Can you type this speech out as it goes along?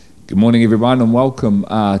Good morning, everyone, and welcome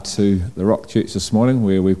to the Rock Church this morning,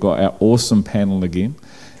 where we've got our awesome panel again.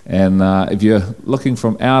 And if you're looking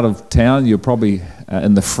from out of town, you're probably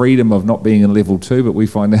in the freedom of not being in level 2, but we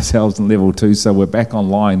find ourselves in level 2, so we're back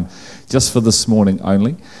online just for this morning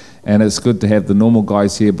only. And it's good to have the normal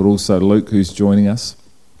guys here, but also Luke, who's joining us.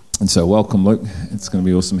 And so welcome, Luke. It's going to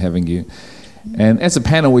be awesome having you. And as a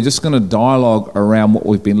panel, we're just going to dialogue around what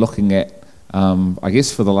we've been looking at I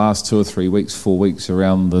guess for the last 2 or 3 weeks, 4 weeks,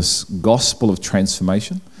 around this gospel of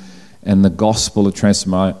transformation and the gospel of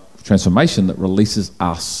transformation that releases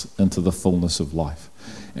us into the fullness of life.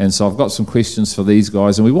 And so I've got some questions for these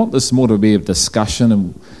guys, and we want this more to be a discussion,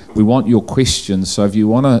 and we want your questions. So if you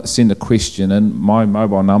want to send a question in, my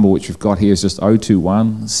mobile number, which we've got here, is just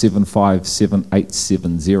 021 757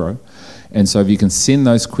 870. And so if you can send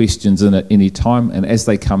those questions in at any time, and as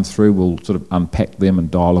they come through, we'll sort of unpack them and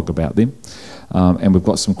dialogue about them. And we've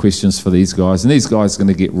got some questions for these guys. And these guys are going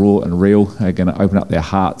to get raw and real. They're going to open up their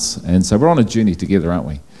hearts. And so we're on a journey together, aren't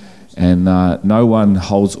we? And no one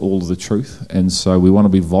holds all of the truth. And so we want to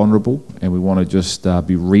be vulnerable, and we want to just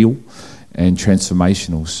be real and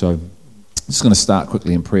transformational. So I'm just going to start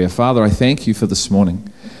quickly in prayer. Father, I thank you for this morning.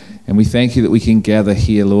 And we thank you that we can gather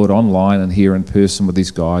here, Lord, online and here in person with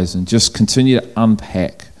these guys, and just continue to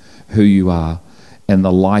unpack who you are and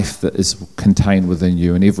the life that is contained within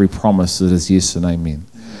you, and every promise that is yes and amen.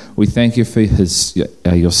 We thank you for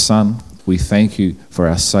your Son. We thank you for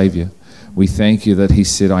our Saviour. We thank you that he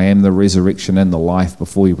said, I am the resurrection and the life,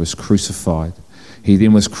 before he was crucified. He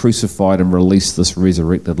then was crucified and released this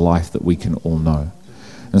resurrected life that we can all know.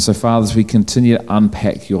 And so, Father, as we continue to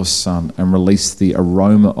unpack your Son and release the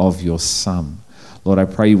aroma of your Son, Lord, I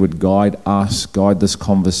pray you would guide us, guide this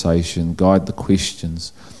conversation, guide the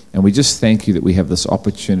questions. And we just thank you that we have this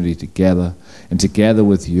opportunity to gather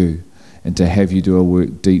with you, and to have you do a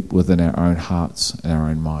work deep within our own hearts and our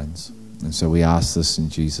own minds. And so we ask this in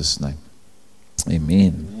Jesus' name.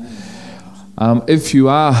 Amen. If you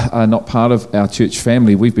are not part of our church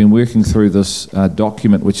family, we've been working through this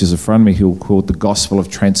document, which is in front of me here, called The Gospel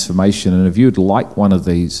of Transformation. And if you'd like one of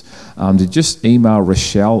these, to just email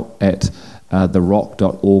Rochelle at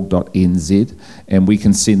therock.org.nz, and we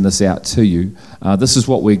can send this out to you. This is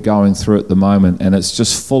what we're going through at the moment, and it's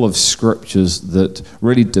just full of scriptures that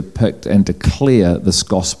really depict and declare this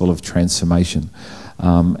gospel of transformation.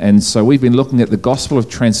 And so we've been looking at the gospel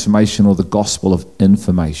of transformation, or the gospel of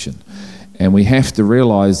information. And we have to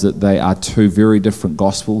realize that they are two very different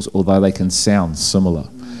gospels, although they can sound similar.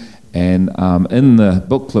 And in the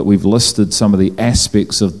booklet, we've listed some of the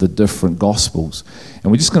aspects of the different gospels.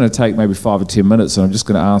 And we're just going to take maybe 5 or 10 minutes, and I'm just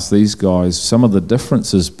going to ask these guys some of the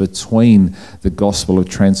differences between the gospel of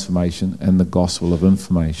transformation and the gospel of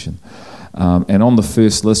information. And on the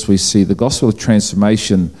first list, we see the gospel of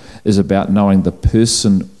transformation is about knowing the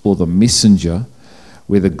person or the messenger,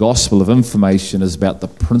 where the gospel of information is about the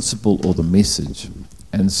principle or the message.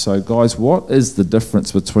 And so, guys, what is the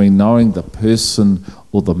difference between knowing the person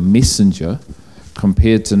or the messenger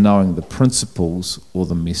compared to knowing the principles or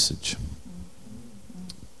the message?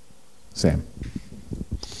 Sam?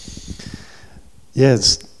 Yeah,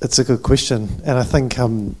 it's a good question. And I think,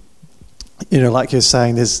 like you're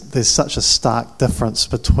saying, there's such a stark difference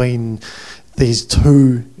between these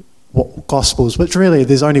two gospels, which really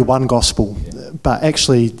there's only one gospel. But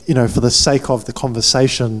actually, for the sake of the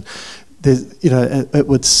conversation, it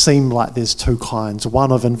would seem like there's two kinds,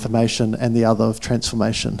 one of information and the other of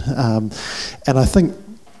transformation. And I think,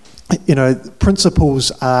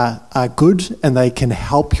 principles are good, and they can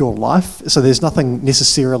help your life. So there's nothing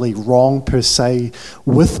necessarily wrong per se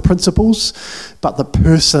with principles, but the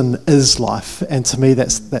person is life. And to me,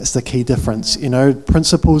 that's the key difference.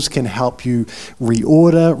 Principles can help you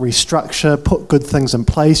reorder, restructure, put good things in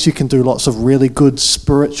place. You can do lots of really good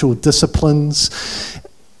spiritual disciplines.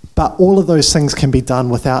 But all of those things can be done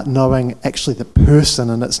without knowing actually the person,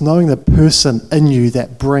 and it's knowing the person in you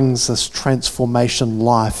that brings this transformation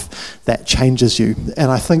life that changes you.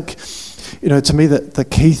 And I think, to me, that the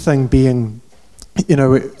key thing being,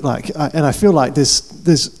 and I feel like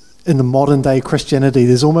there's in the modern day Christianity,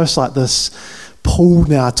 there's almost like this pull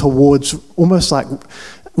now towards almost like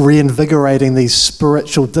reinvigorating these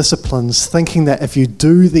spiritual disciplines, thinking that if you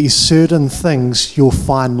do these certain things, you'll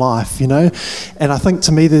find life, And I think,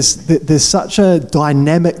 to me, there's such a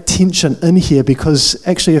dynamic tension in here, because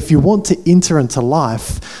actually, if you want to enter into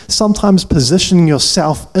life, sometimes positioning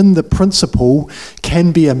yourself in the principle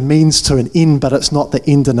can be a means to an end, but it's not the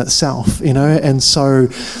end in itself, And so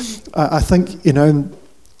I think, in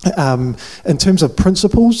terms of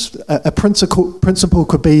principles, a principle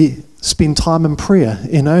could be spend time in prayer,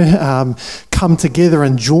 come together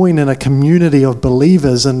and join in a community of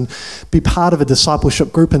believers and be part of a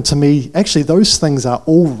discipleship group. And to me, actually, those things are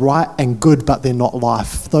all right and good, but they're not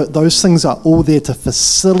life. Those things are all there to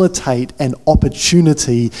facilitate an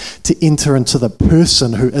opportunity to enter into the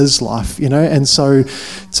person who is life, And so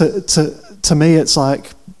to me, it's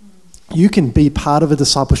like, you can be part of a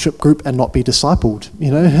discipleship group and not be discipled,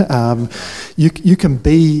 You can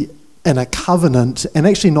be in a covenant and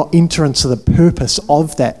actually not enter into the purpose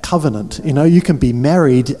of that covenant. You can be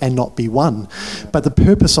married and not be one. But the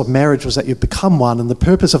purpose of marriage was that you become one, and the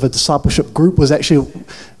purpose of a discipleship group was actually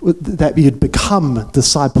that you'd become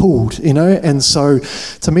discipled, And so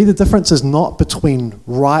to me, the difference is not between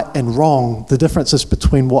right and wrong. The difference is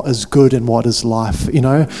between what is good and what is life,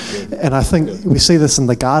 And I think we see this in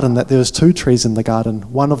the garden, that there's 2 trees in the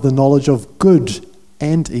garden, one of the knowledge of good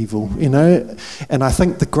and evil, And I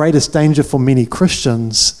think the greatest danger for many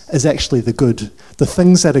Christians is actually the good, the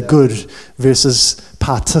things that are good versus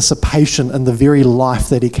participation in the very life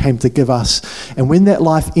that he came to give us. And when that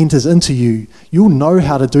life enters into you, you'll know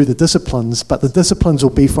how to do the disciplines, but the disciplines will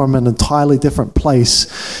be from an entirely different place.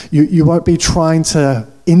 You won't be trying to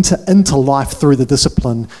enter into life through the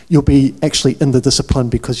discipline. You'll be actually in the discipline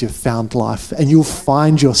because you've found life, and you'll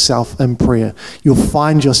find yourself in prayer. You'll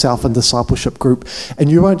find yourself in discipleship group, and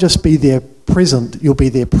you won't just be there present, you'll be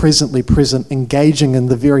there presently present, engaging in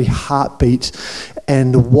the very heartbeat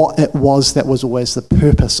and what it was that was always the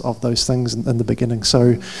purpose of those things in the beginning.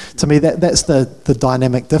 So to me, that's the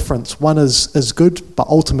dynamic difference. One is good, but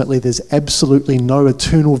ultimately there's absolutely no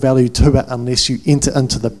eternal value to it unless you enter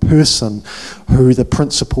into the person who the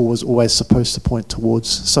principle was always supposed to point towards.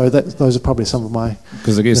 So those are probably some of my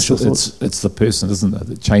Because I guess it's the person, isn't it,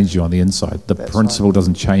 that changed you on the inside. The principle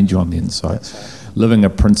doesn't change you on the inside. Living a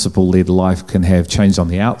principle-led life can have change on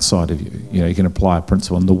the outside of you. You can apply a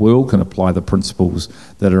principle, and the world can apply the principles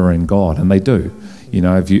that are in God, and they do.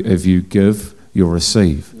 If you give, you'll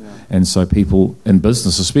receive. And so people in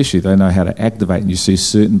business especially, they know how to activate, and you see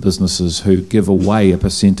certain businesses who give away a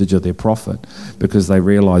percentage of their profit because they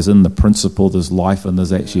realise in the principle there's life and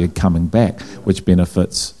there's actually a coming back, which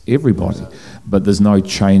benefits everybody. But there's no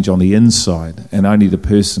change on the inside, and only the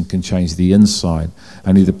person can change the inside.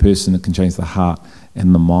 Only the person that can change the heart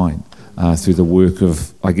and the mind through the work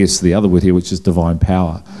of, I guess, the other word here, which is divine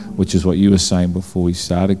power, which is what you were saying before we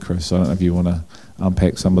started, Chris. I don't know if you want to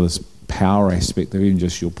unpack some of this power aspect of even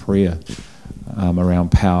just your prayer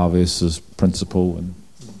around power versus principle. And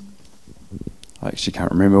I actually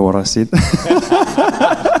can't remember what I said.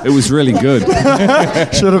 It was really good.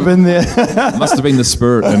 Should have been there. Must have been the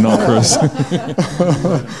Spirit and not Chris.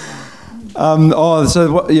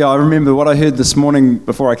 I remember what I heard this morning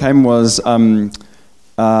before I came was is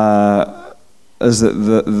that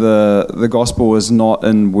the gospel is not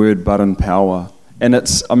in word but in power, and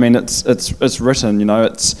it's written.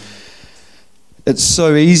 It's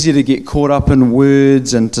so easy to get caught up in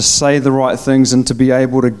words and to say the right things and to be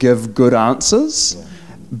able to give good answers.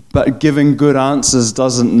 But giving good answers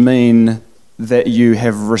doesn't mean that you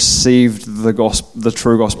have received the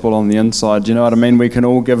true gospel on the inside. Do you know what I mean? We can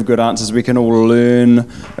all give good answers. We can all learn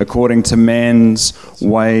according to man's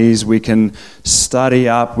ways. We can study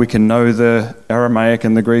up. We can know the Aramaic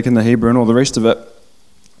and the Greek and the Hebrew and all the rest of it.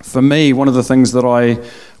 For me, one of the things that I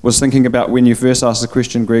was thinking about when you first asked the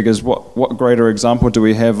question, Greg, is what greater example do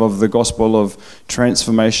we have of the gospel of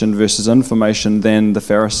transformation versus information than the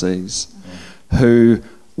Pharisees, who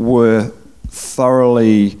were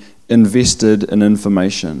thoroughly invested in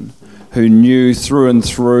information, who knew through and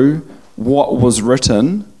through what was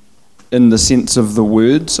written in the sense of the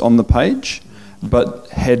words on the page, but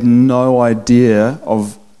had no idea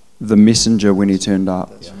of the messenger when he turned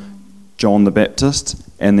up, John the Baptist,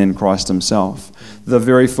 and then Christ himself. The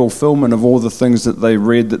very fulfillment of all the things that they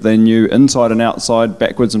read, that they knew inside and outside,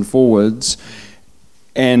 backwards and forwards,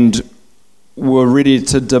 and were ready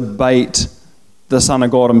to debate the Son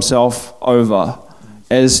of God himself over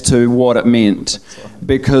as to what it meant,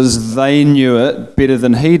 because they knew it better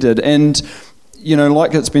than he did. And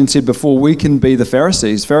like it's been said before, we can be the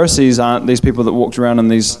Pharisees. Pharisees aren't these people that walked around in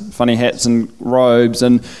these funny hats and robes.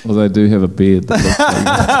 And well, they do have a beard.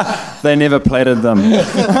 They never plaited them.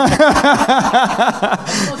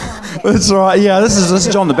 That's right. Yeah, this is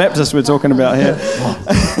John the Baptist we're talking about here.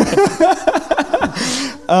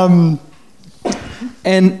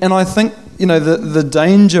 And I think the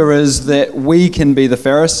danger is that we can be the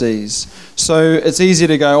Pharisees. So it's easy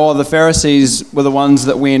to go, the Pharisees were the ones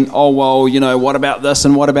that went, what about this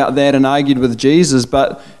and what about that, and argued with Jesus.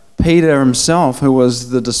 But Peter himself, who was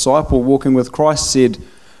the disciple walking with Christ, said,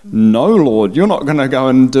 "No, Lord, you're not going to go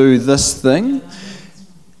and do this thing."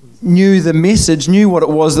 knew the message, knew what it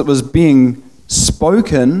was that was being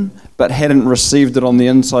spoken, but hadn't received it on the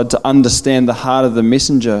inside to understand the heart of the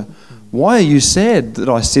messenger. Why are you sad that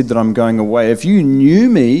I said that I'm going away? If you knew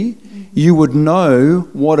me, you would know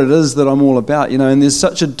what it is that I'm all about, and there's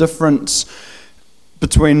such a difference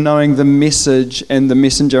between knowing the message and the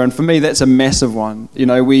messenger. And for me, that's a massive one,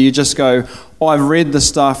 where you just go, oh, I've read the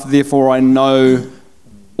stuff, therefore I know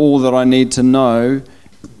all that I need to know.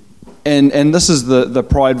 And this is the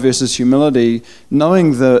pride versus humility.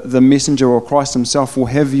 Knowing the messenger or Christ himself will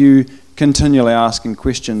have you continually asking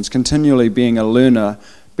questions, continually being a learner,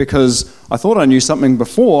 because I thought I knew something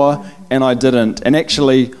before and I didn't. And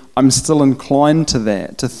actually, I'm still inclined to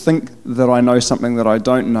that, to think that I know something that I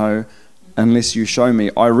don't know unless you show me.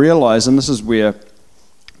 I realize, and this is where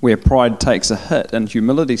pride takes a hit and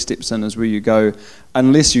humility steps in, is where you go,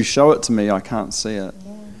 unless you show it to me, I can't see it.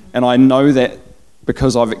 Yeah. And I know that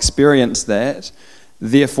because I've experienced that,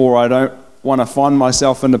 therefore I don't want to find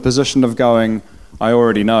myself in a position of going, I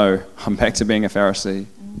already know, I'm back to being a Pharisee.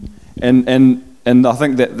 And I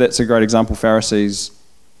think that's a great example, Pharisees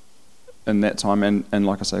in that time, and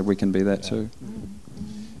like I say, we can be that too.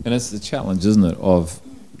 And it's the challenge, isn't it, of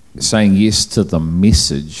saying yes to the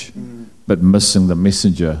message, but missing the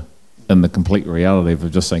messenger in the complete reality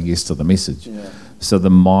of just saying yes to the message. Yeah. So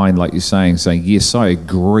the mind, like you're saying, yes, I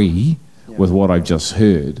agree with what I've just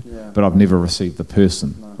heard, but I've never received the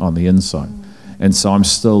person on the inside. And so I'm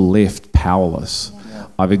still left powerless.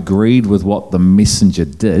 I've agreed with what the messenger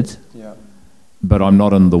did, but I'm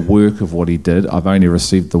not in the work of what he did. I've only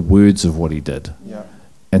received the words of what he did.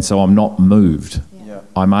 And so I'm not moved.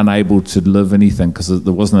 I'm unable to live anything because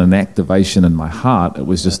there wasn't an activation in my heart. It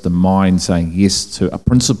was just the mind saying yes to a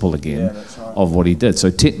principle again of what he did.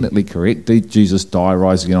 So technically correct. Did Jesus die,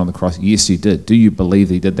 rise again on the cross? Yes, he did. Do you believe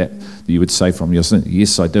he did that? You would say from your sin,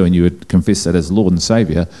 yes, I do. And you would confess that as Lord and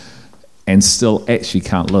Saviour, and still actually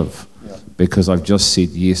can't live because I've just said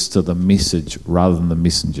yes to the message rather than the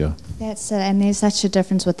messenger. That's it. And there's such a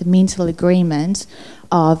difference with the mental agreement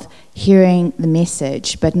of hearing the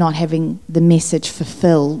message but not having the message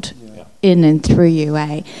fulfilled in and through you,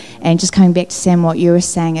 And just coming back to Sam, what you were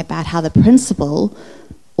saying about how the principles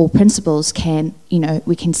can,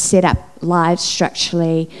 we can set up lives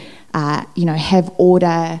structurally, have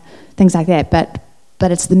order, things like that,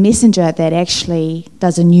 but it's the messenger that actually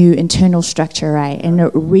does a new internal structure, and a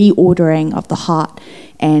reordering of the heart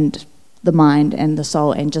and the mind and the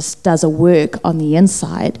soul, and just does a work on the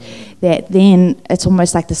inside that then it's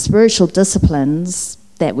almost like the spiritual disciplines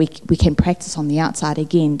that we can practice on the outside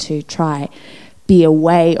again to try be a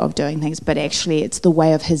way of doing things, but actually it's the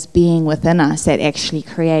way of his being within us that actually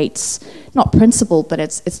creates not principle, but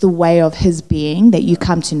it's the way of his being that you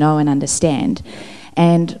come to know and understand.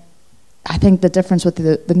 And I think the difference with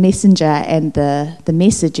the messenger and the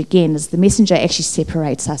message again is the messenger actually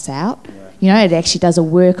separates us out. It actually does a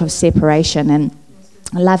work of separation. And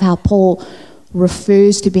I love how Paul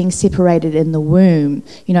refers to being separated in the womb.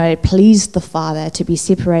 It pleased the Father to be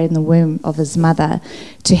separated in the womb of his mother,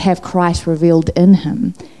 to have Christ revealed in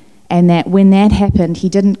him. And that when that happened, he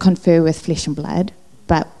didn't confer with flesh and blood,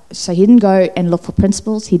 so he didn't go and look for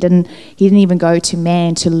principles. He didn't even go to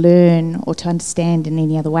man to learn or to understand in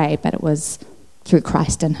any other way, but it was through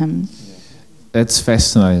Christ in him. It's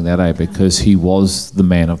fascinating that, because he was the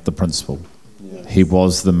man of the principle. Yes. He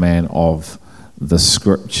was the man of the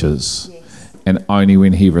scriptures. Yes. And only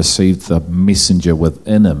when he received the messenger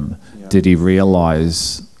within him did he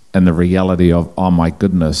realize in the reality of, oh my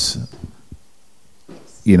goodness,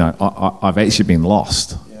 I've actually been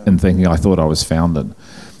lost in thinking I thought I was found in.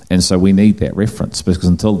 And so we need that reference, because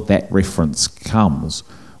until that reference comes,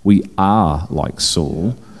 we are like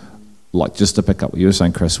Saul. Like, just to pick up what you were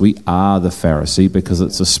saying, Chris, we are the Pharisee because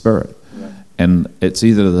it's a spirit. And it's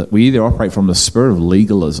we either operate from the spirit of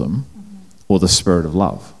legalism or the spirit of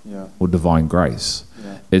love or divine grace.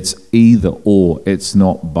 It's either or. It's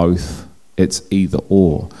not both. It's either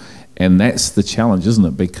or. And that's the challenge, isn't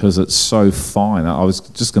it? Because it's so fine. I was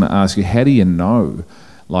just going to ask you, how do you know?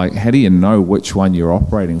 Like, how do you know which one you're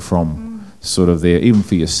operating from sort of there, even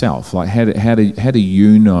for yourself? Like, how do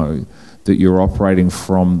you know that you're operating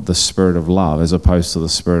from the spirit of love as opposed to the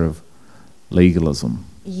spirit of legalism?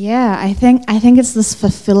 Yeah, I think it's this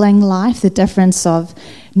fulfilling life, the difference of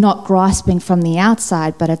not grasping from the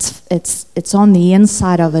outside, but it's on the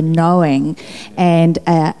inside of a knowing and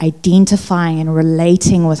identifying and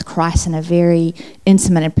relating with Christ in a very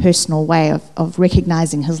intimate and personal way of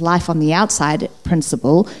recognizing his life on the outside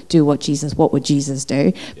principle, what would Jesus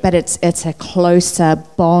do? But it's a closer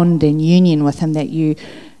bond and union with him that you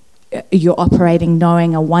you're operating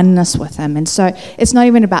knowing a oneness with him. And so it's not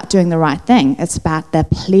even about doing the right thing. It's about the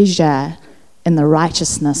pleasure in the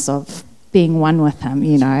righteousness of being one with him,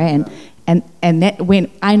 you know. And that when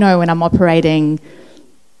I'm operating,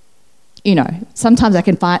 you know, sometimes I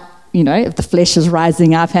can find, you know, if the flesh is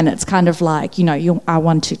rising up and it's kind of like, you know, I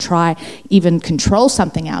want to try even control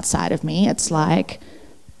something outside of me. It's like,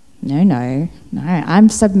 no, I'm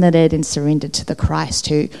submitted and surrendered to the Christ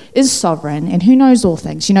who is sovereign and who knows all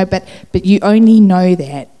things, you know, but you only know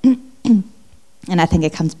that. And I think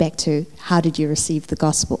it comes back to, how did you receive the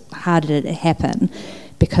gospel? How did it happen?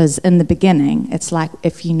 Because in the beginning, it's like,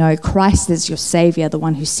 if you know Christ is your Savior, the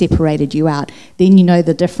one who separated you out, then you know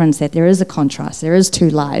the difference, that there is a contrast, there is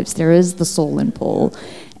two lives, there is the Saul and Paul.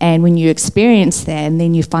 And when you experience that, and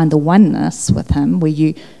then you find the oneness with him, where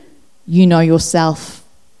you know yourself,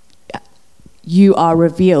 you are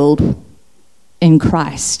revealed in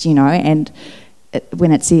Christ, you know, and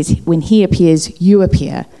when it says, when he appears, you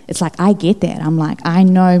appear, it's like, I get that. I'm like, I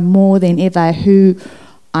know more than ever who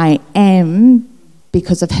I am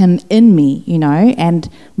because of him in me, you know, and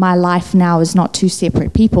my life now is not two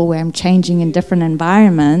separate people where I'm changing in different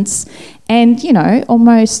environments and, you know,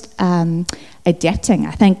 almost adapting.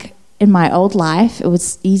 I think in my old life, it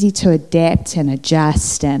was easy to adapt and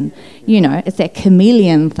adjust and, you know, it's that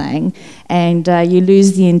chameleon thing, and you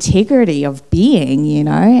lose the integrity of being, you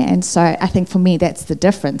know, and so I think for me that's the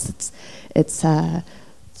difference. It's a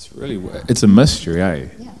mystery, eh?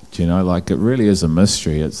 Yeah. Do you know, like, it really is a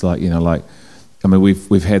mystery. It's like, you know, like, I mean,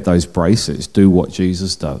 we've had those bracelets, do what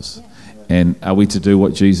Jesus does. Yeah. And are we to do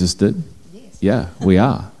what Jesus did? Yes. Yeah, we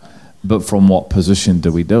are. But from what position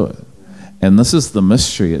do we do it? And this is the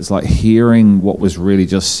mystery. It's like hearing what was really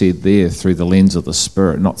just said there through the lens of the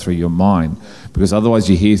Spirit, not through your mind. Because otherwise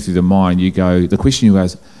you hear through the mind, the question you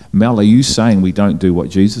ask, Mel, are you saying we don't do what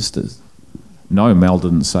Jesus did? No, Mel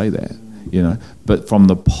didn't say that, you know. But from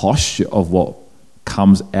the posture of what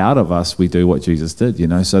comes out of us, we do what Jesus did, you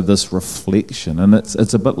know. So this reflection, and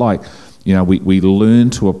it's a bit like, you know, we learn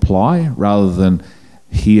to apply rather than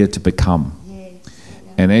hear to become.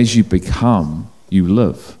 And as you become, you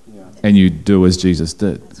live, and you do as Jesus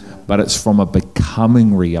did. But it's from a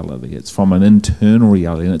becoming reality. It's from an internal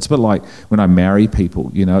reality. And it's a bit like when I marry people,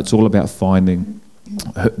 you know, it's all about finding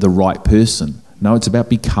the right person. No, it's about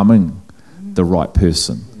becoming the right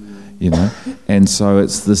person. You know, and so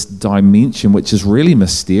it's this dimension which is really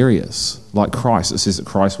mysterious. Like Christ, it says that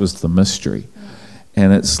Christ was the mystery,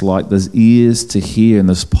 and it's like there's ears to hear and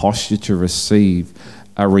this posture to receive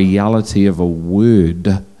a reality of a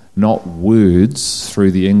word, not words through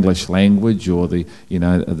the English language or the, you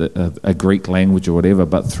know, a Greek language or whatever,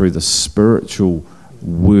 but through the spiritual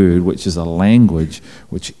word, which is a language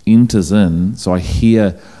which enters in. So I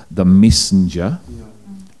hear the messenger,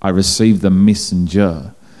 I receive the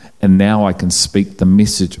messenger. And now I can speak the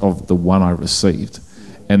message of the one I received.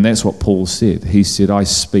 And that's what Paul said. He said, I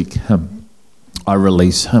speak him. I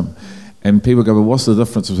release him. And people go, well, what's the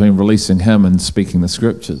difference between releasing him and speaking the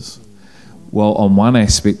scriptures? Well, on one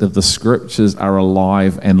aspect of the scriptures are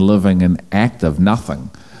alive and living and active,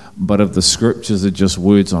 nothing. But if the scriptures are just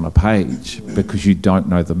words on a page because you don't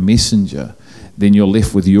know the messenger, then you're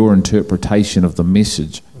left with your interpretation of the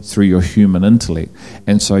message through your human intellect.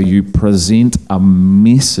 And so you present a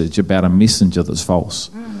message about a messenger that's false.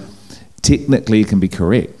 Technically it can be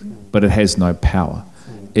correct, but it has no power.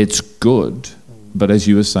 It's good, but as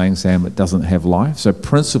you were saying, Sam, it doesn't have life. So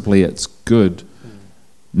principally it's good,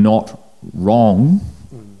 not wrong,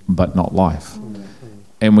 but not life.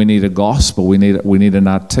 And we need a gospel, we need an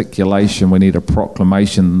articulation, we need a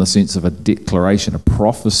proclamation in the sense of a declaration, a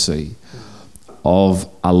prophecy of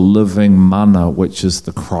a living mana, which is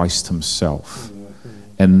the Christ himself.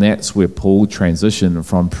 And that's where Paul transitioned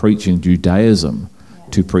from preaching Judaism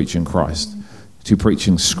to preaching Christ, to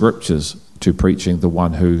preaching scriptures, to preaching the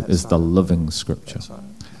one who is the living scripture.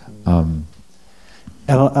 And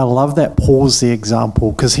I love that Paul's the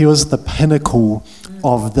example, because he was the pinnacle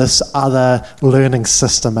of this other learning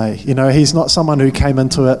system, eh? You know, he's not someone who came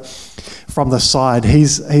into it from the side.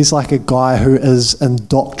 He's like a guy who is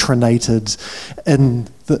indoctrinated in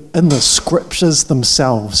the scriptures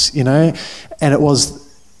themselves, you know, and it was,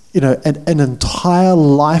 you know, an entire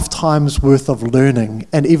lifetime's worth of learning,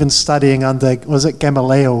 and even studying under, was it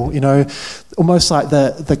Gamaliel, you know, almost like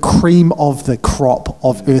the cream of the crop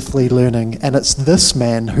of earthly learning. And it's this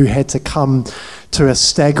man who had to come to a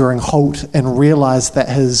staggering halt and realize that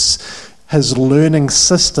his learning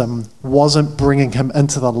system wasn't bringing him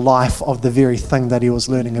into the life of the very thing that he was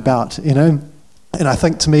learning about, you know. And I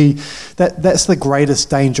think to me that's the greatest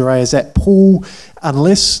danger, is that Paul,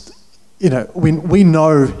 unless, you know, we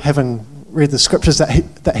know, having read the scriptures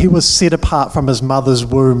that he was set apart from his mother's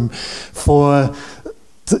womb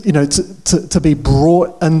to be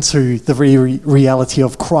brought into the reality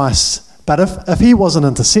of Christ. But if he wasn't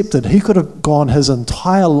intercepted, he could have gone his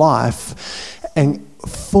entire life and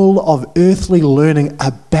full of earthly learning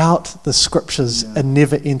about the scriptures and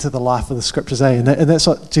never enter the life of the scriptures. And that's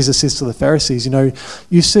what Jesus says to the Pharisees.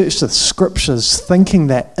 You search the scriptures thinking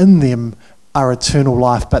that in them are eternal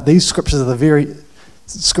life, but these scriptures are the very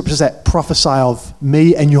scriptures that prophesy of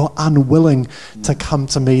me, and you're unwilling to come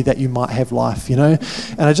to me that you might have life. And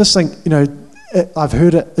I just think, I've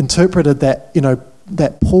heard it interpreted that,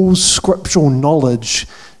 that Paul's scriptural knowledge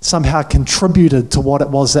somehow contributed to what it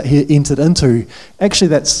was that he entered into. Actually,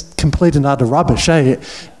 that's complete and utter rubbish. It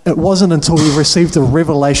wasn't until he received a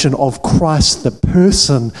revelation of Christ, the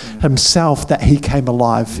person himself, that he came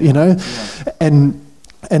alive,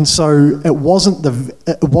 And so it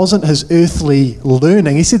wasn't his earthly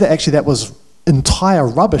learning. He said that actually that was entire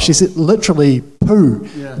rubbish. He said literally poo,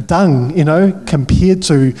 dung, compared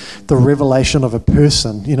to the revelation of a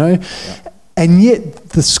person, And yet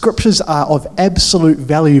the scriptures are of absolute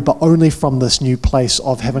value, but only from this new place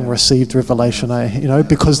of having received revelation,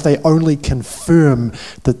 because they only confirm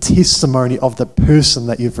the testimony of the person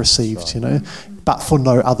that you've received, but for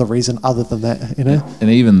no other reason other than that, And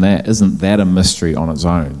even that, isn't that a mystery on its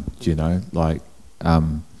own?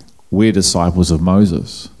 We're disciples of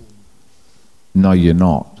Moses. No, you're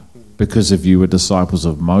not. Because if you were disciples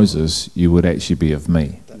of Moses, you would actually be of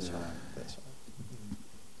me.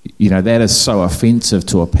 That is so offensive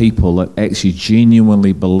to a people that actually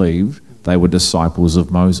genuinely believed they were disciples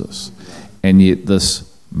of Moses. And yet this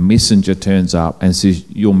messenger turns up and says,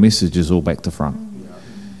 your message is all back to front.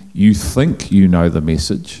 You think you know the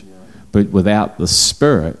message, but without the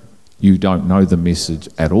Spirit, you don't know the message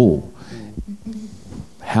at all.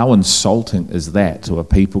 How insulting is that to a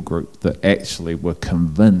people group that actually were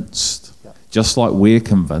convinced, just like we're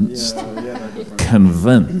convinced,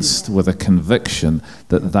 convinced with a conviction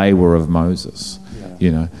that they were of Moses,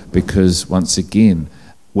 because once again,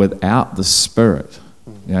 without the Spirit,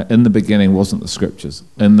 in the beginning wasn't the scriptures,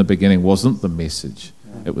 in the beginning wasn't the message,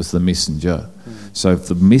 it was the messenger. So if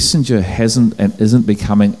the messenger isn't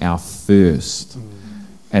becoming our first,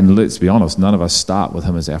 and let's be honest, none of us start with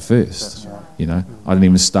him as our first. I didn't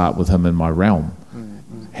even start with him in my realm.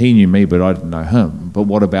 He knew me, but I didn't know him. But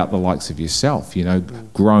what about the likes of yourself?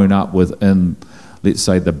 Grown up within, let's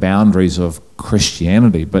say, the boundaries of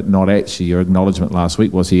Christianity, but not actually. Your acknowledgement last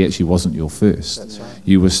week was he actually wasn't your first. That's right.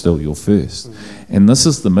 You were still your first. And this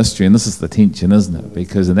is the mystery, and this is the tension, isn't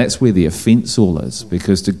it? And that's where the offence all is.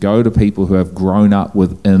 Because to go to people who have grown up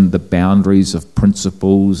within the boundaries of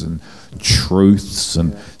principles and truths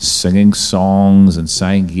and singing songs and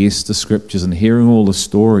saying yes to scriptures and hearing all the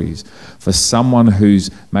stories, for someone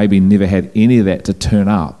who's maybe never had any of that to turn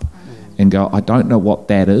up and go, I don't know what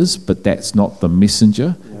that is, but that's not the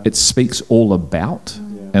messenger. It speaks all about,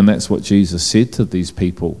 and that's what Jesus said to these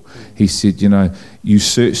people. He said, you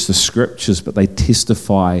search the scriptures, but they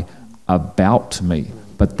testify about me,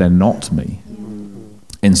 but they're not me.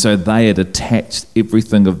 And so they had attached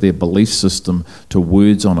everything of their belief system to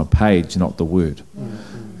words on a page, not the word.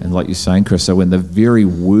 And like you're saying, Chris, so when the very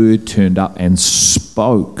word turned up and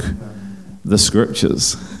spoke the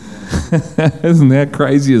scriptures, isn't that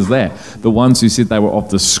crazy as that? The ones who said they were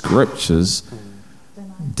of the scriptures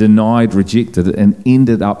denied, rejected it, and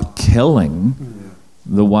ended up killing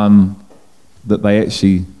the one that they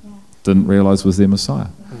actually didn't realise was their Messiah.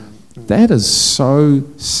 That is so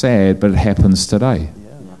sad, but it happens today.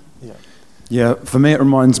 Yeah, for me it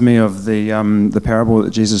reminds me of the parable that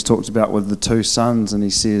Jesus talked about with the two sons, and he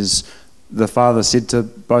says, the father said to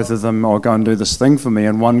both of them, "I'll go and do this thing for me,"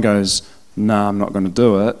 and one goes, "Nah, I'm not going to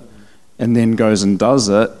do it," and then goes and does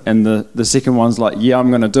it, and the second one's like, "Yeah, I'm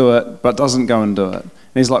going to do it," but doesn't go and do it.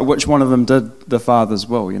 And he's like, which one of them did the Father's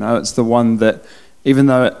will? It's the one that, even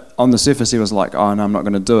though on the surface he was like, "Oh no, I'm not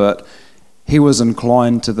going to do it," he was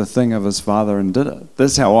inclined to the thing of his Father and did it.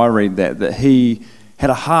 That's how I read that he had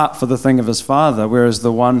a heart for the thing of his Father, whereas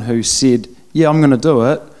the one who said, "Yeah, I'm going to do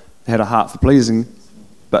it," had a heart for pleasing,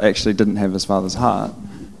 but actually didn't have his Father's heart,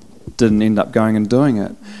 didn't end up going and doing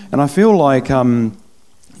it. And I feel like, one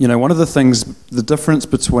of the things, the difference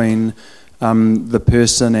between the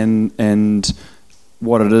person and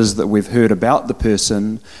what it is that we've heard about the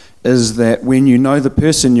person is that when you know the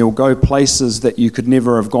person, you'll go places that you could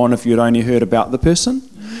never have gone if you'd only heard about the person.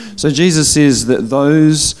 So Jesus says that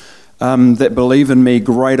those that believe in me,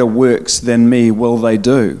 greater works than me will they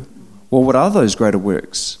do. Well, what are those greater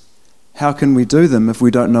works? How can we do them if we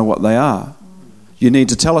don't know what they are? You need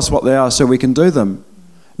to tell us what they are so we can do them.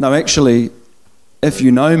 No, actually, if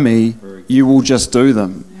you know me, you will just do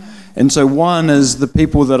them. And so one is the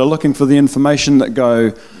people that are looking for the information that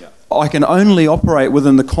go, I can only operate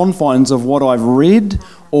within the confines of what I've read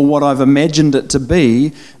or what I've imagined it to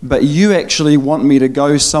be, but you actually want me to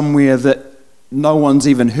go somewhere that no one's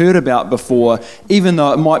even heard about before, even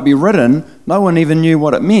though it might be written, no one even knew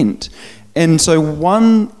what it meant. And so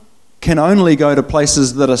one can only go to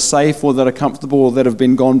places that are safe or that are comfortable or that have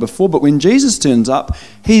been gone before. But when Jesus turns up,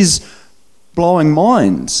 he's blowing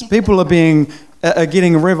minds. People are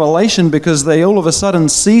getting a revelation because they all of a sudden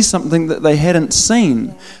see something that they hadn't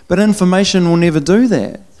seen. But information will never do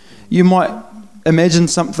that. You might imagine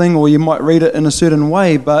something or you might read it in a certain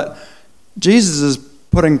way, but Jesus is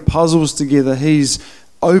putting puzzles together. He's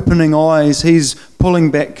opening eyes. He's pulling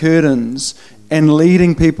back curtains and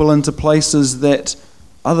leading people into places that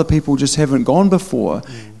other people just haven't gone before.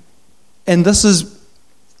 And this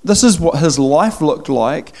is what his life looked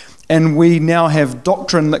like. And we now have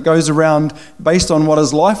doctrine that goes around based on what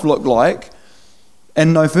his life looked like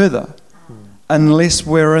and no further. Unless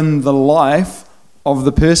we're in the life of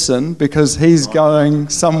the person, because he's going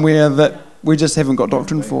somewhere that we just haven't got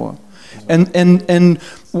doctrine for. And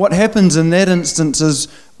what happens in that instance is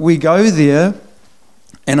we go there,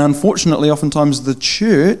 and unfortunately oftentimes the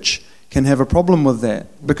church can have a problem with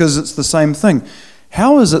that because it's the same thing.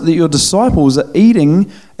 How is it that your disciples are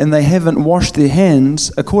eating and they haven't washed their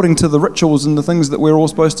hands according to the rituals and the things that we're all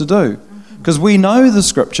supposed to do? Because we know the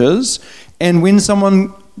scriptures, and when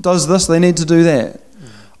someone does this, they need to do that.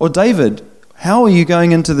 Or David, how are you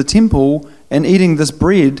going into the temple and eating this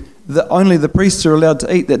bread that only the priests are allowed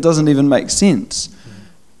to eat? That doesn't even make sense.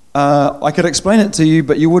 I could explain it to you,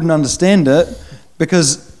 but you wouldn't understand it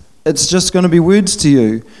because it's just going to be words to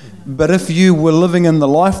you. But if you were living in the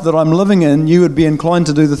life that I'm living in, you would be inclined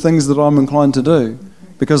to do the things that I'm inclined to do,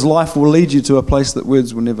 because life will lead you to a place that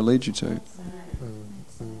words will never lead you to.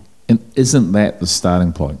 And isn't that the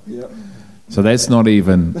starting point? Yep. So that's not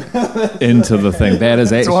even into the thing. That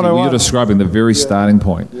is actually, you're describing the very starting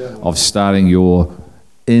point of starting your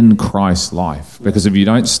in Christ life. Because if you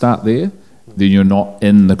don't start there, then you're not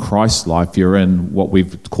in the Christ life. You're in what we're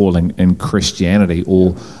calling in Christianity,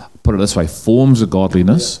 or put it this way, forms of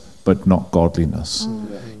godliness, but not godliness.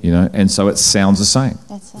 You know, and so it sounds the same.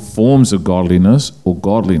 Forms of godliness or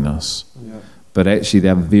godliness. But actually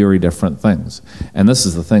they're very different things. And this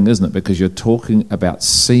is the thing, isn't it? Because you're talking about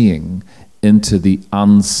seeing into the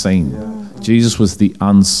unseen. Jesus was the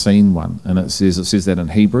unseen one, and it says that in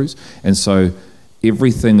Hebrews. And so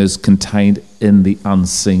everything is contained in the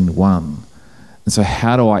unseen one. And so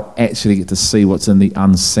how do I actually get to see what's in the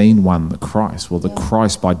unseen one, the Christ? Well, the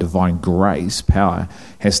Christ, by divine grace, power,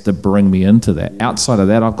 has to bring me into that. Outside of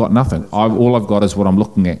that, I've got nothing. All I've got is what I'm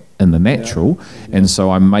looking at in the natural, and so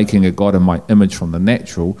I'm making a God in my image from the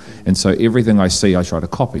natural, and so everything I see, I try to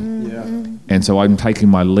copy. And so I'm taking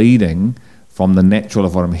my leading from the natural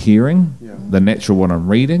of what I'm hearing, the natural what I'm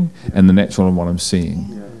reading, and the natural of what I'm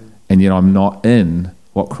seeing. And yet I'm not in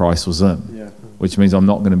what Christ was in, which means I'm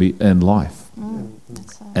not going to be in life.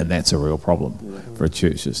 And that's a real problem for a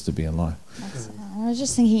church, just to be in life. I was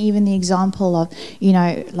just thinking, even the example of, you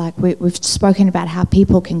know, like we've spoken about how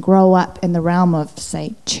people can grow up in the realm of,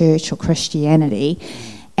 say, church or Christianity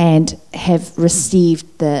and have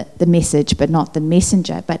received the message but not the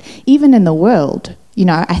messenger. But even in the world, you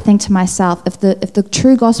know, I think to myself, if the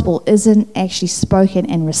true gospel isn't actually spoken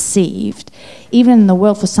and received, even in the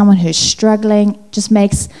world, for someone who's struggling, just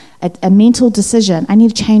makes a mental decision, I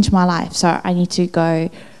need to change my life, so I need to go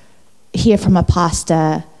hear from a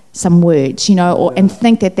pastor some words, you know, and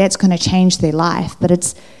think that that's going to change their life. But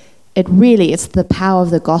it's the power of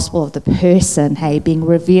the gospel of the person, being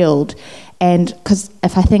revealed. And because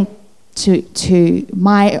if I think to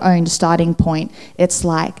my own starting point, it's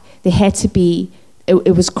like there had to be,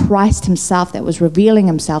 it was Christ himself that was revealing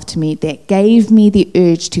himself to me, that gave me the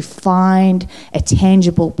urge to find a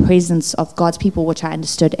tangible presence of God's people, which I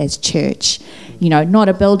understood as church. You know, not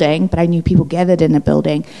a building, but I knew people gathered in a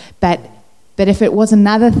building. But if it was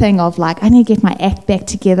another thing of like, I need to get my act back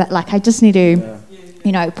together, like I just need to,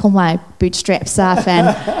 you know, pull my bootstraps up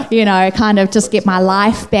and, you know, kind of just get my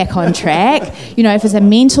life back on track. You know, if it's a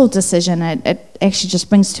mental decision, it actually just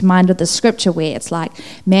brings to mind of the scripture where it's like,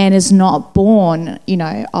 man is not born, you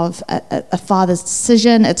know, of a father's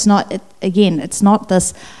decision. It's not, it's not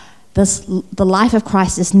this, the life of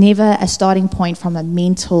Christ is never a starting point from a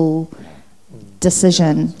mental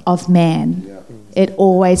decision of man. It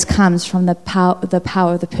always comes from the power of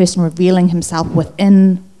the person revealing himself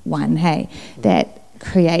within one, that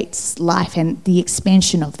creates life and the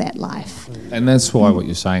expansion of that life. And that's why what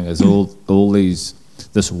you're saying is all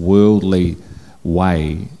this worldly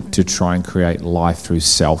way to try and create life through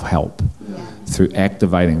self-help, through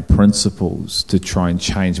activating principles to try and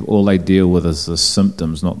change. All they deal with is the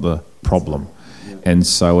symptoms, not the problem. And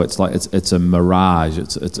so it's like it's a mirage.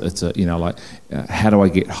 It's a how do I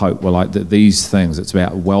get hope? Well, like these things. It's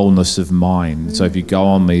about wellness of mind. So if you go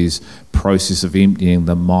on these process of emptying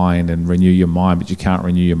the mind and renew your mind, but you can't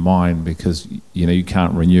renew your mind because you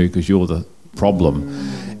can't renew because you're the problem.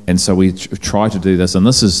 And so we try to do this, and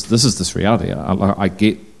this is this reality. I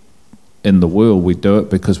get in the world we do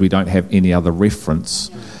it because we don't have any other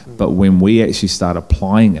reference. But when we actually start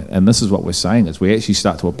applying it, and this is what we're saying, is we actually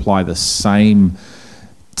start to apply the same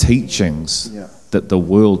teachings that the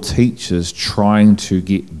world teaches, trying to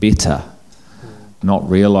get better, not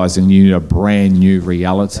realizing you need a brand new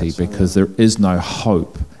reality because there is no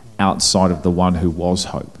hope outside of the one who was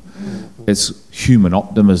hope. It's human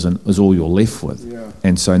optimism is all you're left with.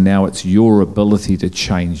 And so now it's your ability to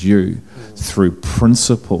change you through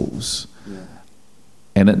principles.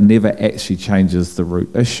 And it never actually changes the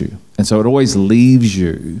root issue. And so it always leaves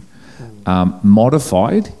you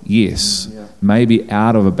modified, yes. Maybe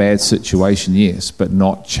out of a bad situation, yes, but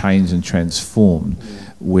not changed and transformed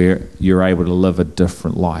where you're able to live a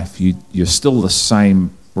different life. You're still the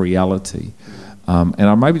same reality. And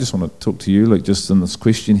I maybe just want to talk to you, Luke, just in this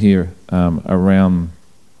question here around,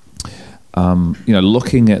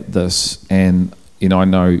 looking at this. And, I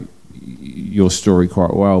know your story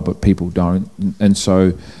quite well, but people don't. And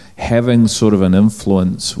so having sort of an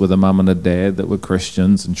influence with a mum and a dad that were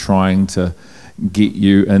Christians and trying to get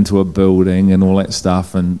you into a building and all that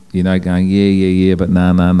stuff and, going, yeah, but nah,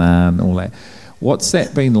 and all that. What's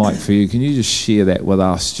that been like for you? Can you just share that with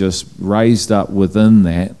us, just raised up within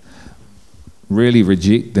that, really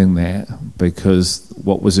rejecting that because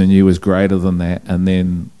what was in you was greater than that, and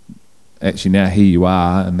then actually now here you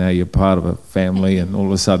are, and now you're part of a family, and all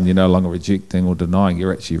of a sudden you're no longer rejecting or denying,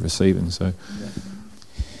 you're actually receiving. So,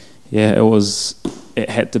 it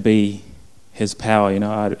had to be his power.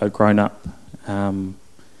 I'd grown up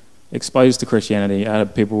exposed to Christianity. I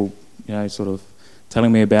had people, sort of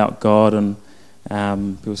telling me about God, and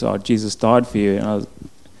people say, "Oh, Jesus died for you." And I was,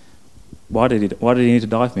 why did he need to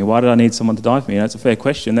die for me? Why did I need someone to die for me? It's a fair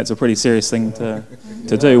question. That's a pretty serious thing to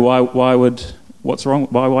do. What's wrong?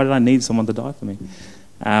 Why did I need someone to die for me?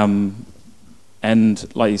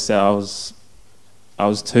 And like you said, I was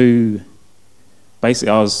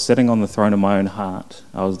sitting on the throne of my own heart.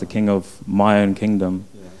 I was the king of my own kingdom,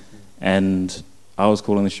 and I was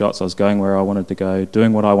calling the shots. I was going where I wanted to go,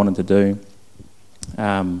 doing what I wanted to do.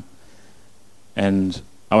 And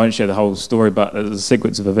I won't share the whole story, but there's a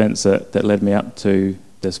sequence of events that led me up to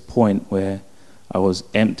this point where I was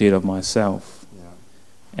emptied of myself,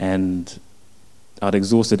 and I'd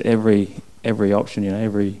exhausted every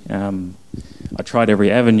option, I tried every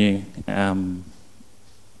avenue, and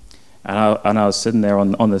I was sitting there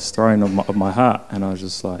on this throne of my heart, and I was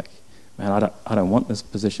just like, man, I don't want this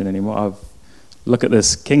position anymore. Look at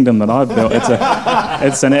this kingdom that I've built.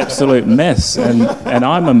 It's an absolute mess, and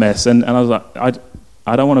I'm a mess, and I was like,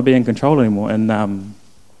 I don't want to be in control anymore, and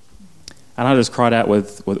I just cried out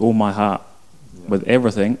with all my heart. With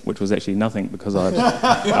everything, which was actually nothing because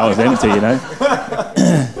I was empty, and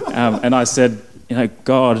I said,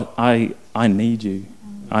 God, I need you.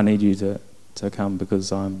 I need you to come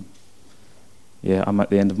because I'm at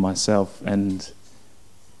the end of myself, and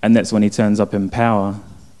that's when he turns up in power.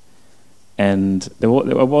 And there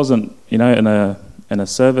wasn't, in a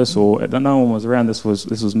service or no one was around. This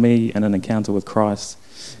was me and an encounter with Christ,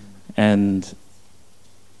 and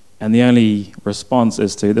the only response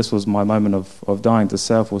is this was my moment of dying to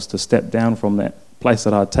self, was to step down from that place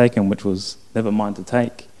that I'd taken, which was never mine to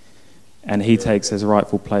take. And he takes his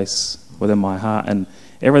rightful place within my heart, and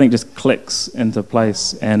everything just clicks into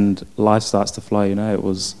place and life starts to flow. It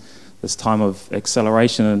was this time of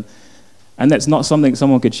acceleration, and that's not something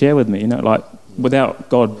someone could share with me, like without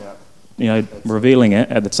God, revealing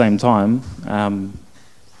it at the same time.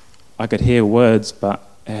 I could hear words, but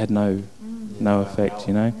it had no effect,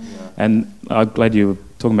 And I'm glad you were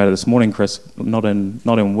talking about it this morning, Chris. Not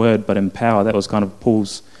in word, but in power. That was kind of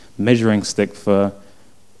Paul's measuring stick for,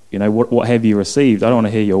 what have you received? I don't want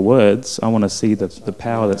to hear your words. I want to see the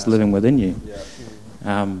power that's living within you.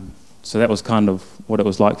 So that was kind of what it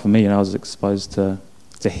was like for me, and I was exposed to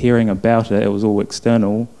hearing about it. It was all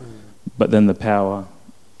external, but then the power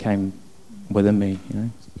came within me.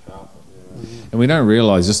 And we don't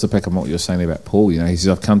realise, just to pick up on what you're saying about Paul, he says,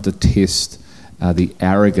 I've come to test the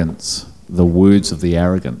arrogance, the words of the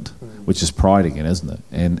arrogant, which is pride again, isn't it?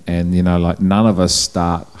 And none of us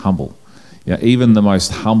start humble. Even the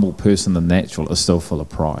most humble person, the natural, is still full of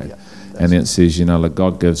pride. And then it says, like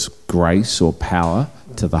God gives grace or power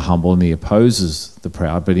to the humble, and he opposes the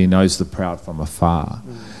proud, but he knows the proud from afar.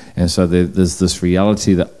 And so there's this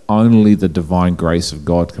reality that only the divine grace of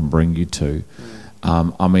God can bring you to.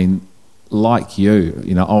 Like you,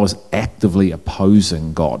 I was actively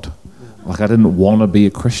opposing God. Like I didn't want to be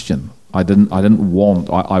a Christian. I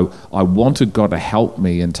wanted God to help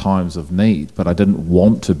me in times of need, but I didn't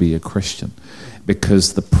want to be a Christian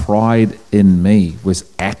because the pride in me was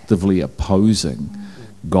actively opposing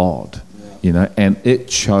God, and it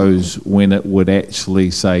chose when it would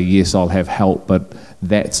actually say, yes, I'll have help, but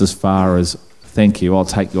that's as far as, thank you, I'll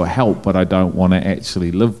take your help, but I don't want to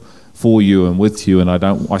actually live for you and with you, and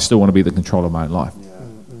I still want to be the control of my own life.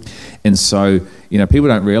 And so, people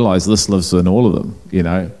don't realise this lives in all of them,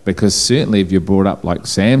 because certainly if you're brought up like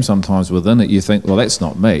Sam sometimes within it, you think, well, that's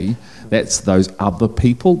not me, that's those other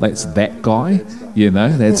people, that's that guy,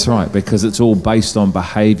 that's right, because it's all based on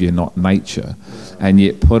behaviour, not nature. And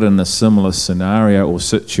yet put in a similar scenario or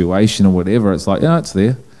situation or whatever, it's like, it's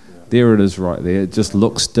there. There it is right there. It just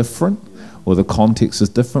looks different, or the context is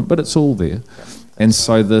different, but it's all there. And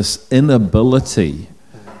so this inability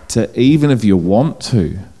to, even if you want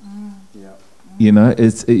to,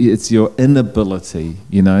 it's your inability,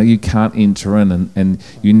 you can't enter in, and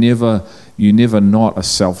you never not a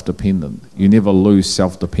self-dependent. You never lose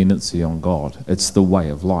self-dependency on God. It's the way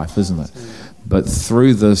of life, isn't it? But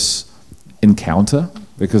through this encounter,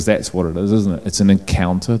 because that's what it is, isn't it? It's an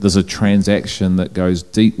encounter. There's a transaction that goes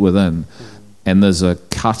deep within, and there's a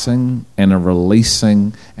cutting and a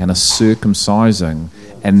releasing and a circumcising,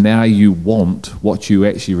 and now you want what you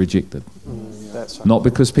actually rejected. Not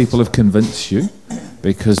because people have convinced you,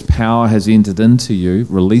 because power has entered into you,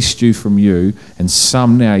 released you from you, and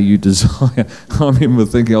some now you desire. I remember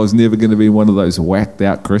thinking I was never going to be one of those whacked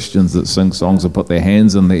out Christians that sing songs and put their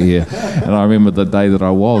hands in the air. And I remember the day that I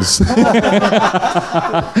was.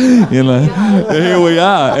 Here we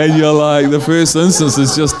are. And you're like, the first instance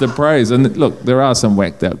is just the praise. And look, there are some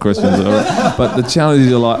whacked out Christians, but the challenge is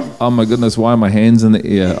you're like, oh my goodness, why are my hands in the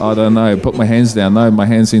air? I don't know. Put my hands down. No, my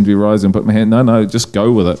hands seem to be rising. Put my hand. No, just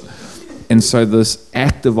go with it. And so this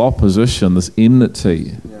active opposition, this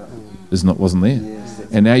enmity, wasn't there.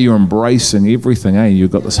 And now you're embracing everything,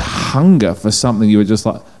 You've got this hunger for something you were just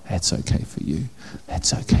like, that's okay for you.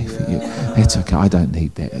 That's okay for you. That's okay. I don't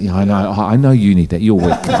need that. I know you need that. You're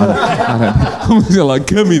weak. I don't. You're like,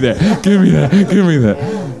 give me that.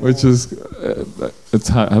 Which is, it's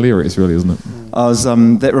hilarious, really, isn't it?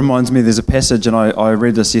 That reminds me, there's a passage, and I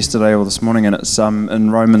read this yesterday or this morning, and it's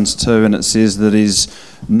in Romans 2, and it says that he's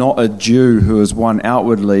not a Jew who is one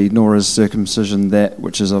outwardly, nor is circumcision that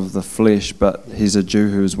which is of the flesh, but he's a Jew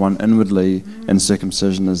who is one inwardly, and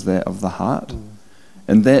circumcision is that of the heart.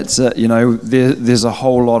 And that's it, there's a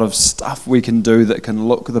whole lot of stuff we can do that can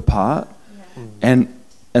look the part, and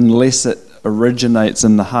unless it originates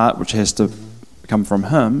in the heart, which has to come from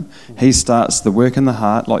him, he starts the work in the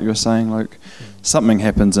heart, like you were saying, Luke. Something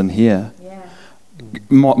happens in here.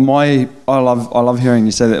 I love hearing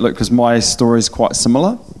you say that, Luke, because my story is quite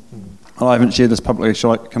similar. I haven't shared this publicly.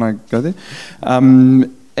 Can I go there?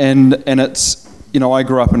 And it's, I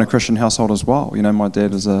grew up in a Christian household as well. My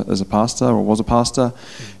dad is a pastor, or was a pastor,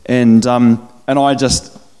 and I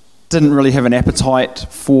just didn't really have an appetite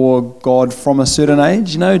for God from a certain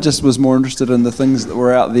age, just was more interested in the things that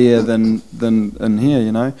were out there than in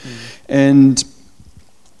here, And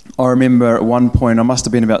I remember at one point, I must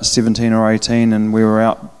have been about 17 or 18, and we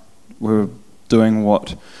were doing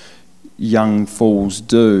what young fools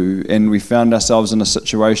do, and we found ourselves in a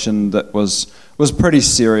situation that was pretty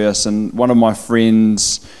serious, and one of my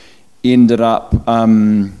friends ended up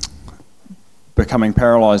becoming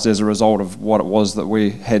paralysed as a result of what it was that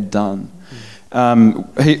we had done.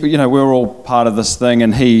 We were all part of this thing,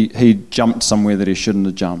 and he jumped somewhere that he shouldn't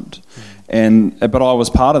have jumped. But I was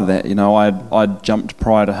part of that, I'd jumped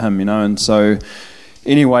prior to him, and so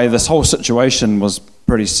anyway, this whole situation was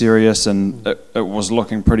pretty serious, and it was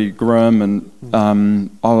looking pretty grim, and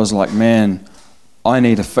I was like, man, I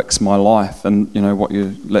need to fix my life. And what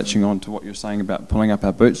you're latching on to what you're saying about pulling up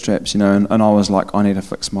our bootstraps, and I was like, I need to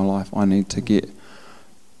fix my life. I need to get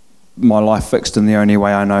my life fixed in the only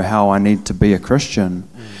way I know how. I need to be a Christian.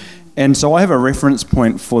 And so I have a reference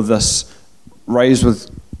point for this, raised with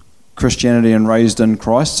Christianity and raised in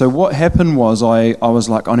Christ. So what happened was I was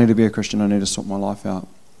like, I need to be a Christian. I need to sort my life out.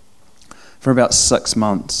 For about 6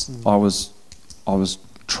 months, I was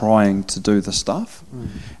trying to do the stuff,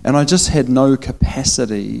 and I just had no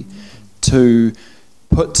capacity to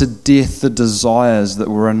put to death the desires that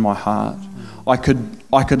were in my heart. I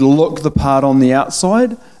could look the part on the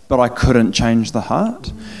outside, but I couldn't change the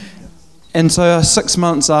heart. And so 6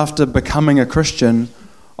 months after becoming a Christian,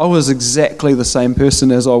 I was exactly the same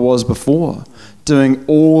person as I was before, doing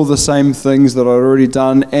all the same things that I'd already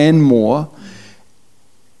done and more,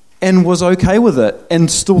 and was okay with it, and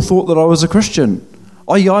still thought that I was a Christian.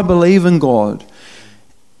 I believe in God.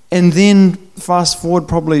 And then fast forward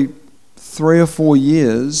probably 3 or 4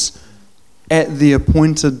 years, at the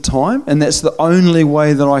appointed time, and that's the only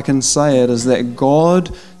way that I can say it, is that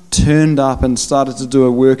God turned up and started to do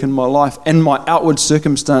a work in my life, and my outward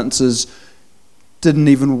circumstances didn't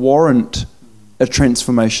even warrant a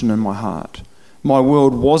transformation in my heart. My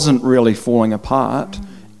world wasn't really falling apart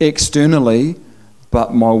externally,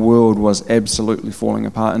 but my world was absolutely falling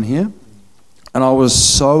apart in here. And I was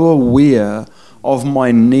so aware of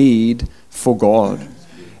my need for God.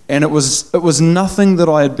 And it was nothing that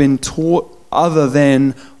I had been taught other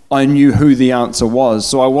than I knew who the answer was.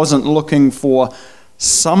 So I wasn't looking for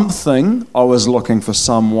something, I was looking for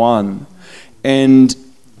someone. And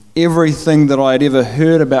everything that I had ever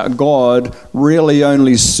heard about God really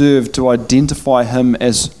only served to identify him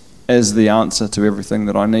as the answer to everything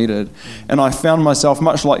that I needed. And I found myself,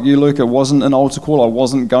 much like you, Luke, it wasn't an altar call, I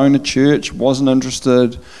wasn't going to church, wasn't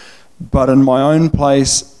interested, but in my own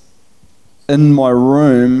place, in my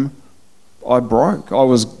room, I broke. I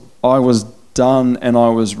was done, and I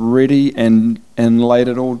was ready, and let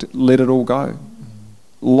it all go.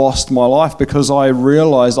 Lost my life because I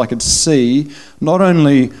realized I could see not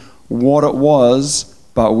only what it was,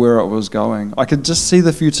 but where it was going. I could just see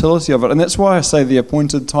the futility of it. And that's why I say the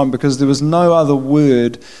appointed time, because there was no other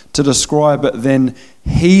word to describe it than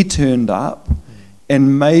he turned up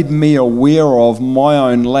and made me aware of my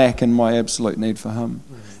own lack and my absolute need for him.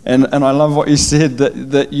 And I love what you said,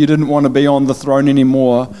 that you didn't want to be on the throne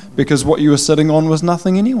anymore because what you were sitting on was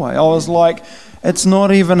nothing anyway. I was like, it's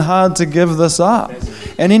not even hard to give this up.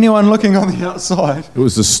 And anyone looking on the outside, It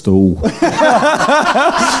was a stool. it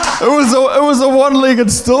was a one-legged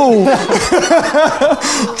stool.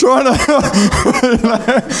 Trying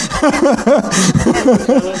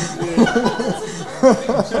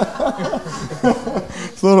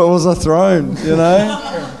thought it was a throne, you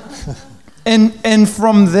know. And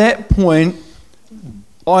from that point,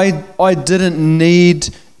 I didn't need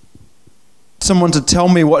someone to tell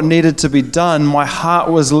me what needed to be done. My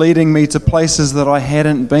heart was leading me to places that I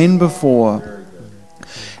hadn't been before.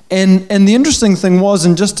 And the interesting thing was,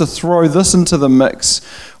 and just to throw this into the mix,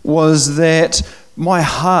 was that my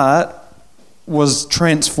heart was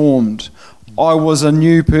transformed. I was a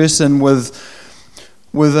new person with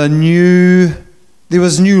a new, there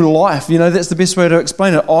was new life. You know, that's the best way to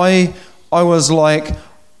explain it. I was like,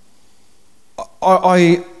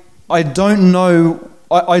 I don't know.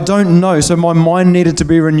 I don't know. So my mind needed to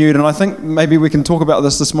be renewed. And I think maybe we can talk about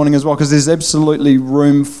this morning as well, because there's absolutely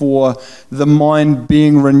room for the mind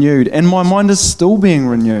being renewed. And my mind is still being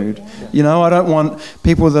renewed. You know, I don't want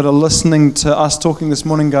people that are listening to us talking this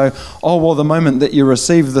morning go, oh, well, the moment that you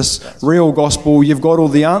receive this real gospel, you've got all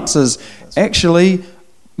the answers. Actually,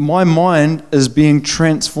 my mind is being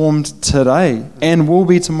transformed today and will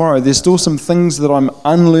be tomorrow. There's still some things that I'm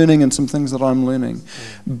unlearning and some things that I'm learning.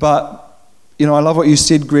 But you know, I love what you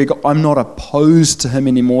said, Greg. I'm not opposed to him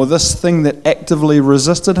anymore. This thing that actively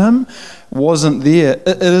resisted him wasn't there.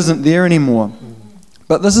 It isn't there anymore.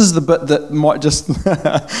 But this is the bit that might just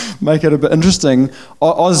make it a bit interesting. I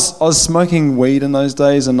was smoking weed in those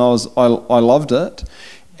days, and I loved it.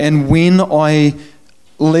 And when I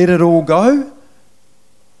let it all go,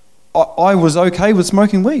 I was okay with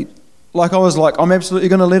smoking weed. Like I was like, I'm absolutely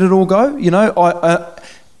going to let it all go. You know,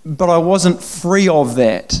 but I wasn't free of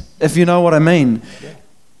that, if you know what I mean. Yeah.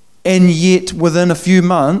 And yet within a few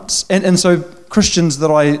months, and so Christians that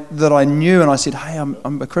I knew, and I said, hey,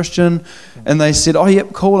 I'm a Christian, and they said, oh,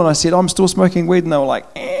 yep, cool, and I said, I'm still smoking weed, and they were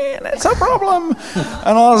like, that's a problem.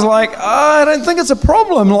 And I was like, I don't think it's a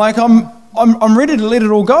problem. Like I'm ready to let it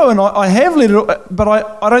all go, and I have let it all, but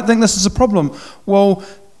I don't think this is a problem. Well,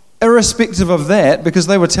 irrespective of that, because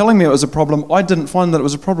they were telling me it was a problem, I didn't find that it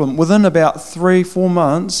was a problem. Within about 3-4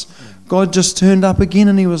 months, God just turned up again,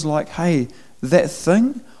 and he was like, hey, that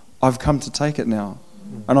thing, I've come to take it now.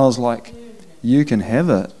 And I was like, you can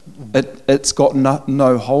have it. It's got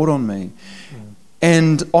no hold on me.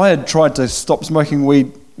 And I had tried to stop smoking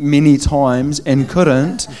weed many times and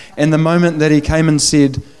couldn't. And the moment that he came and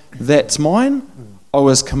said, that's mine, I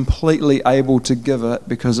was completely able to give it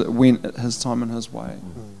because it went at his time and his way.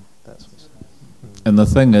 And the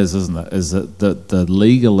thing is, isn't it, is that the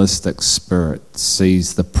legalistic spirit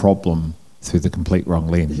sees the problem through the complete wrong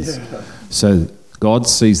lens. Yeah. So God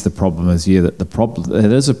sees the problem as, that the problem,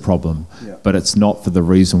 it is a problem, but it's not for the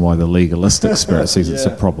reason why the legalistic spirit sees it's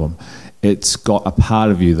a problem. it's got a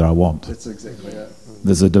part of you that I want. That's exactly it.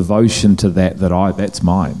 There's a devotion to that's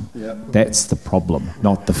mine. Yeah. That's the problem,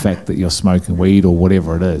 not the fact that you're smoking weed or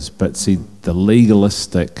whatever it is. But see, the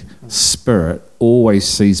legalistic spirit always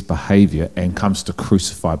sees behaviour and comes to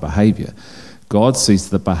crucify behaviour. God sees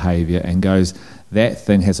the behaviour and goes, that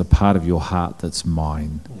thing has a part of your heart that's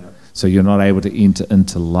mine. Yeah. So you're not able to enter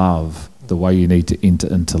into love the way you need to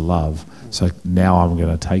enter into love. So now I'm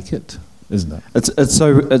going to take it, isn't it?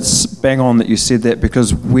 It's bang on that you said that,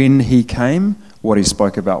 because when he came, what he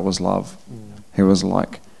spoke about was love. He was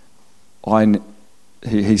like,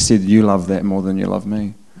 he said, you love that more than you love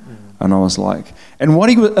me. And I was like, and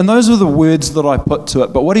those were the words that I put to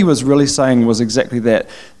it, but what he was really saying was exactly that.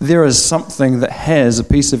 There is something that has a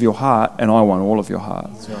piece of your heart, and I want all of your heart.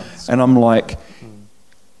 And I'm like,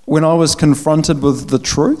 when I was confronted with the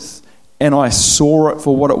truth, and I saw it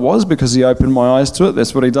for what it was, because he opened my eyes to it,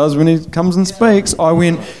 that's what he does when he comes and speaks, I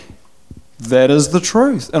went, that is the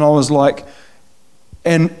truth. And I was like,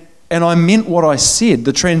 and I meant what I said.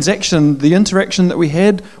 The transaction, the interaction that we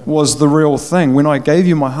had was the real thing. When I gave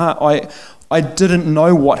you my heart, I didn't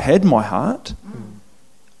know what had my heart.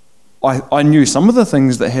 I knew some of the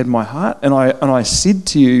things that had my heart, and I said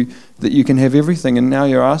to you that you can have everything, and now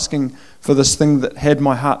you're asking for this thing that had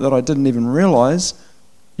my heart that I didn't even realize.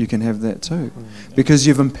 You can have that too, because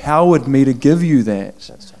you've empowered me to give you that.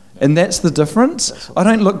 And that's the difference. I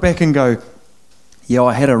don't look back and go, yeah,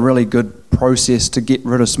 I had a really good process to get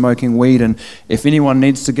rid of smoking weed, and if anyone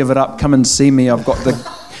needs to give it up, come and see me. I've got the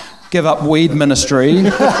Give Up Weed ministry. You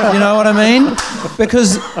know what I mean?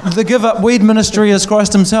 Because the Give Up Weed ministry is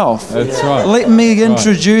Christ himself. That's right. Let me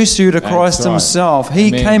introduce you to Christ That's right. himself. He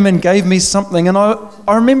Amen. came and gave me something, and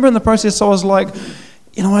I remember in the process I was like,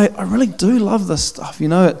 you know, I really do love this stuff. You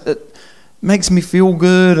know, it makes me feel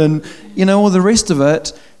good, and, you know, all the rest of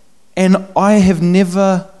it. And I have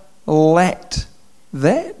never lacked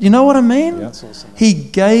that. You know what I mean? Yeah. That's awesome. He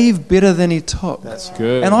gave better than he took. That's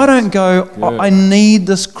Good. And I don't go, Good. I need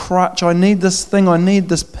this crutch, I need this thing, I need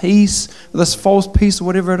this peace, this false peace,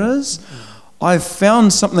 whatever it is. I've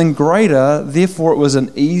found something greater, therefore it was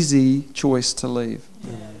an easy choice to leave.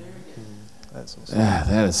 That's awesome.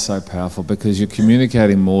 That is so powerful, because you're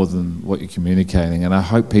communicating more than what you're communicating, and I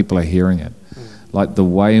hope people are hearing it. Like, the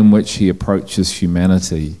way in which he approaches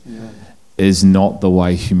humanity is not the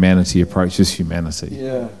way humanity approaches humanity.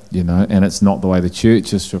 Yeah. You know, and it's not the way the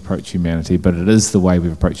church is to approach humanity, but it is the way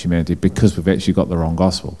we've approached humanity, because we've actually got the wrong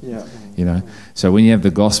gospel. Yeah. You know, so when you have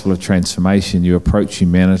the gospel of transformation, you approach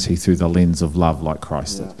humanity through the lens of love, like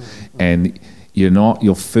Christ did, and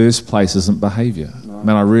your first place isn't behaviour.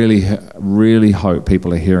 Man, I really hope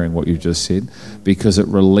people are hearing what you've just said, because it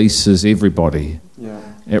releases everybody. Yeah.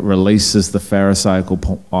 It releases the Pharisaical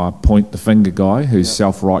point the finger guy who's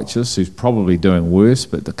self-righteous, who's probably doing worse,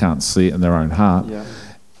 but they can't see it in their own heart. Yeah.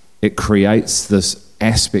 It creates this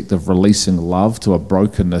aspect of releasing love to a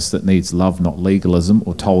brokenness that needs love, not legalism,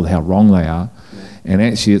 or told how wrong they are. And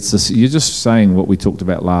actually, it's this, you're just saying what we talked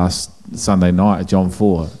about last Sunday night at John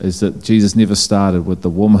 4, is that Jesus never started with the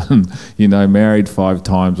woman, you know, married 5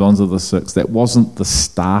 times, onto the 6th. That wasn't the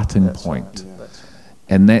starting point.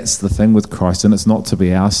 And that's the thing with Christ, and it's not to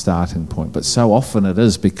be our starting point, but so often it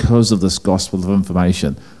is, because of this gospel of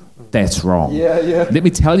information. That's wrong. Yeah. Let me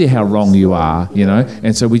tell you how wrong you are, you know.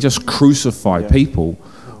 And so we just crucify people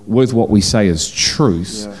with what we say is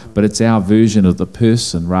truth, but it's our version of the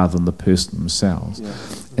person rather than the person themselves.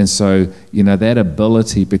 And so, you know, that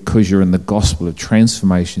ability, because you're in the gospel of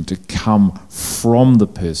transformation, to come from the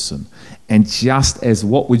person, and just as,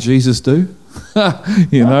 what would Jesus do?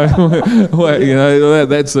 You know, well, you know,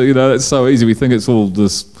 that's so easy. We think it's all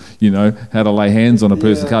just, you know, how to lay hands on a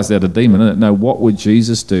person, cast out a demon, isn't it? No, what would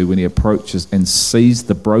Jesus do when he approaches and sees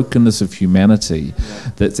the brokenness of humanity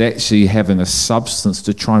that's actually having a substance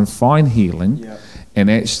to try and find healing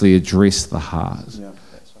and actually address the heart?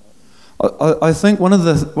 I think one of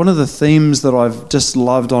the themes that I've just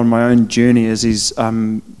loved on my own journey as he's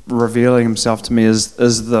revealing himself to me is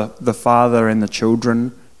the father and the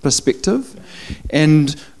children perspective.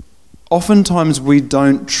 And oftentimes we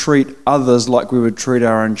don't treat others like we would treat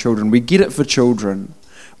our own children. We get it for children.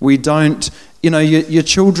 We don't, you know, your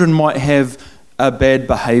children might have a bad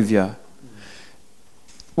behaviour.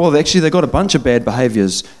 Well, actually, they've got a bunch of bad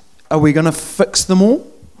behaviours. Are we going to fix them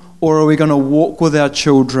all? Or are we going to walk with our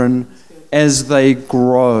children as they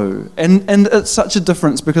grow? And it's such a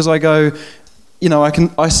difference, because I go, you know,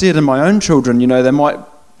 I see it in my own children. You know, they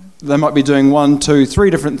might be doing 1, 2, 3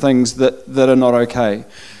 different things that are not okay.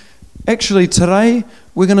 Actually, today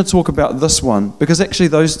we're going to talk about this one, because actually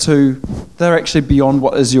those 2, they're actually beyond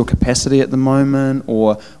what is your capacity at the moment,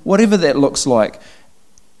 or whatever that looks like.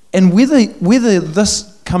 And whether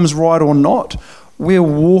this comes right or not, we're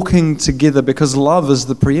walking together because love is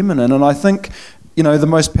the preeminent. And I think, the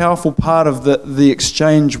most powerful part of the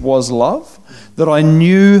exchange was love, that I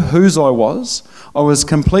knew whose I was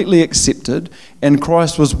completely accepted, and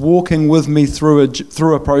Christ was walking with me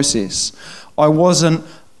through a process. I wasn't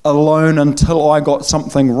alone until I got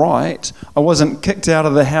something right. I wasn't kicked out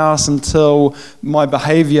of the house until my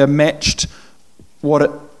behavior matched what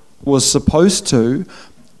it was supposed to.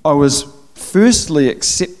 I was firstly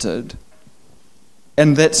accepted,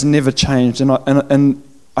 and that's never changed. And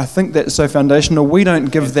I think that's so foundational. We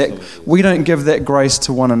don't give that grace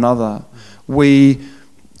to one another. We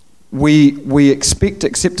expect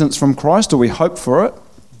acceptance from Christ, or we hope for it.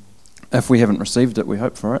 If we haven't received it, we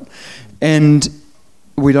hope for it. And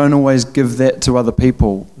we don't always give that to other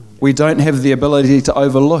people. We don't have the ability to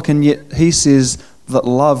overlook, and yet he says that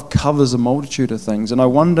love covers a multitude of things. And I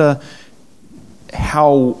wonder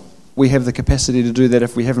how we have the capacity to do that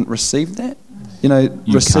if we haven't received that.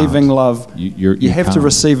 Receiving can't. love, you have can't. to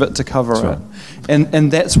receive it to cover That's it. right.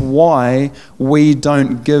 And that's why we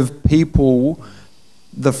don't give people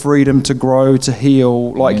the freedom to grow, to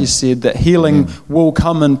heal. Like you said, that healing will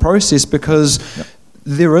come in process, because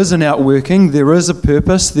there is an outworking, there is a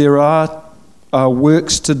purpose, there are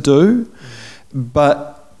works to do,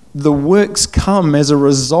 but the works come as a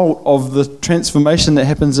result of the transformation that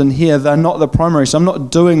happens in here. They're not the primary. So I'm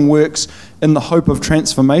not doing works in the hope of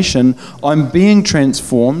transformation. I'm being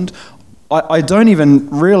transformed. I don't even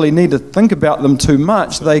really need to think about them too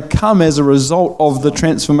much. They come as a result of the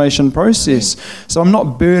transformation process. So I'm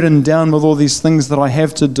not burdened down with all these things that I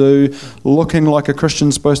have to do, looking like a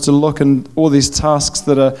Christian's supposed to look, and all these tasks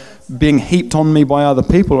that are being heaped on me by other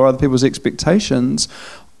people or other people's expectations.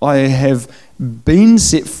 I have been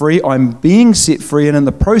set free, I'm being set free, and in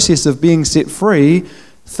the process of being set free,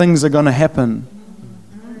 things are going to happen.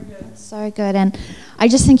 So good. And I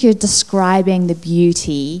just think you're describing the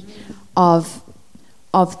beauty of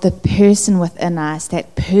the person within us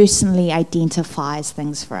that personally identifies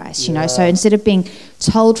things for us, So instead of being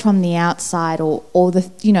told from the outside, or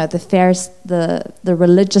the the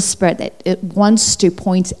religious spirit that it wants to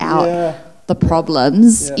point out the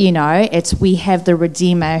problems, it's we have the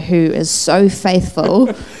Redeemer who is so faithful.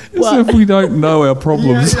 As if we don't know our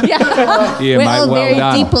problems. Yeah, Yeah, we're mate, all well very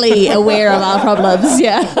done. deeply aware of our problems.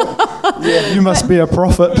 Yeah. You must be a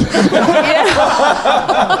prophet.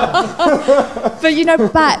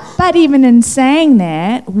 But even in saying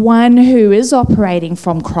that, one who is operating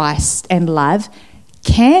from Christ and love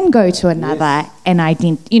can go to another and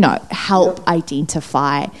help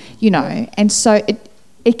identify, and so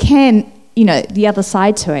it can, the other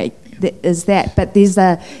side to it is that, but there's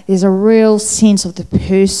a real sense of the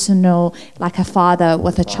personal, like a father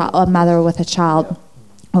with a child, or a mother with a child,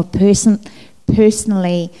 or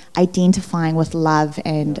personally identifying with love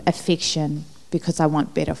and affection, because I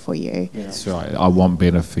want better for you. That's right. I want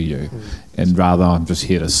better for you, and rather I'm just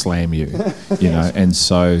here to slam you, and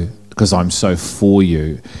so because I'm so for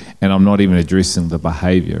you, and I'm not even addressing the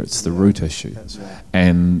behaviour, it's the root issue.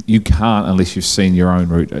 And you can't unless you've seen your own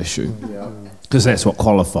root issue. Because that's what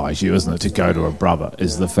qualifies you, isn't it, to go to a brother,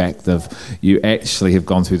 is the fact of you actually have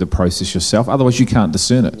gone through the process yourself. Otherwise you can't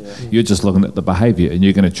discern it. You're just looking at the behaviour, and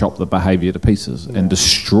you're going to chop the behaviour to pieces and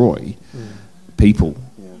destroy people.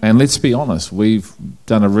 And let's be honest, we've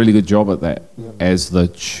done a really good job at that as the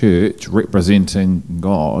church representing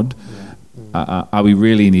God. Are we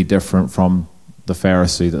really any different from the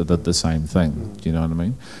Pharisee that did the same thing? Do you know what I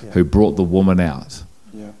mean? Who brought the woman out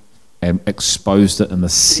and exposed it in the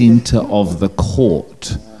centre of the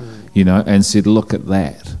court, and said, look at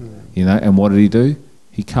that, and what did he do?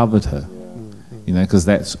 He covered her, because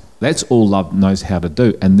that's all love knows how to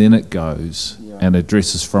do. And then it goes and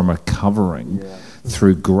addresses from a covering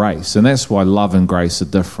through grace. And that's why love and grace are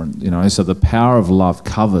different, so the power of love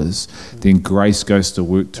covers, then grace goes to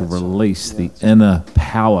work to release the inner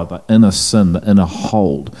power, the inner sin, the inner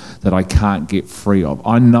hold that I can't get free of.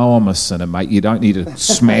 I know I'm a sinner, mate. You don't need to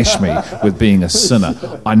smash me with being a sinner.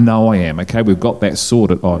 I know I am, okay? We've got that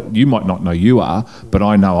sorted. Oh, you might not know you are, but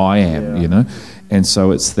I know I am, And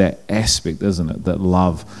so it's that aspect, isn't it, that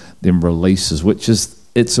love then releases, which is,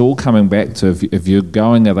 it's all coming back to, if you're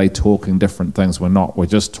going, are they talking different things? We're not. We're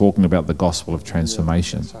just talking about the gospel of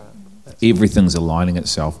transformation. Everything's aligning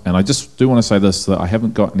itself. And I just do want to say this, that I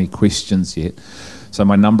haven't got any questions yet. So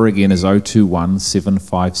my number again is 021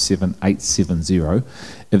 757 870.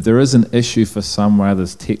 If there is an issue for somewhere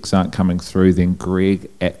those texts aren't coming through, then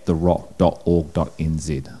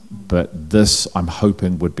greg@therock.org.nz. But this, I'm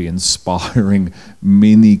hoping, would be inspiring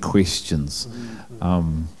many questions.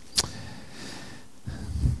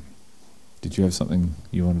 did you have something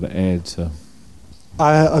you wanted to add to?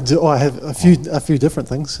 I do. I have a few different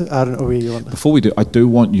things. I don't know where you want. Before we do, I do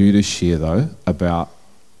want you to share though about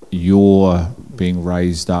your being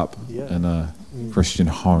raised up in a Christian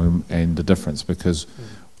home and the difference, because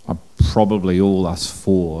probably all us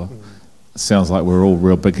four. Sounds like we're all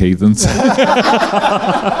real big heathens.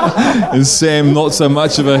 And Sam, not so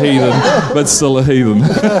much of a heathen, but still a heathen.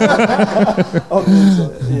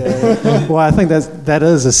 Well, I think that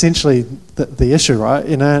is essentially the issue, right?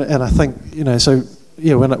 And I think, so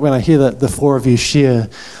when I hear that the four of you share,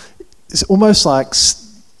 it's almost like,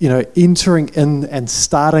 entering in and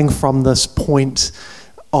starting from this point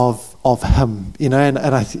of him, and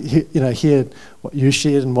I hear what you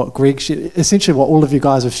shared and what Greg shared, essentially what all of you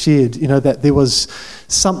guys have shared, that there was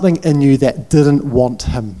something in you that didn't want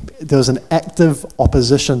him. There was an active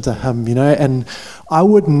opposition to him, and I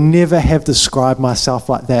would never have described myself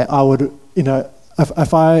like that. I would,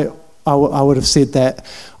 if I would have said that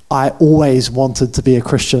I always wanted to be a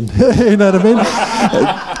Christian. You know what I mean?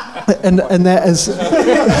 and that is,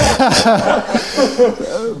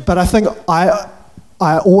 but I think I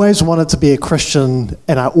always wanted to be a Christian,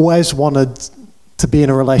 and I always wanted to be in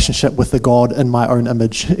a relationship with the God in my own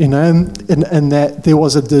image, and that there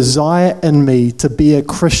was a desire in me to be a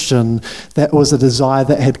Christian that was a desire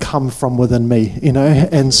that had come from within me,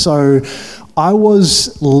 and so I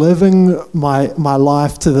was living my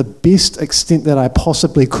life to the best extent that I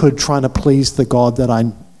possibly could, trying to please the God that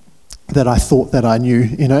I thought that I knew,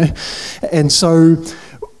 and so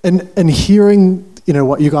in hearing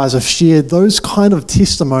what you guys have shared, those kind of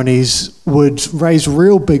testimonies would raise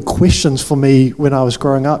real big questions for me when I was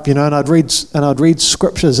growing up, and I'd read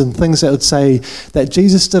scriptures and things that would say that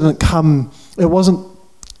Jesus didn't come.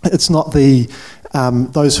 It's not the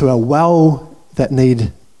those who are well that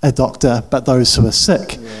need a doctor, but those who are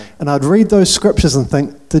sick. Yeah. And I'd read those scriptures and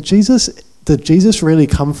think, did Jesus really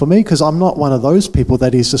come for me? Because I'm not one of those people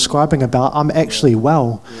that he's describing about. I'm actually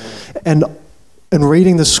well. Yeah. And in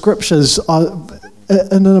reading the scriptures,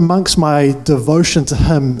 and amongst my devotion to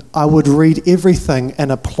him, I would read everything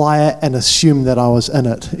and apply it and assume that I was in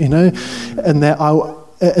it, and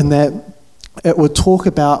that it would talk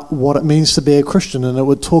about what it means to be a Christian, and it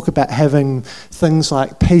would talk about having things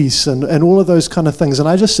like peace and all of those kind of things. And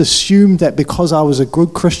I just assumed that because I was a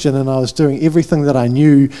good Christian and I was doing everything that I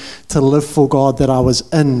knew to live for God, that I was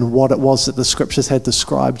in what it was that the scriptures had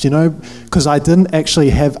described, because I didn't actually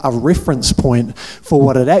have a reference point for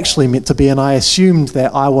what it actually meant to be, and I assumed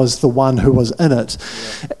that I was the one who was in it.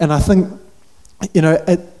 Yeah. And I think,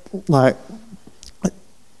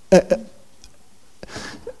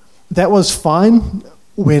 that was fine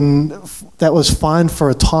for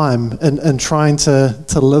a time in trying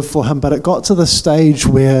to live for him, but it got to the stage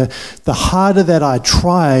where the harder that I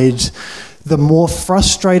tried, the more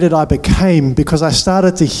frustrated I became, because I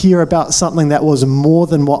started to hear about something that was more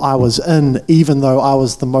than what I was in, even though I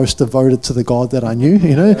was the most devoted to the God that I knew,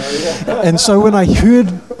 And so when I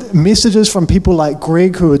heard messages from people like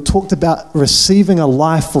Greg who had talked about receiving a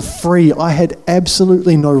life for free, I had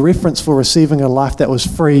absolutely no reference for receiving a life that was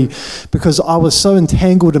free, because I was so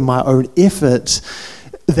entangled in my own effort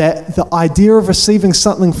that the idea of receiving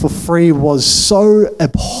something for free was so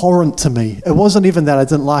abhorrent to me. It wasn't even that I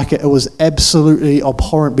didn't like it, it was absolutely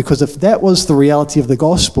abhorrent, because if that was the reality of the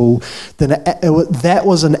gospel, then that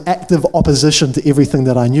was an active opposition to everything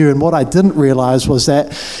that I knew. And what I didn't realize was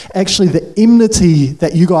that actually the enmity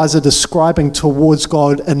that you guys are describing towards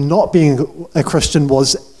God and not being a Christian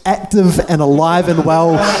was active and alive and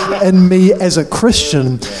well in me as a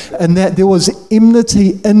Christian, and that there was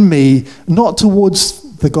enmity in me, not towards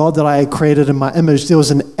the God that I had created in my image. There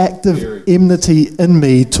was an active enmity in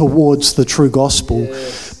me towards the true gospel.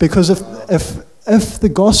 Yes. Because if the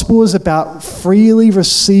gospel is about freely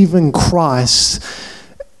receiving Christ,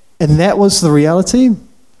 and that was the reality,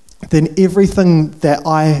 then everything that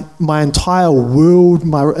my entire world,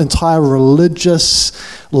 my entire religious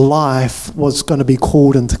life was going to be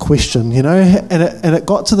called into question, And it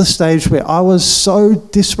got to the stage where I was so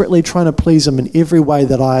desperately trying to please him in every way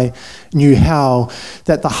that I knew how,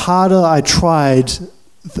 that the harder I tried,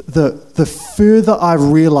 the further I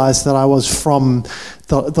realized that I was from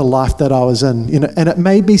the life that I was in, And it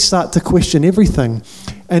made me start to question everything.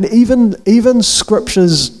 And even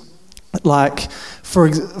scriptures like,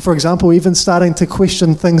 for example, even starting to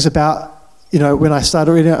question things about, when I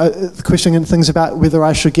started reading, questioning things about whether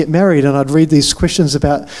I should get married, and I'd read these questions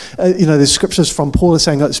about, there's scriptures from Paul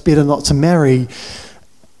saying it's better not to marry,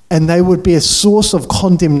 and they would be a source of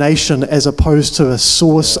condemnation as opposed to a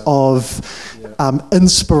source of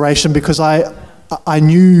inspiration, because I I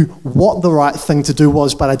knew what the right thing to do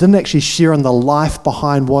was, but I didn't actually share in the life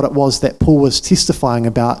behind what it was that Paul was testifying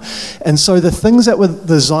about. And so the things that were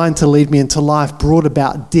designed to lead me into life brought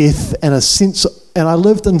about death and and I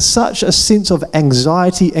lived in such a sense of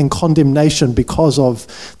anxiety and condemnation because of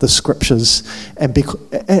the scriptures.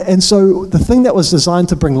 And so the thing that was designed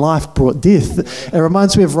to bring life brought death. It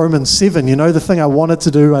reminds me of Romans 7, the thing I wanted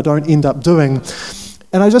to do, I don't end up doing.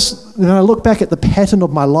 And I just, I look back at the pattern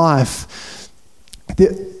of my life,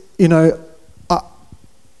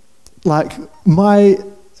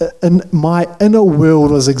 my inner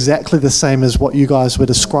world was exactly the same as what you guys were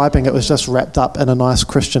describing. It was just wrapped up in a nice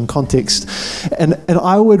Christian context. And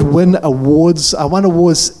I would win awards. I won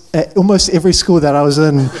awards at almost every school that I was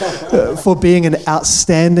in for being an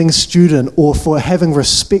outstanding student, or for having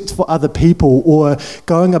respect for other people, or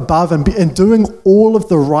going above and doing all of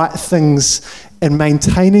the right things and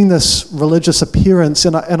maintaining this religious appearance.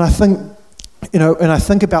 And I think, and I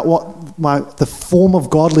think about what the form of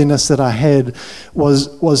godliness that I had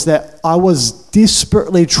was that I was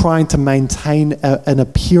desperately trying to maintain an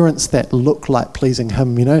appearance that looked like pleasing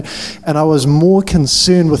Him, and I was more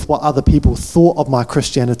concerned with what other people thought of my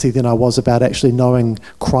Christianity than I was about actually knowing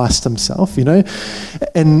Christ Himself,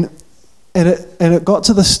 and it got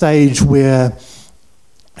to the stage where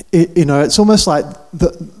it's almost like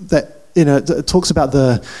it talks about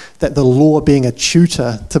that the law being a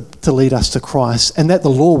tutor to lead us to Christ, and that the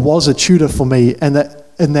law was a tutor for me, and that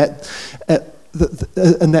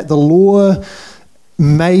the law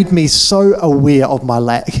made me so aware of my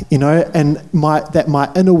lack, and that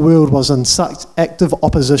my inner world was in such active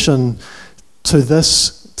opposition to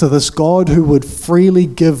this God who would freely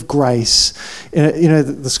give grace.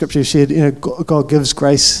 The scripture shared, God gives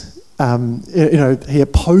grace. He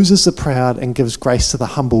opposes the proud and gives grace to the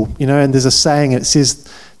humble, and there's a saying, it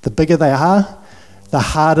says, the bigger they are, the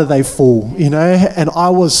harder they fall, and I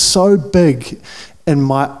was so big in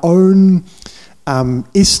my own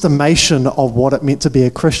estimation of what it meant to be a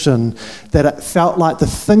Christian that it felt like the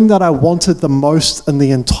thing that I wanted the most in the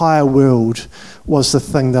entire world was the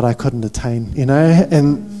thing that I couldn't attain,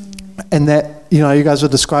 and that, you guys were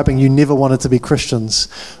describing you never wanted to be Christians.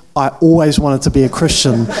 I always wanted to be a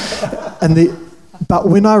Christian. But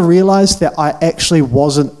when I realized that I actually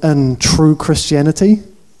wasn't in true Christianity,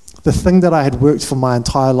 the thing that I had worked for my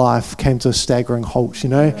entire life came to a staggering halt,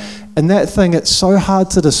 And that thing, it's so hard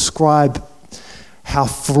to describe how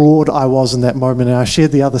flawed I was in that moment. And I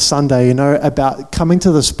shared the other Sunday, about coming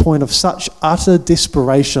to this point of such utter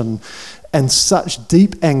desperation and such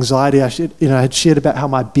deep anxiety. I had shared about how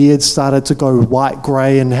my beard started to go white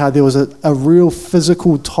grey, and how there was a real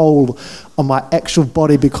physical toll on my actual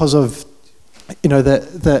body because of,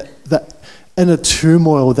 the inner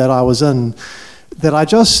turmoil that I was in. That I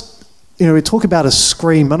just, we talk about a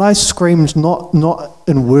scream, and I screamed not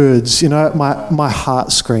in words. My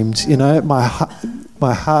heart screamed.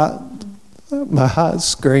 My heart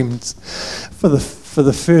screamed for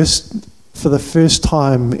the first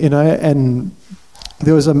time, and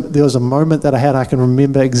there was a moment that I had. I can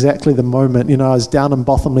remember exactly the moment. I was down in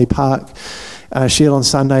Bothamley Park, and I shared on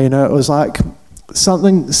Sunday. It was like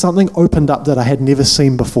something opened up that I had never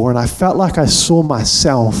seen before, and I felt like I saw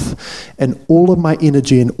myself and all of my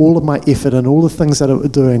energy and all of my effort and all the things that I was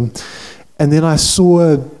doing, and then I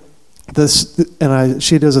saw this, and I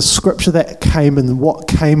shared there was a scripture that came, and what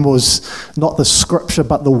came was not the scripture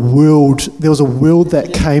but the world. There was a world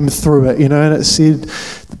that came through it, and it said,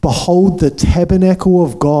 "Behold, the tabernacle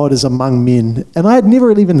of God is among men." And I had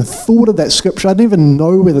never even thought of that scripture. I didn't even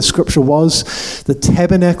know where the scripture was. The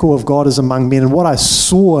tabernacle of God is among men. And what I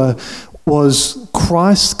saw was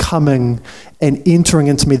Christ coming and entering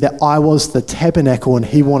into me, that I was the tabernacle and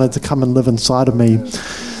He wanted to come and live inside of me.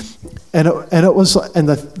 And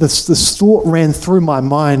this thought ran through my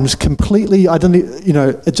mind completely. I didn't,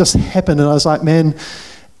 it just happened, and I was like, man,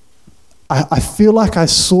 I feel like I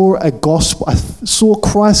saw a gospel. I saw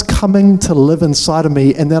Christ coming to live inside of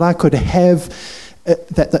me, and that I could have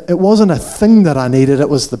that it wasn't a thing that I needed; it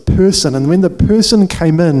was the person. And when the person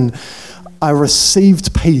came in, I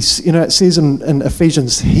received peace. It says in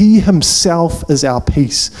Ephesians, He Himself is our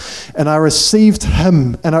peace. And I received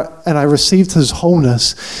Him, and I received His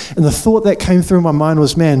wholeness. And the thought that came through my mind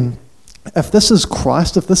was, man, if this is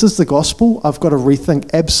Christ, if this is the gospel, I've got to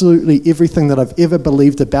rethink absolutely everything that I've ever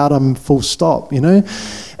believed about Him, full stop, And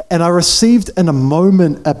I received in a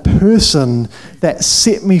moment a person that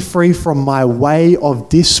set me free from my way of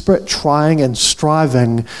desperate trying and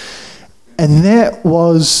striving. And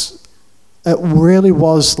it really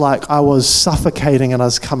was like I was suffocating and I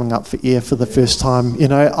was coming up for air for the first time.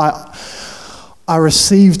 I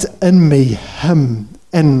received in me Him,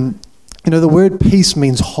 and You know, the word peace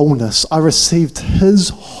means wholeness. I received his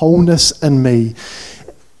wholeness in me.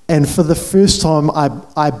 And for the first time,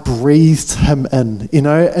 I breathed him in, you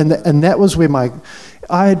know, and that was where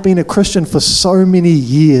I had been a Christian for so many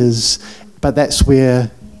years, but that's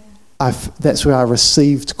where I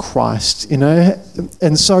received Christ, you know.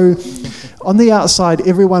 And so on the outside,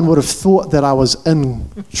 everyone would have thought that I was in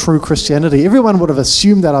true Christianity. Everyone would have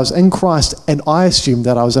assumed that I was in Christ, and I assumed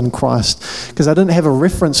that I was in Christ because I didn't have a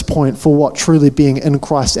reference point for what truly being in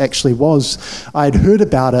Christ actually was. I had heard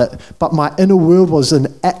about it, but my inner world was in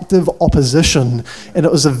active opposition, and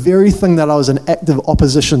it was the very thing that I was in active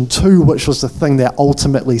opposition to, which was the thing that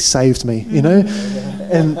ultimately saved me, you know.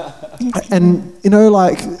 And you know,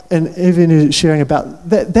 like, and even sharing about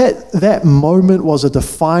that moment was a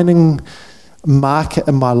defining marker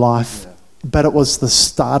in my life, but it was the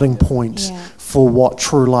starting point for what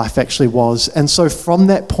true life actually was. And so from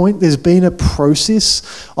that point, there's been a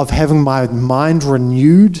process of having my mind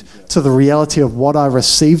renewed to the reality of what I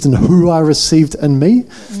received and who I received in me.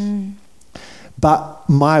 But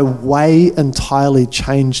my way entirely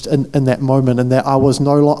changed in that moment, and that I was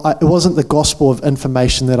no longer, it wasn't the gospel of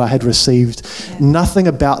information that I had received. Nothing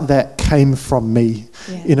about that came from me.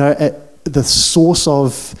 You know, the source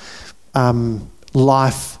of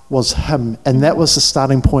life was him, and that was the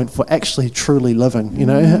starting point for actually truly living, you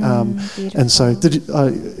know. And so,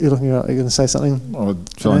 you're looking at, you're going to say something? I'm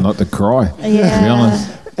trying not to cry, to be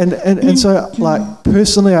honest. And so, like,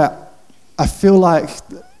 personally, I feel like,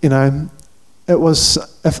 you know, it was,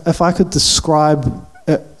 if I could describe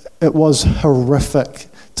it, it was horrific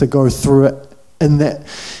to go through it in that.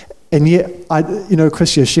 And yet, you know,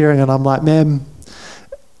 Chris, you're sharing, and I'm like, man,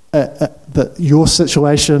 that your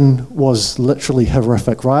situation was literally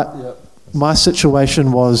horrific, right? Yep. My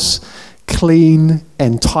situation was clean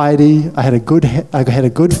and tidy. I had a good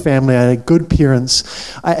family. I had good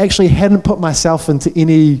parents. I actually hadn't put myself into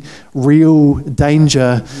any real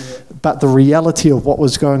danger. But the reality of what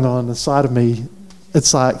was going on inside of me,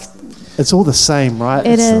 it's like, it's all the same, right?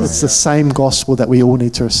 It's the same gospel that we all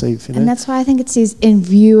need to receive. You know? And that's why I think it says, in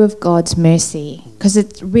view of God's mercy, because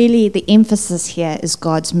it's really, the emphasis here is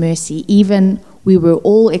God's mercy. Even we were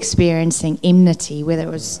all experiencing enmity, whether it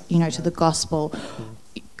was, you know, to the gospel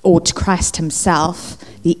or to Christ himself,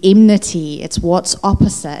 the enmity, it's what's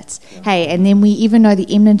opposite. Hey, and then we even know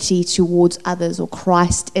the enmity towards others, or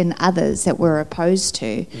Christ in others that we're opposed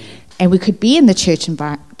to. And we could be in the church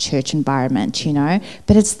environment, you know,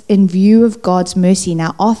 but it's in view of God's mercy.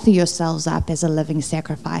 Now offer yourselves up as a living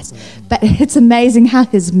sacrifice. But it's amazing how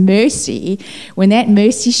his mercy, when that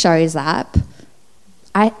mercy shows up,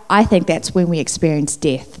 I think that's when we experience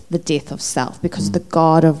death, the death of self, because the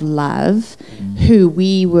God of love, who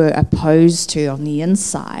we were opposed to on the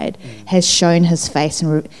inside, has shown his face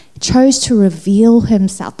and chose to reveal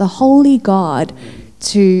himself, the holy God,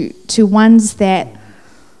 to ones that,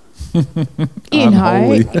 you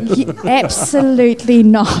know, absolutely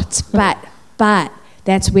not. But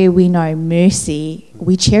that's where we know mercy.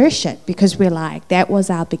 We cherish it because we're like, that was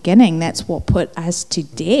our beginning. That's what put us to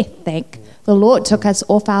death. Thank the Lord took us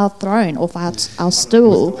off our throne, off our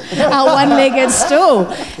stool, our one-legged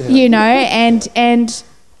stool, you know, and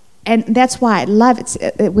that's why I love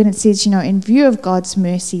it when it says, you know, in view of God's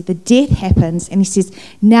mercy, the death happens, and he says,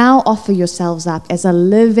 now offer yourselves up as a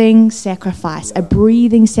living sacrifice, a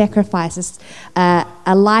breathing sacrifice,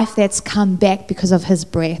 a life that's come back because of his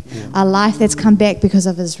breath, a life that's come back because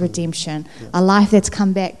of his redemption, a life that's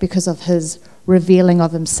come back because of his revealing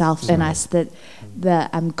of himself in us, that the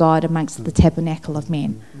God amongst the tabernacle of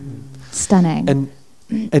men. Stunning.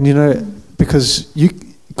 And you know, because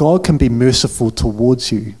God can be merciful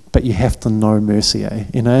towards you, but you have to know mercy,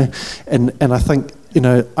 you know? And I think, you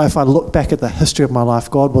know, if I look back at the history of my life,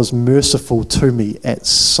 God was merciful to me at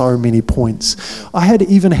so many points. I had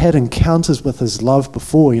even had encounters with his love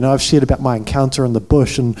before. You know, I've shared about my encounter in the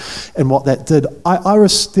bush and what that did.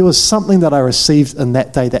 There was something that I received in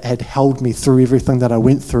that day that had held me through everything that I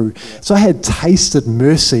went through. So I had tasted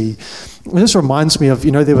mercy. It just reminds me of,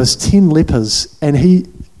 you know, there was 10 lepers, and he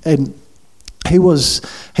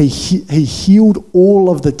healed all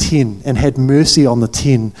of the 10 and had mercy on the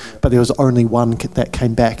 10, but there was only one that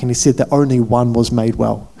came back, and he said that only one was made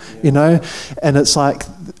well, you know. And it's like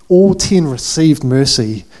all 10 received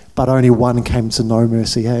mercy, but only one came to know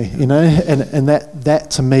mercy, hey, you know. And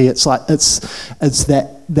that to me, it's like it's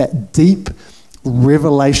that deep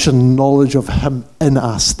revelation knowledge of him in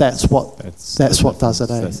us. That's what does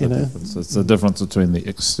it, you know. It's the difference between the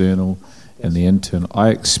external and the internal. I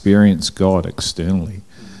experience God externally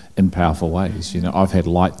in powerful ways. You know, I've had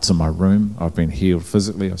lights in my room. I've been healed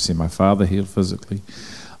physically. I've seen my father healed physically.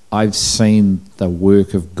 I've seen the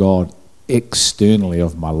work of God externally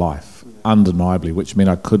of my life, undeniably, which meant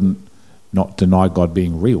I couldn't not deny God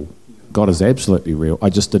being real. God is absolutely real. I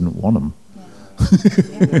just didn't want him.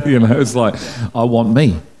 It's like, I want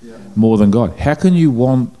me more than God. How can you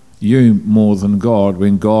want you more than God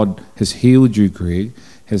when God has healed you, Greg,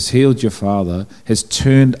 has healed your father, has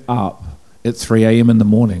turned up at 3 a.m. in the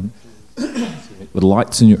morning with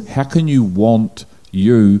lights in you? How can you want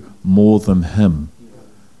you more than him?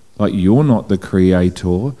 Like, you're not the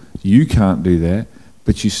creator, you can't do that,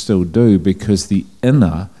 but you still do, because the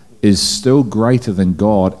inner is still greater than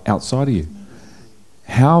God outside of you.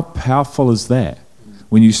 How powerful is that?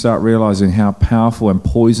 When you start realizing how powerful and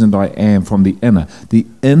poisoned I am from the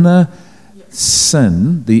inner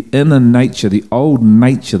sin, the inner nature, the old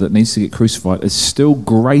nature that needs to get crucified is still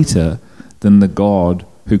greater than the God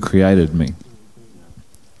who created me.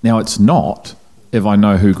 Now, it's not if I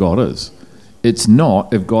know who God is. It's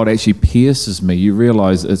not if God actually pierces me. You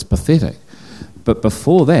realize it's pathetic. But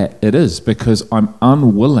before that, it is, because I'm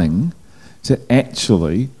unwilling to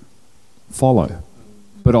actually follow.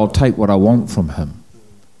 But I'll take what I want from him,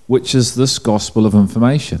 which is this gospel of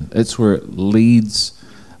information. It's where it leads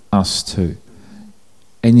us to.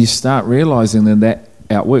 And you start realizing then that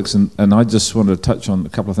outworks. And I just wanted to touch on a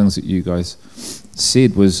couple of things that you guys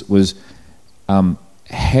said was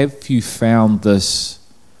have you found this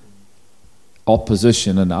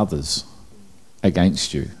opposition in others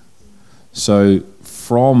against you? So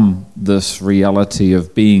from this reality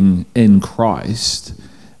of being in Christ,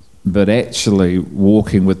 but actually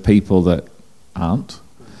walking with people that aren't,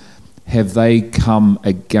 have they come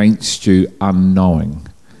against you unknowing?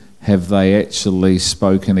 Have they actually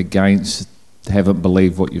spoken against, haven't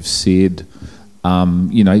believed what you've said?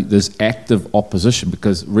 There's active opposition,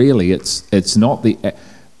 because really it's not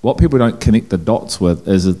what people don't connect the dots with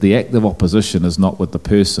is that the active opposition is not with the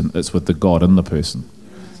person, it's with the God in the person.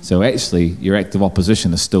 So actually, your active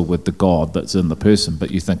opposition is still with the God that's in the person, but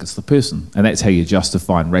you think it's the person. And that's how you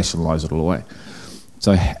justify and rationalise it all away.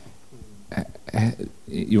 So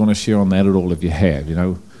you want to share on that at all if you have,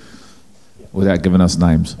 without giving us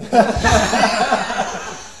names?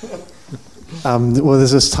 Well,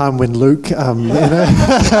 there's this time when Luke, you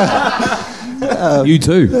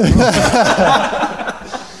too.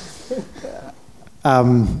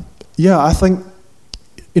 I think,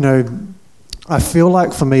 I feel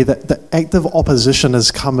like for me that the active opposition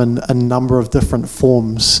has come in a number of different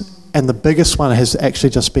forms, and the biggest one has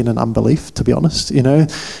actually just been an unbelief, to be honest, in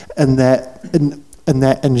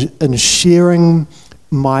sharing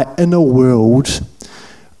my inner world.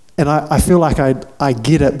 And I feel like I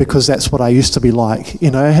get it, because that's what I used to be like,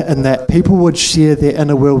 and that people would share their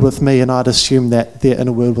inner world with me, and I'd assume that their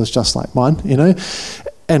inner world was just like mine,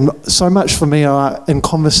 And so much for me in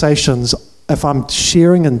conversations, if I'm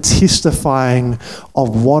sharing and testifying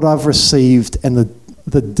of what I've received and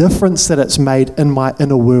the difference that it's made in my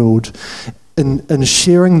inner world, in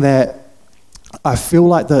sharing that, I feel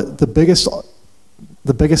like the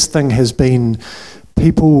biggest thing has been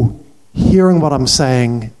people hearing what I'm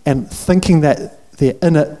saying and thinking that they're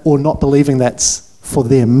in it, or not believing that's for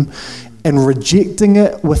them, and rejecting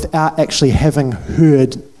it without actually having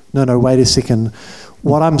heard, no, wait a second,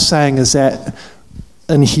 what I'm saying is that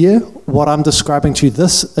in here, what I'm describing to you,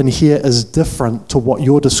 this in here is different to what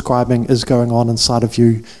you're describing is going on inside of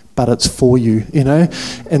you, but it's for you,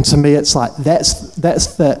 And to me, it's like that's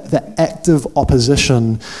the active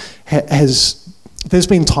opposition there's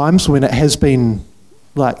been times when it has been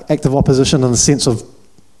like active opposition in the sense of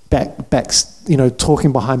backs,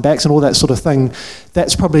 talking behind backs and all that sort of thing.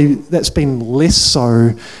 That's been less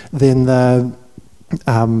so than the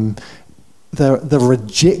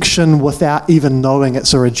rejection without even knowing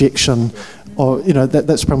it's a rejection, or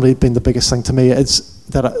that's probably been the biggest thing to me. It's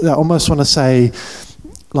that I almost want to say,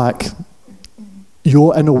 like,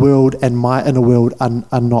 your inner world and my inner world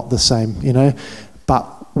are not the same,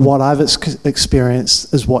 But what I've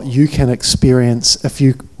experienced is what you can experience if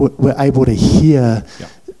you were able to hear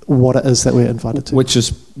what it is that we're invited to. Which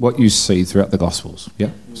is what you see throughout the Gospels.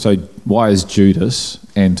 Yeah. So why is Judas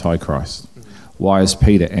anti-Christ? Why is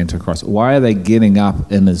Peter antichrist? Why are they getting up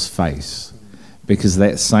in his face? Because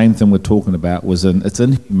that same thing we're talking about it's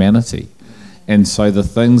in humanity. And so the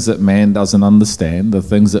things that man doesn't understand, the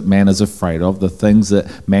things that man is afraid of, the things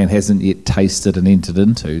that man hasn't yet tasted and entered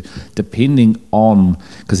into, depending on,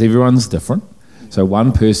 because everyone's different. So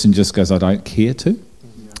one person just goes, I don't care to.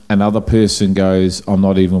 Another person goes, I'm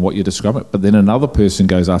not even what you're describing. But then another person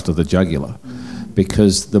goes after the jugular.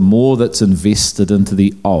 Because the more that's invested into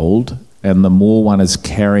the old, and the more one is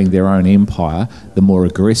carrying their own empire, the more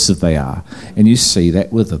aggressive they are. And you see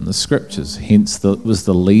that within the scriptures. Hence, it was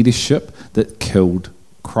the leadership that killed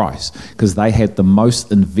Christ, because they had the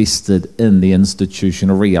most invested in the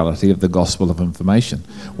institutional reality of the gospel of information,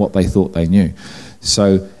 what they thought they knew.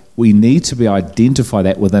 So we need to identify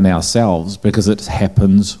that within ourselves, because it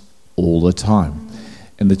happens all the time.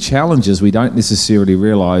 And the challenge is we don't necessarily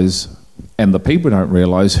realise, and the people don't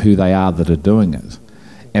realise who they are that are doing it.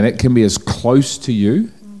 And it can be as close to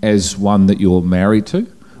you as one that you're married to,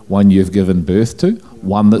 one you've given birth to,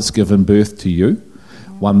 one that's given birth to you,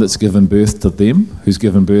 one that's given birth to them, who's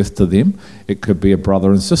given birth to them. It could be a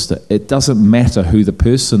brother and sister. It doesn't matter who the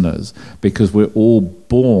person is, because we're all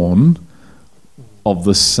born of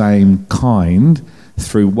the same kind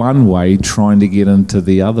through one way, trying to get into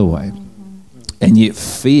the other way. And yet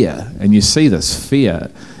fear, and you see this,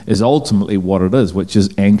 fear is ultimately what it is, which is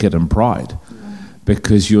anchored in pride.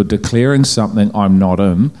 Because you're declaring something I'm not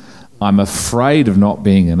in, I'm afraid of not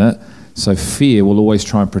being in it, so fear will always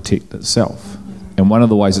try and protect itself. And one of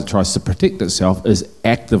the ways it tries to protect itself is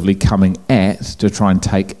actively coming at to try and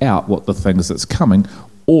take out what the thing is that's coming,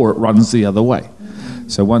 or it runs the other way.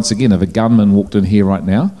 So once again, if a gunman walked in here right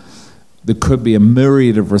now, there could be a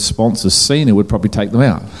myriad of responses. Cena would probably take them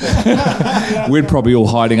out. We'd probably all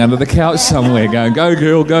hiding under the couch somewhere going, go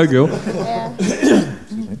girl, go girl.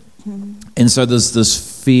 And so there's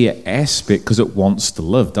this fear aspect, because it wants to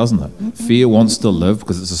live, doesn't it? Fear wants to live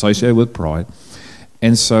because it's associated with pride.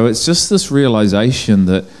 And so it's just this realization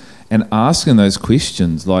that, and asking those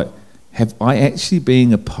questions like, have I actually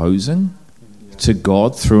been opposing to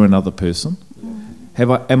God through another person?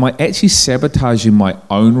 Am I actually sabotaging my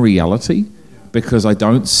own reality because I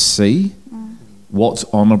don't see what's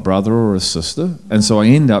on a brother or a sister? And so I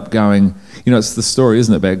end up going, it's the story,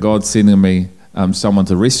 isn't it, about God sending me someone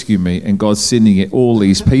to rescue me, and God's sending all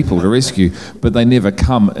these people to rescue, but they never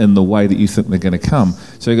come in the way that you think they're going to come.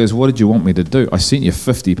 So he goes, what did you want me to do? I sent you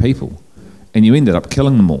 50 people, and you ended up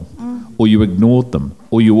killing them all, or you ignored them,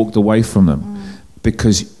 or you walked away from them,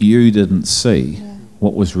 because you didn't see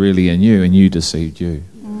what was really in you, and you deceived you.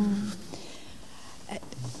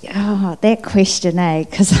 Oh, that question,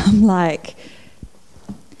 because I'm like,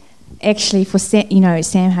 actually, for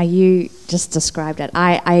Sam, how you just described it,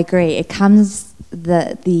 I agree. It comes,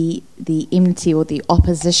 the enmity or the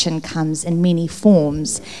opposition comes in many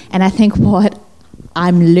forms, and I think what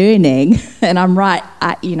I'm learning, and I'm right,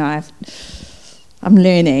 I'm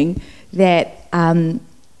learning that I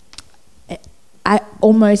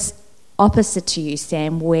almost opposite to you,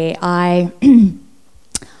 Sam, where I,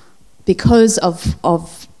 because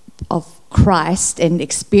of Christ and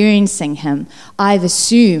experiencing him, I've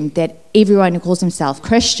assumed that everyone who calls himself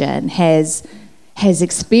Christian has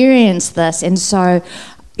experienced this, and so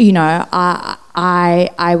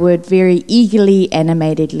I would very eagerly,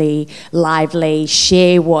 animatedly, lively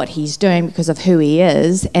share what he's doing because of who he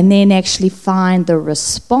is, and then actually find the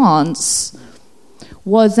response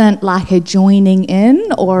wasn't like a joining in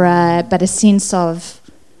but a sense of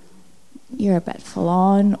you're a bit full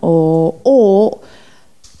on, or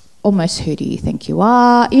almost who do you think you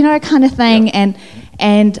are, kind of thing. Yeah.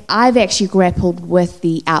 And I've actually grappled with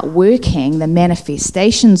the outworking, the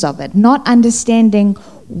manifestations of it, not understanding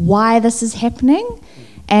why this is happening.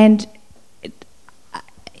 And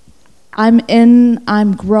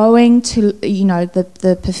I'm growing to,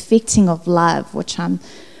 the perfecting of love, which I'm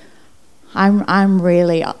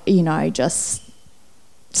really, just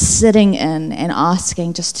sitting in and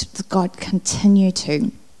asking just God continue to,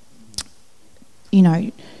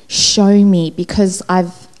 show me, because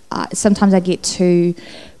sometimes I get too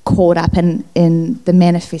caught up in the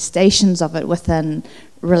manifestations of it within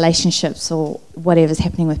relationships or whatever's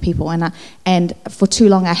happening with people, and for too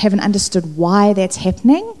long I haven't understood why that's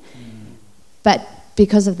happening, but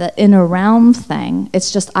because of the inner realm thing,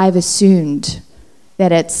 it's just I've assumed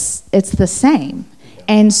that it's the same.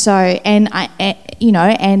 And so,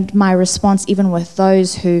 and my response, even with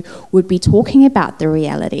those who would be talking about the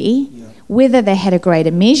reality, whether they had a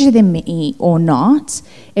greater measure than me or not,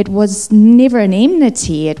 it was never an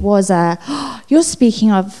enmity. It was you're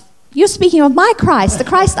speaking of my Christ, the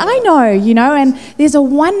Christ I know, and there's a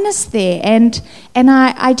oneness there. And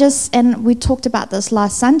we talked about this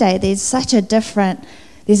last Sunday. There's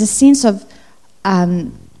a sense of,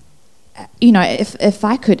 if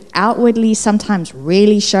I could outwardly sometimes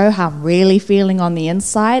really show how I'm really feeling on the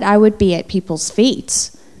inside, I would be at people's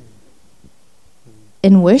feet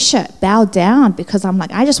in worship, bow down, because I'm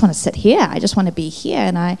like, I just want to sit here. I just want to be here.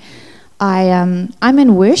 And I'm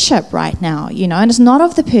in worship right now, and it's not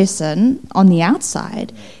of the person on the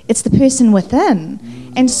outside, it's the person within.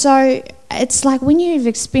 And so it's like when you've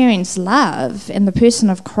experienced love in the person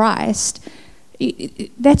of Christ,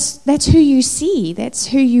 that's who you see. That's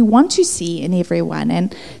who you want to see in everyone.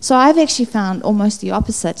 And so I've actually found almost the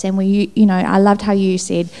opposite. And I loved how you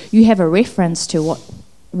said you have a reference to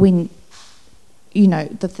when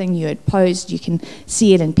the thing you had posed, you can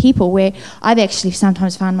see it in people, where I've actually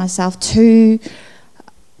sometimes found myself too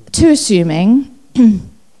assuming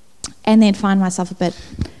and then find myself a bit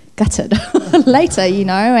gutted later,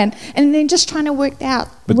 and then just trying to work out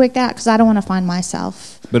because I don't want to find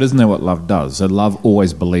myself. But isn't that what love does? So love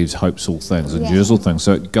always believes, hopes all things, endures all things.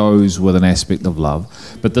 So it goes with an aspect of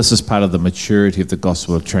love. But this is part of the maturity of the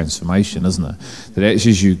gospel of transformation, isn't it? That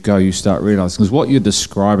actually as you go, you start realising, because what you're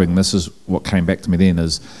describing, this is what came back to me then,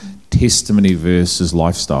 is testimony versus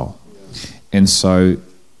lifestyle. And so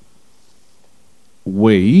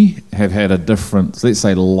we have had a different, let's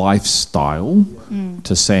say, lifestyle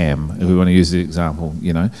to Sam, if we want to use the example,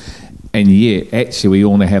 and yet actually we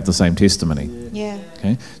all now have the same testimony. Yeah.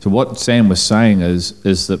 Okay. So what Sam was saying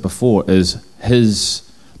is that before is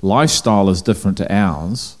his lifestyle is different to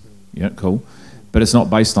ours. Yeah, cool. But it's not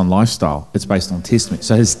based on lifestyle, it's based on testimony.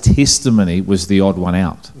 So his testimony was the odd one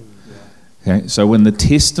out. Okay. So when the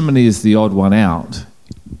testimony is the odd one out,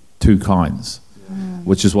 two kinds.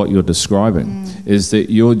 Which is what you're describing, is that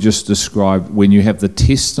you're just described when you have the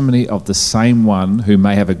testimony of the same one who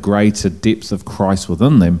may have a greater depth of Christ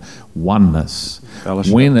within them, oneness.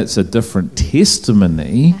 Fellowship. When it's a different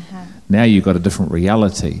testimony, now you've got a different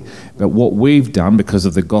reality. But what we've done because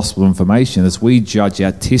of the gospel information is we judge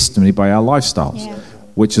our testimony by our lifestyles,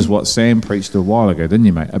 which is what Sam preached a while ago, didn't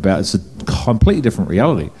you, mate? About it's a completely different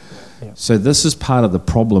reality. So this is part of the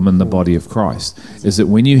problem in the body of Christ, is that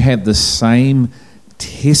when you have the same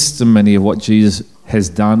testimony of what Jesus has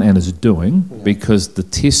done and is doing, because the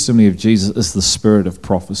testimony of Jesus is the spirit of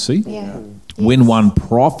prophecy. When one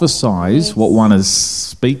prophesies what one is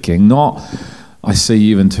speaking, not I see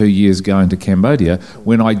you in 2 years going to Cambodia,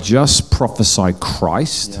 when I just prophesy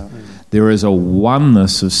Christ, there is a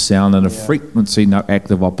oneness of sound and a frequency, no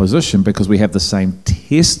active opposition, because we have the same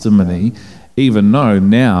testimony, even though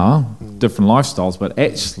now different lifestyles, but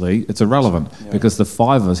actually it's irrelevant because the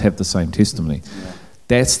five of us have the same testimony.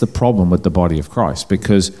 That's the problem with the body of Christ,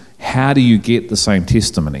 because how do you get the same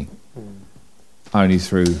testimony? Only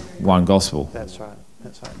through one gospel. That's right.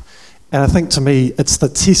 And I think to me, it's the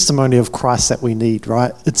testimony of Christ that we need,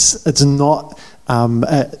 right? It's not,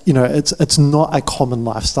 it's not a common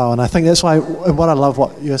lifestyle. And I think that's why, and what I love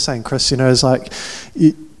what you're saying, Chris, is like,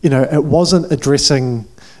 it wasn't addressing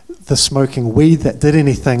the smoking weed that did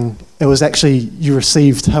anything. It was actually you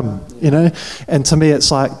received him, And to me,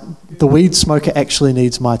 it's like the weed smoker actually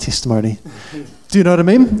needs my testimony. Do you know what I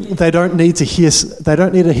mean? They don't need to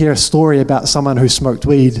hear a story about someone who smoked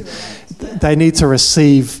weed. They need to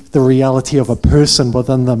receive the reality of a person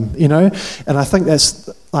within them, And I think that's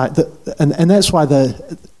like, and that's why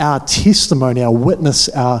our testimony, our witness,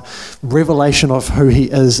 our revelation of who he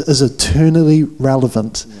is eternally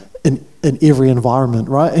relevant in every environment,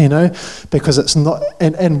 right? Because it's not,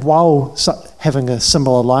 and while having a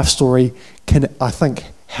similar life story can, I think,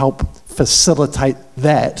 help facilitate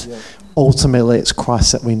that. Ultimately, it's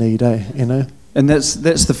Christ that we need, And that's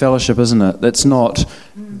the fellowship, isn't it? That's not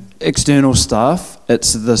external stuff.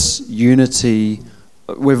 It's this unity.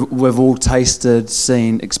 We've all tasted,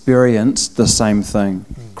 seen, experienced the same thing,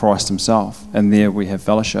 Christ himself, and there we have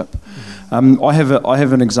fellowship. I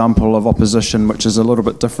have an example of opposition which is a little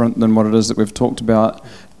bit different than what it is that we've talked about,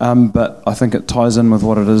 but I think it ties in with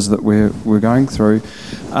what it is that we're going through.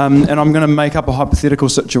 And I'm going to make up a hypothetical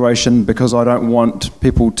situation because I don't want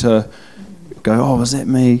people to go, oh, was that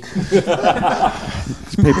me?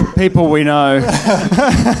 people we know.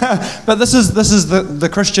 But this is the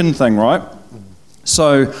Christian thing, right?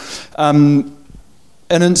 So, an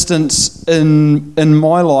instance in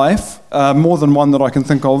my life, more than one that I can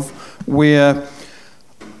think of, where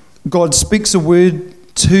God speaks a word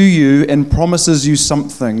to you and promises you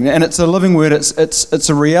something, and it's a living word. It's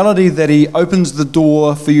a reality that he opens the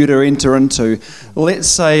door for you to enter into. Let's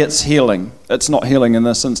say it's healing. It's not healing in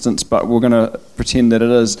this instance, but we're going to pretend that it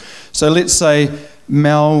is. So let's say,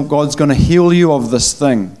 Mel, God's going to heal you of this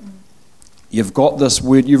thing. You've got this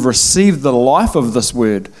word. You've received the life of this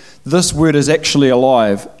word. This word is actually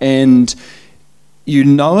alive, and you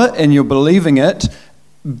know it and you're believing it.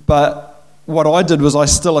 But what I did was I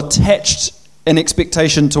still attached an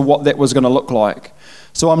expectation to what that was going to look like.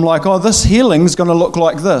 So I'm like, oh, this healing's going to look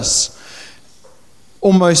like this.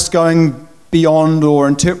 Almost going beyond or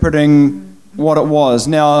interpreting what it was.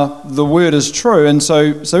 Now, the word is true. And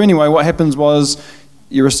so anyway, what happens was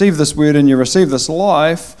you receive this word and you receive this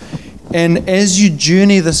life, And as you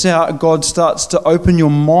journey this out, God starts to open your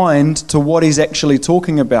mind to what he's actually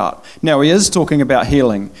talking about. Now, he is talking about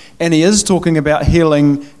healing, and he is talking about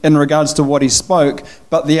healing in regards to what he spoke,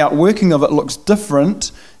 but the outworking of it looks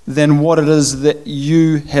different than what it is that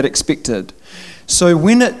you had expected. So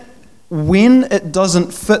when it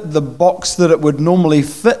doesn't fit the box that it would normally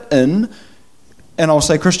fit in, and I'll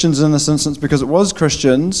say Christians in this instance because it was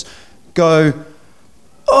Christians, go,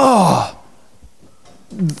 oh,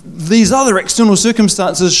 these other external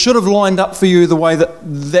circumstances should have lined up for you the way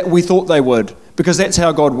that we thought they would, because that's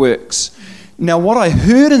how God works. Now, what I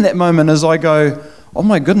heard in that moment is I go, oh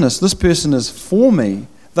my goodness, this person is for me.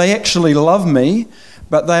 They actually love me,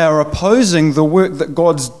 but they are opposing the work that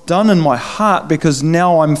God's done in my heart, because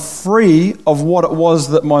now I'm free of what it was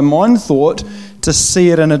that my mind thought to see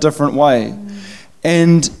it in a different way.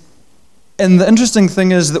 And the interesting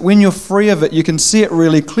thing is that when you're free of it, you can see it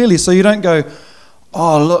really clearly. So you don't go,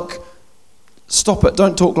 oh, look, stop it,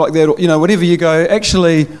 don't talk like that, or, whatever. You go,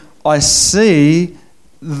 actually, I see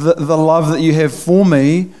the love that you have for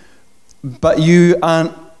me, but you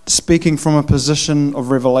aren't speaking from a position of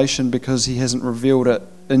revelation because he hasn't revealed it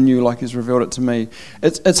in you like he's revealed it to me.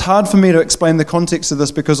 It's hard for me to explain the context of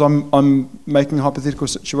this because I'm making a hypothetical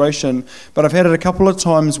situation, but I've had it a couple of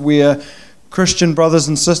times where Christian brothers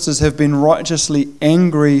and sisters have been righteously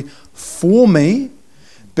angry for me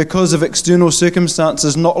because of external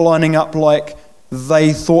circumstances not lining up like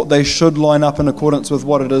they thought they should line up in accordance with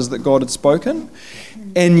what it is that God had spoken.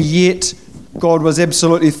 And yet God was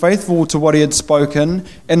absolutely faithful to what he had spoken,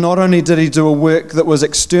 and not only did he do a work that was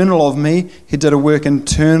external of me, he did a work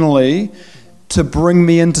internally to bring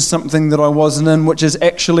me into something that I wasn't in, which is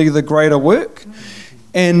actually the greater work.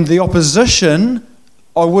 And the opposition,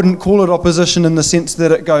 I wouldn't call it opposition in the sense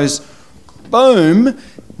that it goes, boom.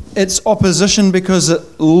 It's opposition because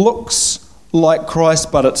it looks like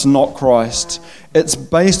Christ, but it's not Christ. It's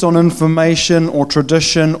based on information or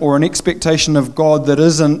tradition or an expectation of God that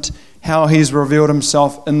isn't how he's revealed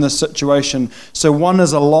himself in this situation. So one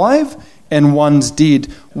is alive and one's dead.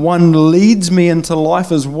 One leads me into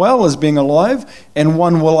life as well as being alive, and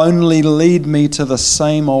one will only lead me to the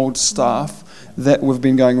same old stuff that we've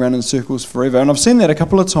been going around in circles forever. And I've seen that a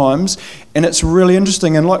couple of times, and it's really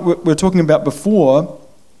interesting. And like we were talking about before,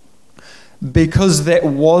 because that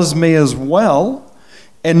was me as well,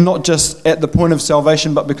 and not just at the point of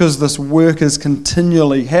salvation, but because this work is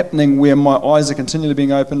continually happening where my eyes are continually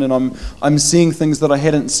being opened and I'm seeing things that I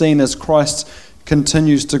hadn't seen as Christ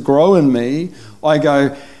continues to grow in me, I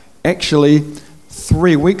go, actually,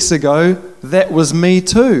 3 weeks ago, that was me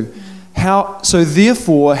too. So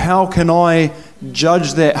therefore, how can I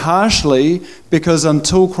judge that harshly? Because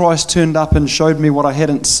until Christ turned up and showed me what I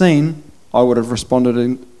hadn't seen, I would have responded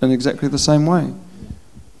in exactly the same way.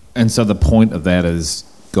 And so the point of that is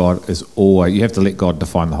God is always, you have to let God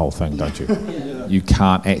define the whole thing, don't you? Yeah. You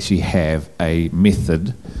can't actually have a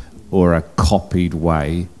method or a copied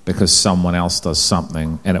way because someone else does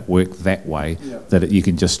something and it worked that way, that you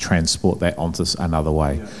can just transport that onto another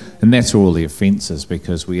way. Yeah. And that's where all the offence is,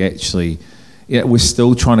 because we actually, we're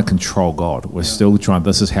still trying to control God. We're still trying,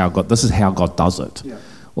 this is how God does it. Yeah.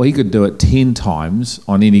 Well, he could do it 10 times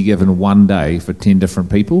on any given one day for 10 different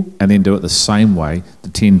people, and then do it the same way to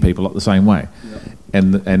 10 people the same way. Yeah.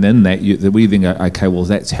 And in that, we then go, okay, well,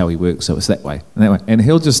 that's how he works, so it's that way. And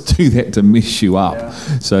he'll just do that to mess you up. Yeah.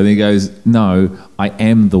 So then he goes, no, I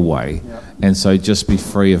am the way. Yeah. And so just be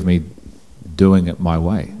free of me doing it my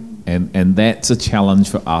way. And that's a challenge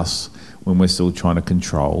for us when we're still trying to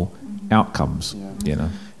control outcomes,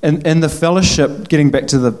 And the fellowship, getting back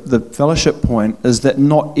to the fellowship point, is that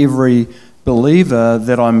not every believer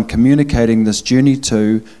that I'm communicating this journey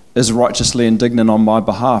to is righteously indignant on my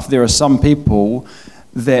behalf. There are some people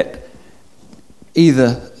that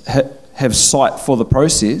either have sight for the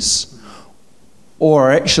process or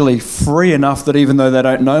are actually free enough that even though they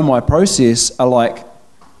don't know my process, are like,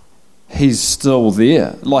 he's still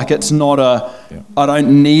there. Like, it's not I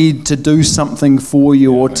don't need to do something for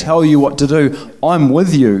you or tell you what to do. I'm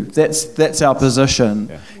with you. That's our position.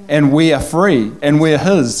 Yeah. And we are free and we're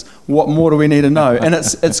his. What more do we need to know? And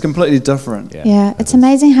it's completely different. Yeah, it's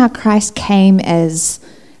amazing how Christ came as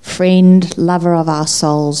friend, lover of our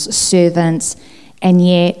souls, servants, and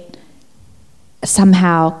yet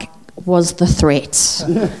somehow was the threat,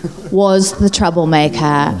 was the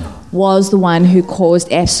troublemaker, was the one who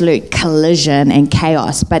caused absolute collision and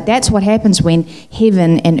chaos. But that's what happens when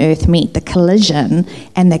heaven and earth meet, the collision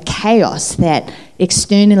and the chaos that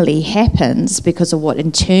externally happens because of what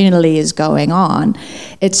internally is going on.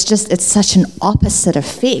 It's such an opposite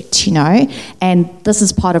effect, you know. And this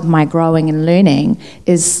is part of my growing and learning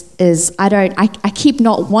is I keep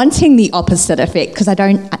not wanting the opposite effect because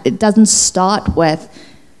it doesn't start with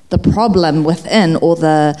the problem within or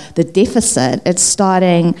the deficit. It's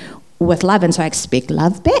starting with love, and so I expect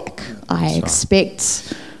love back. I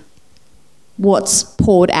expect what's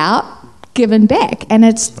poured out given back, and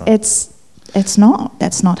it's not.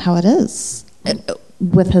 That's not how it is.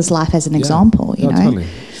 With his life as an example, you know. Totally.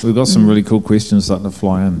 So we've got some really cool questions starting to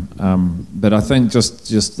fly in, but I think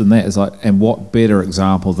just in that is like, and what better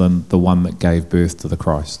example than the one that gave birth to the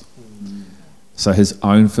Christ? So his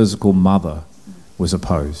own physical mother was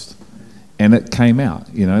opposed, and it came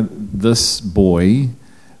out. You know, this boy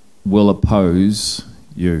will oppose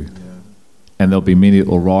you, and there'll be many that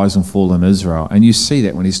will rise and fall in Israel. And you see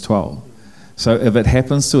that when he's 12. So if it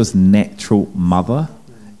happens to his natural mother,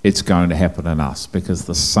 it's going to happen in us, because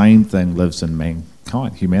the same thing lives in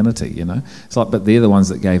mankind, humanity, you know. It's like, but they're the ones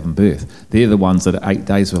that gave him birth. They're the ones that at 8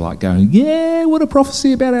 days were like going, yeah, what a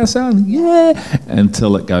prophecy about our son, yeah,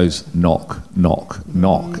 until it goes knock, knock,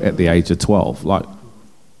 knock at the age of 12. Like,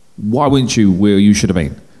 why weren't you where you should have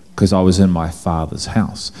been? Because I was in my Father's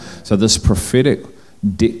house. So this prophetic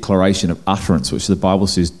declaration of utterance, which the Bible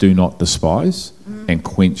says do not despise and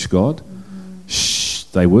quench God,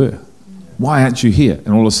 they were. Why aren't you here?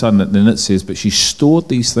 And all of a sudden, then it says, but she stored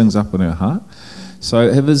these things up in her heart. So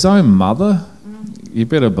if his own mother, you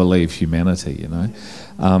better believe humanity, you know.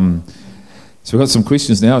 So we've got some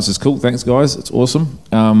questions now. It's just cool. Thanks, guys. It's awesome.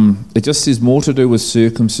 It just says more to do with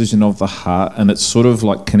circumcision of the heart, and it's sort of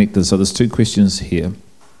like connected. So there's two questions here.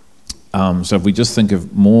 So if we just think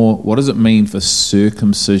of more, what does it mean for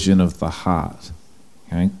circumcision of the heart?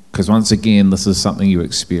 Okay, because once again, this is something you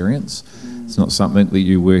experience. It's not something that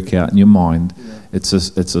you work out in your mind. It's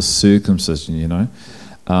a circumcision, you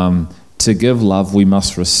know. To give love, we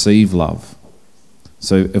must receive love.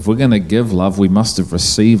 So if we're going to give love, we must have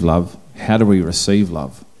received love. How do we receive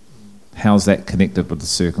love? How's that connected with the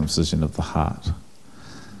circumcision of the heart?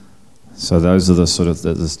 So those are the sort of,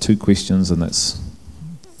 there's two questions, and that's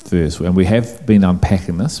first. And we have been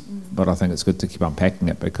unpacking this, but I think it's good to keep unpacking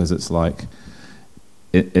it, because it's like,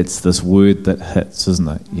 it's this word that hits, isn't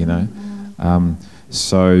it, you know?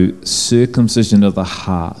 So circumcision of the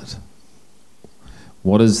heart,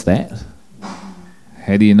 what is that?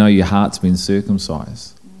 How do you know your heart's been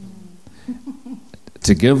circumcised?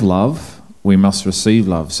 To give love, we must receive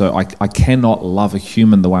love. So I cannot love a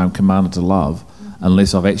human the way I'm commanded to love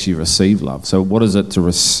unless I've actually received love. So what is it to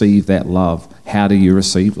receive that love? How do you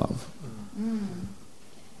receive love?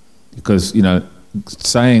 Because, you know,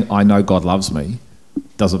 saying I know God loves me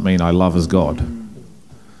doesn't mean I love as God.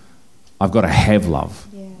 I've got to have love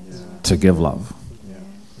to give love.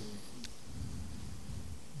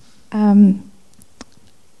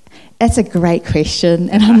 That's a great question,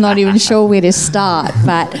 and I'm not even sure where to start,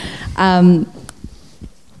 but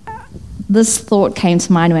this thought came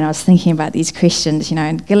to mind when I was thinking about these questions. You know,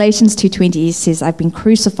 in Galatians 2:20 says, I've been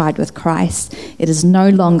crucified with Christ. It is no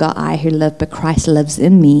longer I who live, but Christ lives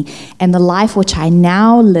in me. And the life which I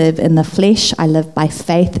now live in the flesh, I live by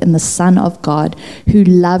faith in the Son of God, who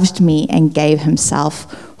loved me and gave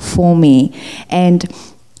himself for me. And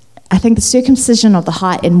I think the circumcision of the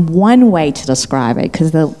heart, in one way to describe it,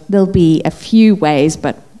 because there'll be a few ways,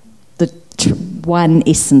 but the one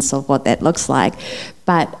essence of what that looks like.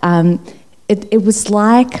 But it was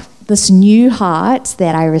like this new heart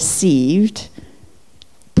that I received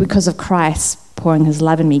because of Christ pouring his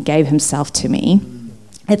love in me, gave himself to me.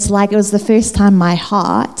 It's like it was the first time my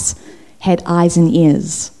heart had eyes and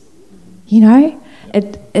ears. You know,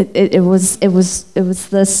 it was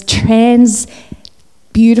this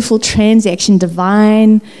beautiful transaction,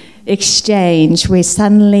 divine exchange, where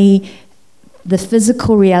suddenly the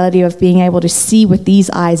physical reality of being able to see with these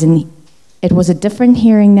eyes, and it was a different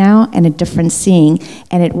hearing now and a different seeing,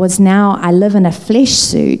 and it was now I live in a flesh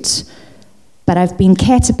suit, but I've been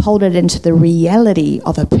catapulted into the reality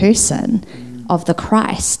of a person, of the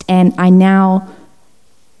Christ, and I now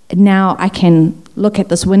I can look at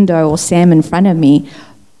this window or Sam in front of me,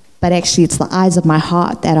 but actually it's the eyes of my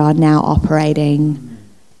heart that are now operating.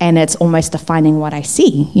 And it's almost defining what I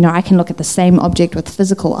see. You know, I can look at the same object with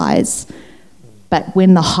physical eyes, but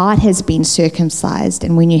when the heart has been circumcised,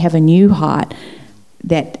 and when you have a new heart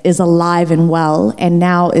that is alive and well, and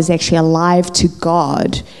now is actually alive to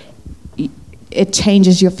God, it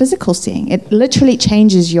changes your physical seeing. It literally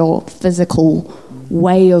changes your physical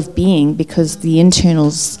way of being because the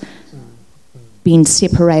internal's been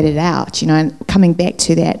separated out, and coming back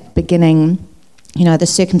to that beginning, the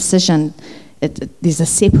circumcision, there's a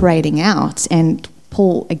separating out. And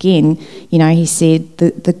Paul, again, he said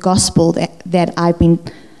the gospel that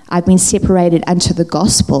I've been separated unto the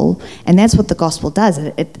gospel, and that's what the gospel does.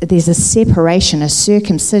 There's a separation, a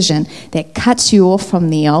circumcision that cuts you off from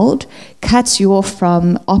the old, cuts you off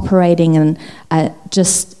from operating in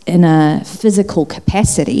just in a physical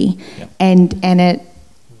capacity, and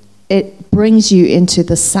it brings you into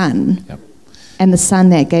the Son, and the Son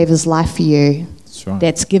that gave His life for you. That's right.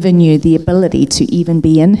 That's given you the ability to even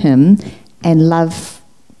be in Him and love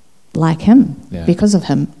like Him because of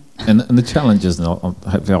Him. And the challenge is,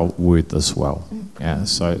 hopefully I'll word this well. Yeah.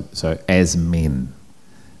 So as men,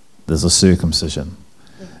 there's a circumcision,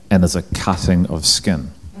 and there's a cutting of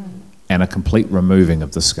skin, and a complete removing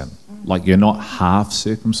of the skin. Like, you're not half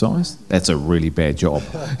circumcised. That's a really bad job.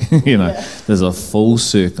 There's a full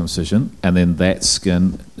circumcision, and then that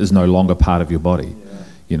skin is no longer part of your body.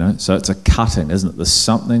 So it's a cutting, isn't it? There's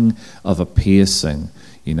something of a piercing.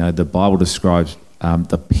 The Bible describes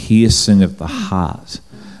the piercing of the heart.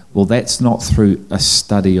 Well, that's not through a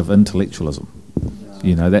study of intellectualism.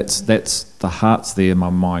 That's the heart's there, my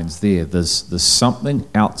mind's there. There's something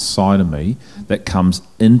outside of me that comes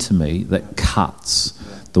into me that cuts.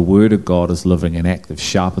 The Word of God is living and active,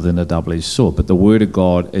 sharper than a double-edged sword. But the Word of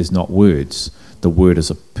God is not words. The Word is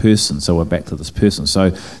a person. So we're back to this person.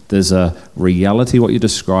 So there's a reality, what you're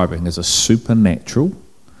describing is a supernatural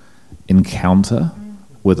encounter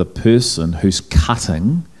with a person who's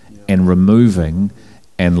cutting and removing,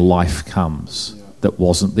 and life comes that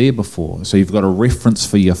wasn't there before. So you've got a reference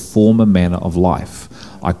for your former manner of life.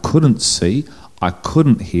 I couldn't see, I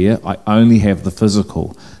couldn't hear, I only have the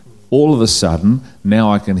physical. All of a sudden,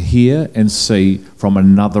 now I can hear and see from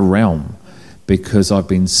another realm because I've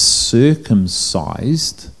been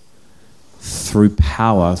circumcised through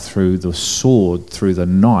power, through the sword, through the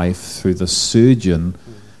knife, through the surgeon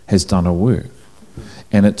has done a work.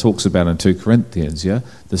 And it talks about in 2 Corinthians,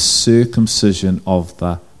 the circumcision of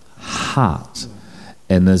the heart.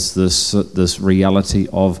 And there's this reality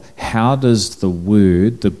of how does the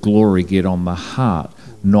word, the glory, get on the heart,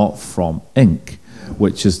 not from ink,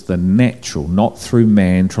 which is the natural, not through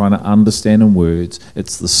man trying to understand in words.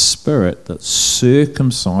 It's the Spirit that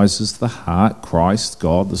circumcises the heart, Christ,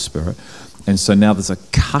 God, the Spirit. And so now there's a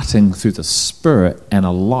cutting through the Spirit and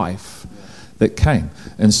a life that came.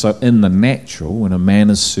 And so in the natural, when a man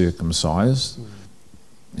is circumcised,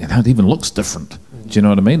 it even looks different. Do you know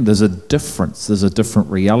what I mean? There's a difference. There's a different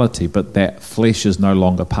reality, but that flesh is no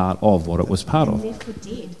longer part of what it was part of. Left for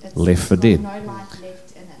dead. Left for dead. No life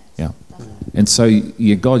left in it. Yeah. And so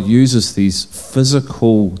God uses these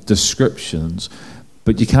physical descriptions,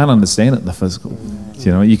 but you can't understand it in the physical.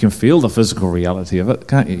 You can feel the physical reality of it,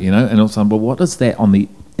 can't you? And also, but what is that on the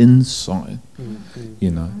inside?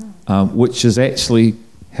 Which is actually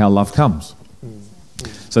how love comes.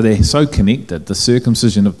 So they're so connected. The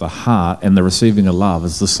circumcision of the heart and the receiving of love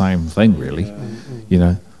is the same thing, really.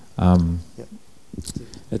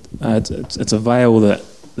 It's a veil that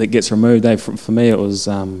gets removed. For me, it was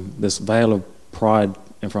this veil of pride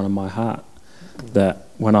in front of my heart that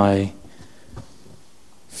when I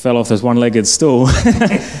fell off this one-legged stool,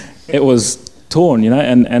 it was torn,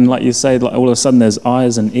 and like you say, like all of a sudden there's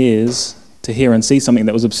eyes and ears to hear and see something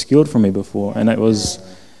that was obscured from me before, and it was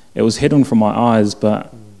hidden from my eyes,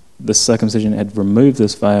 but the circumcision had removed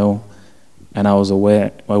this veil, and I was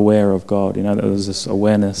aware of God. There was this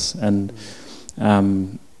awareness, and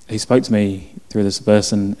He spoke to me through this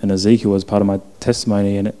verse in Ezekiel as part of my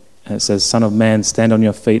testimony, and it says, "Son of man, stand on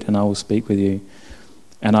your feet, and I will speak with you."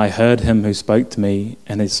 And I heard Him who spoke to me,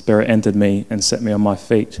 and His Spirit entered me and set me on my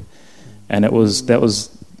feet, and that was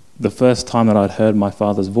the first time that I'd heard my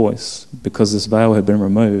Father's voice, because this veil had been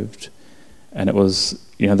removed, and it was,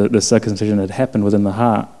 the circumcision had happened within the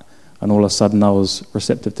heart, and all of a sudden I was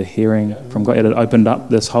receptive to hearing from God. It had opened up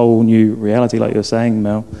this whole new reality, like you were saying,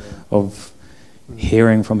 Mel, of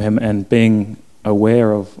hearing from Him and being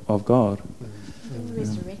aware of God.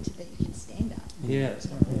 Resurrected that you can stand up. Yeah.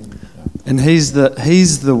 And he's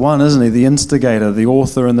the one, isn't he? The instigator, the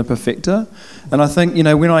author and the perfecter. And I think,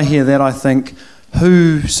 when I hear that, I think,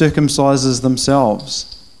 who circumcises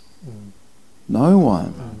themselves? No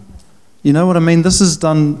one. You know what I mean? This is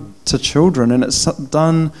done to children, and it's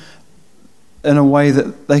done in a way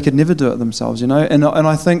that they could never do it themselves, And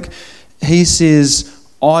I think He says,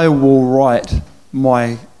 I will write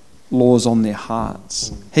my laws on their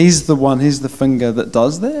hearts. He's the one, he's the finger that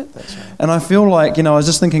does that. That's right. And I feel like, I was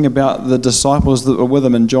just thinking about the disciples that were with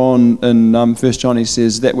him in John, in 1 John, he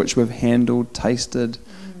says, that which we've handled, tasted,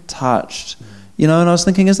 touched. And I was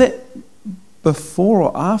thinking, is that before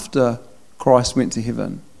or after Christ went to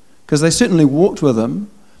heaven? Because they certainly walked with him,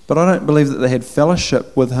 but I don't believe that they had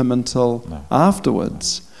fellowship with him until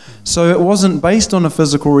afterwards. So it wasn't based on a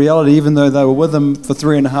physical reality, even though they were with him for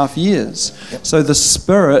 3.5 years. So the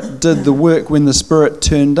Spirit did the work when the Spirit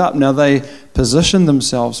turned up. Now they positioned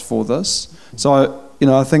themselves for this. So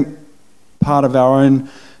I think part of our own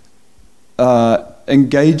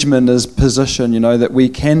engagement is position. That we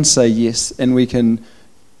can say yes and we can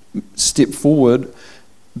step forward,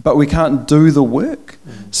 but we can't do the work.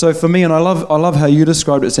 So for me, and I love how you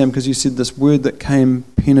described it, Sam, because you said this word that came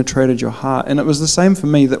penetrated your heart, and it was the same for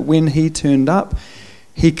me, that when he turned up,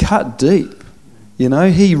 he cut deep.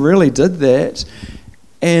 He really did that,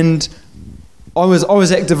 and I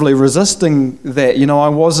was actively resisting that. I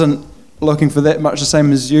wasn't looking for that much the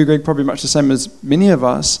same as you, Greg, probably much the same as many of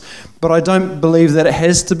us, but I don't believe that it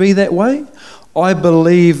has to be that way. I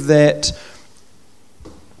believe that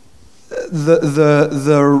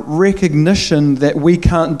the recognition that we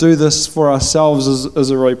can't do this for ourselves is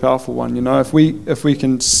a really powerful one. If we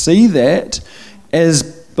can see that as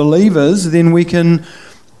believers, then we can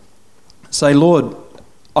say, Lord,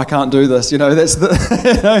 I can't do this. That's the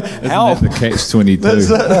help. Isn't that the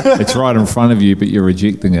catch-22? It's right in front of you, but you're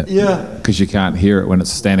rejecting it. Yeah. Because you can't hear it when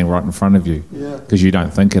it's standing right in front of you. Yeah. Because you don't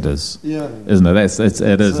think it is. Yeah. Isn't it? It's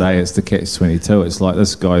the catch-22. It's like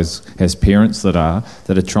this guy has parents that are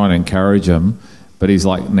trying to encourage him, but he's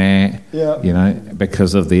like, nah. Yeah.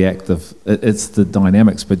 Because of the act of it's the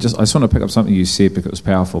dynamics. But I just want to pick up something you said because it was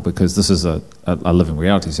powerful. Because this is a living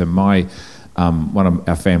reality. So one of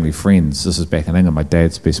our family friends, this is back in England, my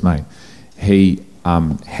dad's best mate, he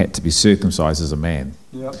had to be circumcised as a man.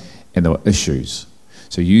 Yep. And there were issues.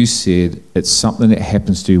 So you said it's something that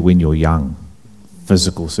happens to you when you're young,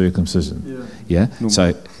 physical circumcision. Yeah?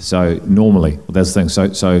 So normally, well, that's the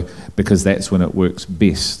thing. So because that's when it works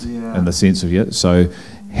best in the sense of it. So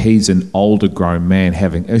he's an older grown man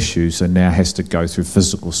having issues, so now has to go through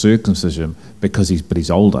physical circumcision because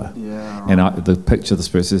he's older. Yeah, right. And the picture of the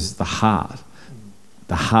Spirit says the heart.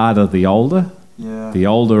 The harder the older, the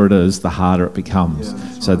older it is, the harder it becomes.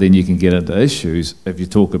 So then you can get into issues if you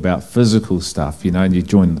talk about physical stuff, and you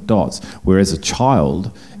join the dots. Whereas a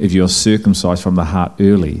child, if you're circumcised from the heart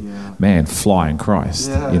early, man, fly in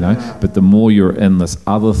Christ, But the more you're in this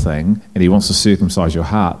other thing, and he wants to circumcise your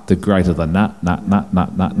heart, the greater the nut,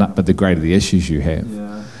 but the greater the issues you have.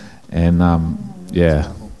 And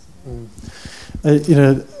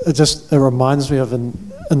it reminds me of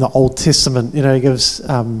in the Old Testament, he gives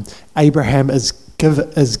Abraham is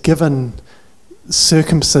given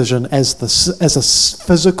circumcision as a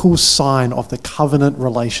physical sign of the covenant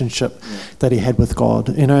relationship that he had with God,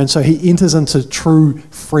 and so he enters into true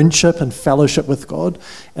friendship and fellowship with God,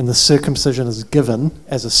 and the circumcision is given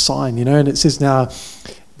as a sign, and it says now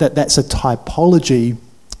that's a typology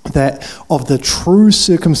that of the true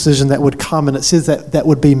circumcision that would come, and it says that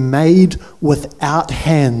would be made without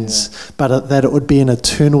hands, but that it would be an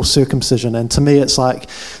eternal circumcision. And to me, it's like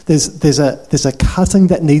there's a cutting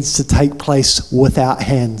that needs to take place without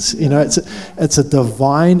hands. It's a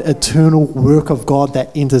divine, eternal work of God that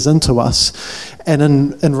enters into us.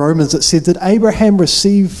 And in Romans, it said, did Abraham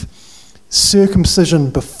receive circumcision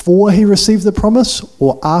before he received the promise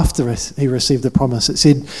or after he received the promise? It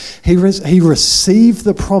said he received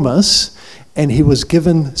the promise and he was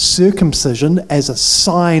given circumcision as a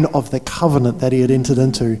sign of the covenant that he had entered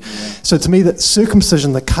into. So to me, that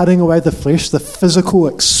circumcision, the cutting away the flesh, the physical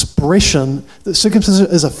expression, the circumcision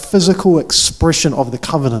is a physical expression of the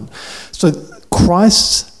covenant. So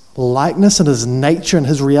Christ's likeness and his nature and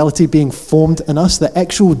his reality being formed in us, the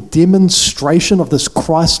actual demonstration of this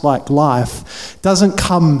Christ-like life doesn't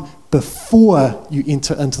come before you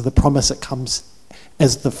enter into the promise. It comes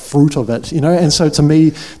as the fruit of it, And so to me,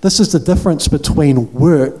 this is the difference between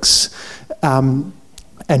works and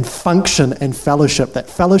function and fellowship. That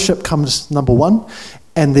fellowship comes number one,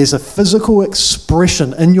 and there's a physical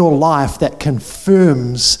expression in your life that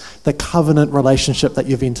confirms the covenant relationship that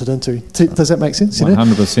you've entered into. Does that make sense?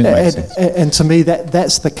 100% makes sense. And to me,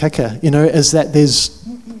 that's the kicker. Is that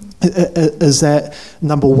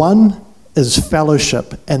number one is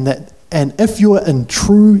fellowship, and that And if you're in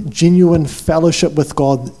true, genuine fellowship with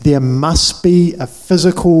God, there must be a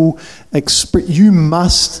physical you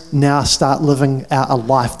must now start living out a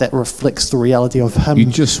life that reflects the reality of Him. You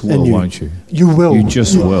just will, won't you? You will. You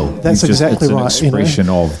just will. That's exactly right. It's an expression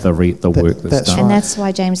of the work that's done. And that's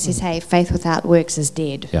why James says, hey, faith without works is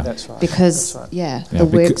dead. Yeah. That's right. Because, the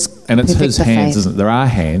works and it's perfect His the hands, faith. isn't it? There are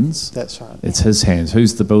hands. That's right. It's His hands.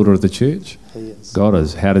 Who's the builder of the church? He is. God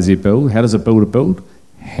is. How does He build? How does a builder build?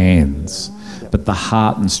 Hands. But the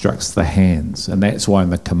heart instructs the hands, and that's why in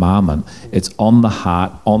the commandment it's on the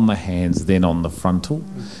heart, on the hands, then on the frontal.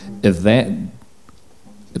 If that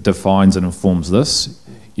defines and informs this,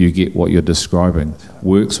 you get what you're describing,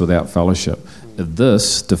 works without fellowship. If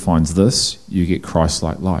this defines this, you get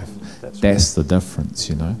Christ-like life. That's the difference,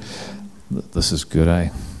 you know. This is good,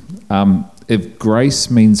 eh? If grace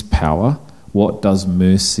means power, what does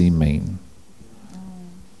mercy mean?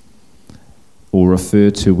 Or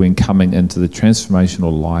refer to when coming into the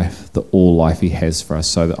transformational life, the all life He has for us.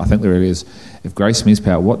 So I think there really is, if grace means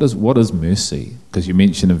power, what is mercy? Because you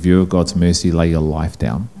mentioned in view of God's mercy, lay your life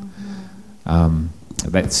down.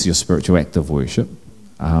 That's your spiritual act of worship.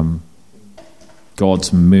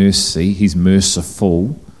 God's mercy, He's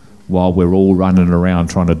merciful while we're all running around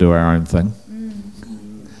trying to do our own thing.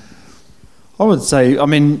 I would say,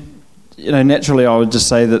 naturally I would just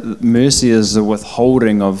say that mercy is the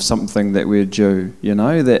withholding of something that we're due,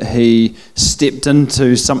 that He stepped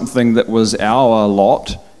into something that was our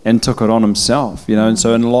lot and took it on Himself, and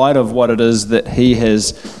so in light of what it is that He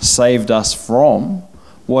has saved us from,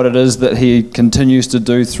 what it is that He continues to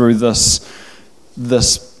do through this,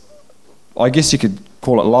 I guess you could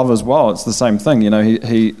call it love as well, it's the same thing,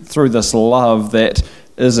 he through this love that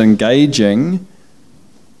is engaging,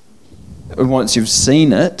 once you've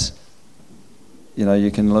seen it,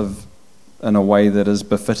 you can live in a way that is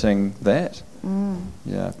befitting that.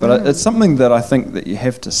 Yeah, but it's something that I think that you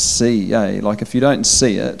have to see, like if you don't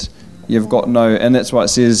see it, you've got no, and that's why it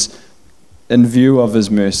says in view of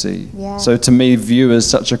His mercy. Yeah. So to me, view is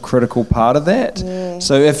such a critical part of that. Yeah.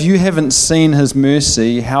 So if you haven't seen His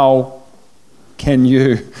mercy, how can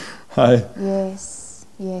you? Yes.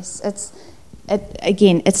 It's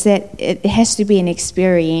that it has to be an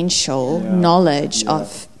experiential knowledge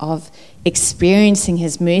of experiencing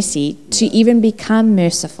His mercy to even become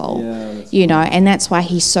merciful, and that's why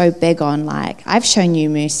He's so big on I've shown you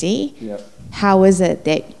mercy. How is it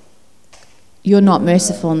that you're not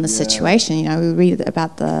merciful in this situation? We read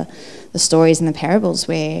about the stories and the parables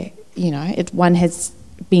where one has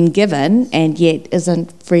been given and yet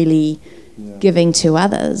isn't freely giving to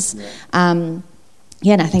others. And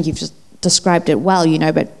I think you've just described it well,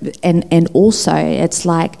 but and also it's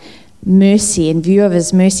like mercy, in view of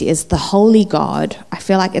His mercy, is the holy God. I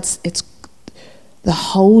feel like it's the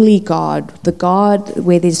holy God, the God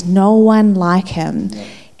where there's no one like Him,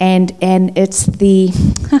 and it's the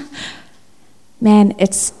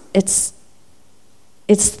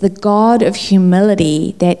it's the God of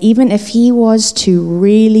humility that even if He was to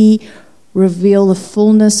really reveal the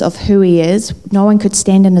fullness of who He is, no one could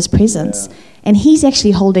stand in His presence. And He's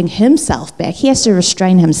actually holding Himself back. He has to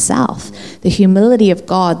restrain Himself. The humility of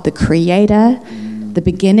God, the Creator, the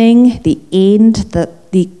beginning, the end, the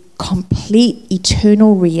complete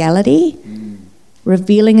eternal reality,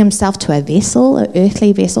 revealing Himself to a vessel, an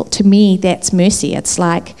earthly vessel. To me, that's mercy. It's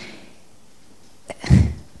like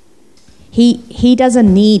He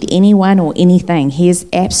doesn't need anyone or anything. He is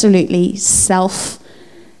absolutely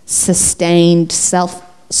self-sustained,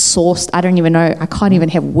 self-sourced. I don't even know, I can't even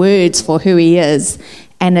have words for who He is.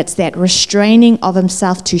 And it's that restraining of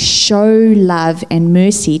Himself to show love and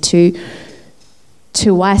mercy to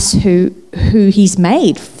us who He's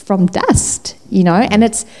made from dust, and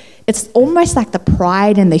it's almost like the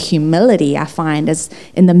pride and the humility I find is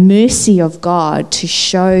in the mercy of God to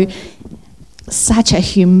show such a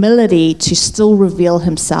humility to still reveal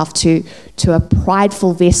Himself to a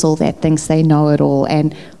prideful vessel that thinks they know it all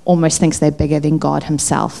and almost thinks they're bigger than God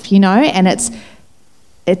Himself, and it's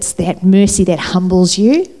that mercy that humbles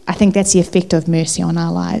you. I think that's the effect of mercy on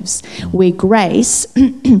our lives, where grace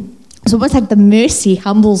it's almost like the mercy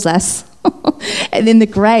humbles us and then the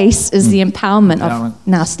grace is the empowerment of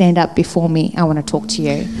now stand up before me, I want to talk to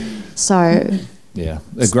you. So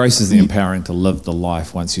the grace is the empowering to live the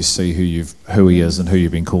life once you see who He is and who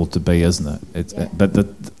you've been called to be, isn't it? But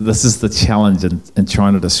this is the challenge in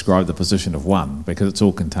trying to describe the position of one, because it's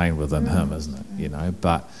all contained within Him, isn't it?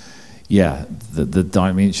 But the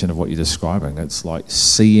dimension of what you're describing, it's like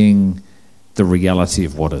seeing the reality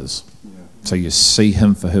of what is. So you see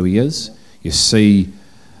Him for who He is, you see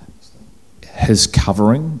His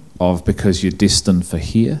covering of because you're destined for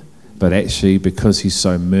here, but actually because he's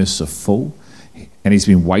so merciful, and he's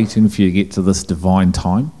been waiting for you to get to this divine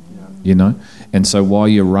time, you know. And so while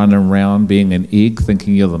you're running around being an egg,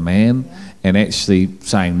 thinking you're the man, and actually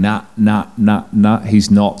saying, nah, he's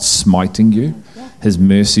not smiting you. His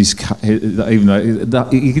mercy's, even though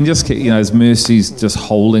you can just, his mercy's just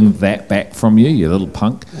holding that back from you, you little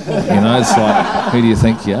punk. It's like, who do you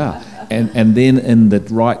think you are? And then in the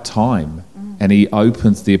right time, and he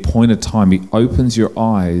opens the appointed time, he opens your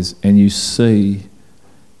eyes, and you see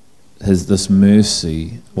this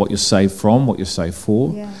mercy, what you're saved from, what you're saved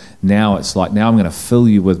for. Yeah. Now it's like, now I'm going to fill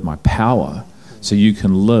you with my power so you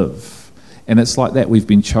can live. And it's like that we've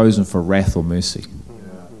been chosen for wrath or mercy.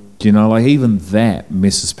 Do you know, like even that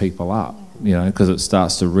messes people up, because it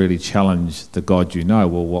starts to really challenge the God you know.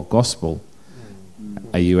 Well, what gospel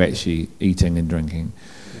are you actually eating and drinking?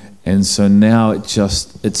 And so now it's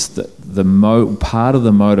the part of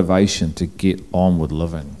the motivation to get on with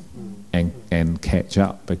living and catch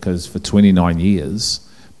up, because for 29 years,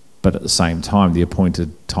 but at the same time, the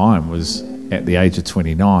appointed time was at the age of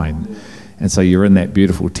 29. And so you're in that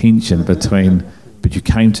beautiful tension between, but you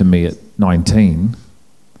came to me at 19.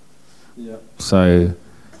 Yeah. So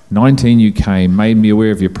 19 you came, made me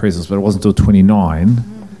aware of your presence, but it wasn't until 29.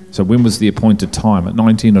 So when was the appointed time? At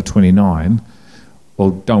 19 or 29?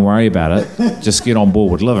 Well, don't worry about it. Just get on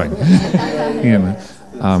board with living.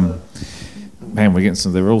 Man, we're getting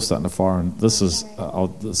some. They're all starting to fire, and this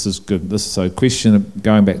is good. So, question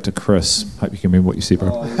going back to Chris. Hope you can remember what you said,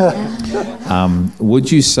 bro.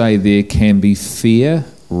 Would you say there can be fear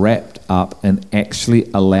wrapped up in actually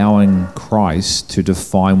allowing Christ to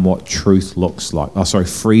define what truth looks like?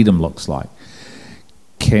 Freedom looks like.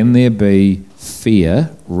 Can there be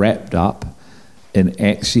fear wrapped up in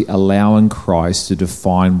actually allowing Christ to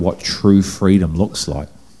define what true freedom looks like?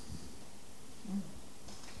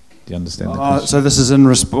 Do you understand the question? So this is in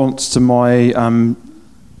response to my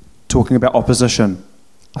talking about opposition.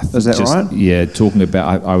 Is that right? Yeah, talking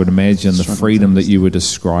about, I would imagine, the freedom that you were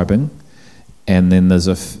describing. And then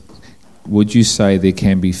there's would you say there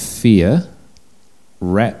can be fear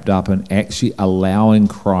wrapped up in actually allowing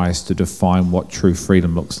Christ to define what true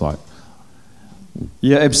freedom looks like?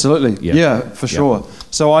 Yeah, absolutely. Yeah, for sure.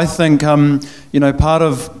 So I think, part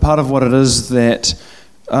of what it is that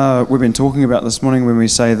we've been talking about this morning when we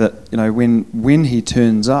say that, when he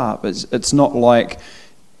turns up, it's not like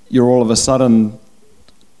you're all of a sudden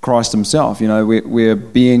Christ himself. We're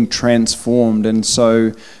being transformed. And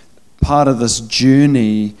so part of this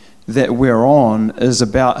journey that we're on is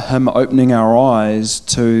about him opening our eyes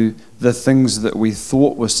to the things that we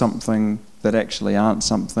thought was something that actually aren't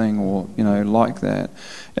something, or, like that.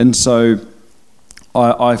 And so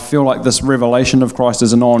I feel like this revelation of Christ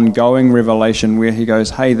is an ongoing revelation where he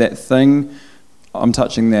goes, hey, that thing, I'm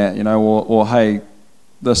touching that, or hey,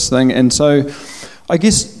 this thing. And so I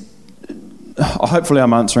guess, hopefully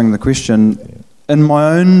I'm answering the question. In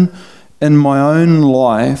my own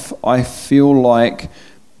life, I feel like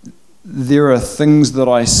there are things that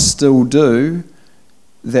I still do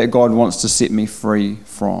that God wants to set me free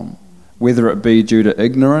from, whether it be due to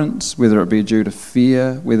ignorance, whether it be due to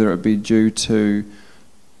fear, whether it be due to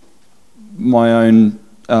my own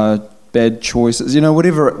bad choices,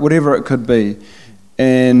 whatever it could be.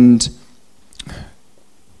 And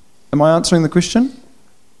am I answering the question?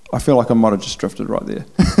 I feel like I might have just drifted right there.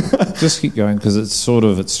 Just keep going, because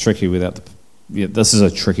it's tricky without this is a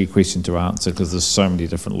tricky question to answer, because there's so many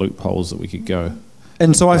different loopholes that we could go.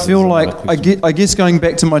 And so I feel like, I guess going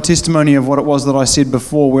back to my testimony of what it was that I said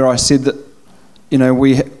before, where I said that,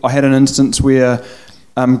 I had an instance where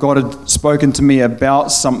God had spoken to me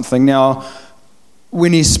about something. Now,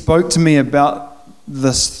 when he spoke to me about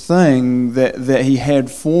this thing that he had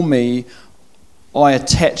for me, I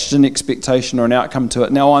attached an expectation or an outcome to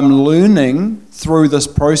it. Now, I'm learning through this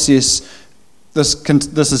process. This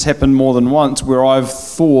has happened more than once, where I've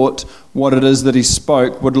thought what it is that he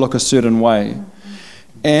spoke would look a certain way.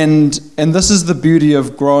 And this is the beauty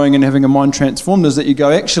of growing and having a mind transformed, is that you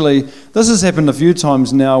go, actually, this has happened a few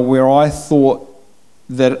times now where I thought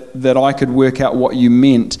that I could work out what you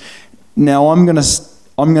meant. Now I'm going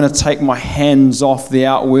to take my hands off the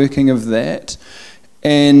outworking of that.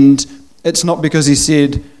 And it's not because he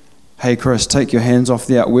said, hey, Chris, take your hands off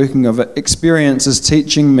the outworking of it. Experience is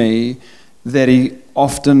teaching me that he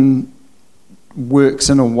often works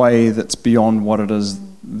in a way that's beyond what it is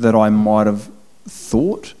that I might have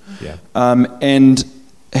thought. Yeah. And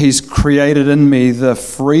he's created in me the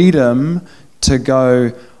freedom to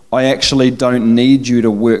go, I actually don't need you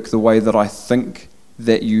to work the way that I think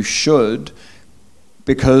that you should,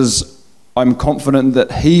 because I'm confident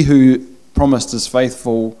that he who promised is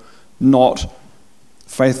faithful, not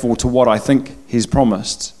faithful to what I think he's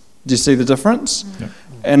promised. Do you see the difference? Yeah.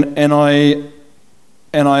 And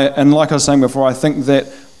like I was saying before, I think that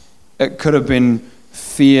it could have been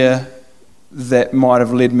fear that might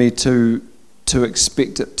have led me to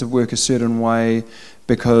expect it to work a certain way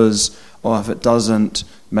because, if it doesn't,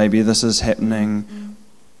 maybe this is happening.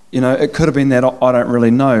 It could have been that. I don't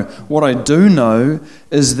really know. What I do know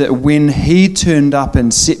is that when he turned up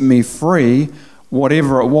and set me free,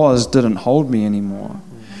 whatever it was didn't hold me anymore.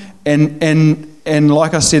 And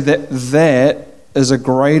like I said, that is a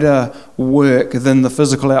greater work than the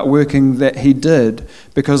physical outworking that he did,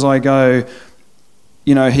 because I go,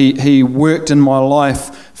 he worked in my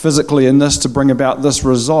life physically in this to bring about this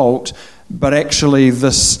result, but actually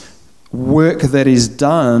this work that he's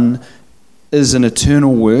done is an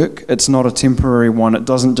eternal work. It's not a temporary one. It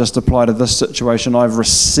doesn't just apply to this situation. I've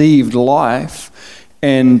received life,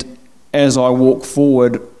 and as I walk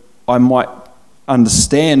forward, I might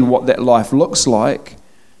understand what that life looks like,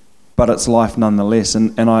 but it's life nonetheless.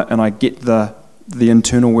 And I get the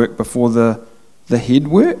internal work before the head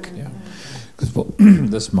work. Yeah. Because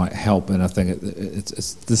this might help, and I think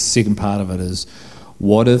it's the second part of it is,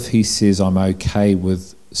 what if he says, I'm okay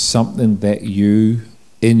with something that you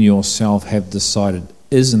in yourself have decided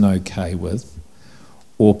isn't okay with,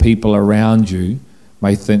 or people around you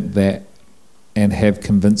may think that and have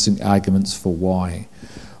convincing arguments for why.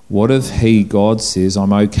 What if God says,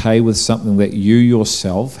 I'm okay with something that you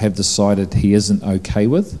yourself have decided he isn't okay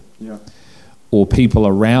with? Yeah. Or people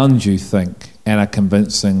around you think and are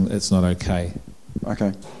convincing it's not okay.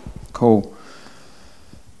 Okay, cool.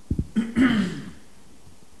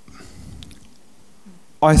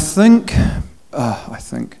 I think,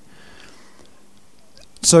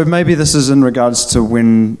 so maybe this is in regards to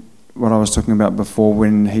what I was talking about before,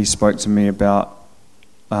 when he spoke to me about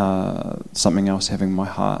something else having my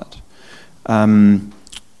heart. Yeah,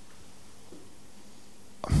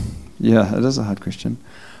 it is a hard question.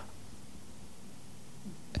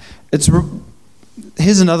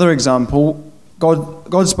 Here's another example.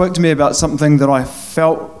 God spoke to me about something that I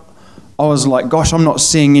felt, I was like, gosh, I'm not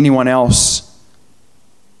seeing anyone else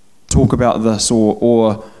talk about this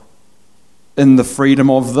or in the freedom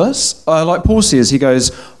of this. Like Paul says, he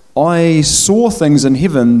goes, I saw things in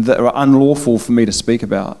heaven that are unlawful for me to speak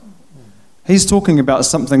about. He's talking about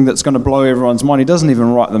something that's going to blow everyone's mind. He doesn't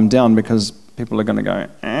even write them down because people are going to go,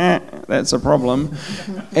 that's a problem.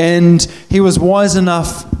 And he was wise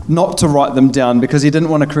enough not to write them down because he didn't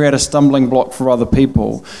want to create a stumbling block for other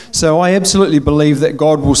people. So I absolutely believe that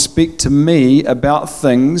God will speak to me about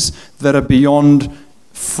things that are beyond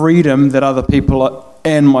freedom that other people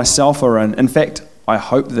and myself are in. In fact, I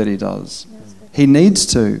hope that he does. He needs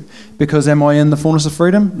to, because am I in the fullness of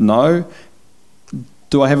freedom? No.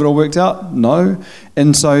 Do I have it all worked out? No.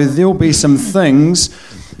 And so there'll be some things.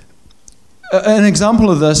 An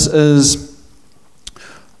example of this is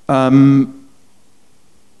I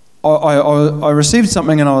received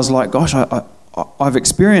something and I was like, gosh, I've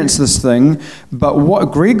experienced this thing, but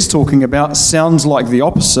what Greg's talking about sounds like the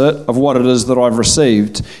opposite of what it is that I've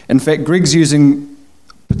received. In fact, Greg's using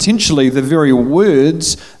potentially the very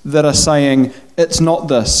words that are saying, it's not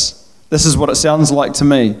this. This is what it sounds like to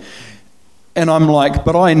me. And I'm like,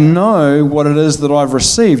 but I know what it is that I've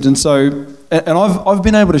received. And so, and I've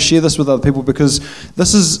been able to share this with other people because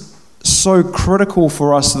this is so critical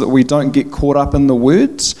for us that we don't get caught up in the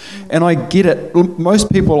words. And I get it.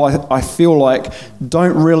 Most people, I feel like,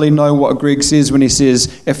 don't really know what Greg says when he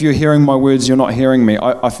says, if you're hearing my words, you're not hearing me.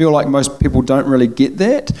 I feel like most people don't really get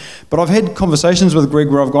that. But I've had conversations with Greg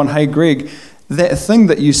where I've gone, hey, Greg, that thing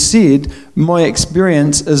that you said, my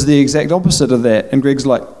experience is the exact opposite of that. And Greg's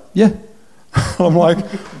like, yeah. I'm like,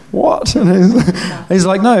 what? And he's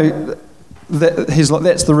like, no. He's like,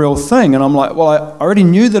 that's the real thing. And I'm like, well, I already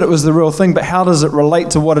knew that it was the real thing, but how does it relate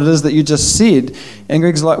to what it is that you just said? And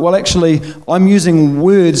Greg's like, well, actually, I'm using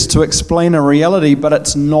words to explain a reality, but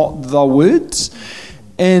it's not the words.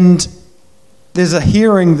 And there's a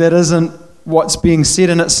hearing that isn't what's being said,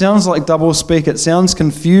 and it sounds like doublespeak. It sounds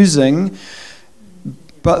confusing,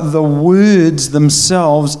 but the words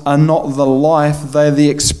themselves are not the life. They're the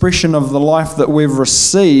expression of the life that we've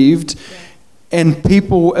received. And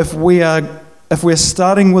people, if we're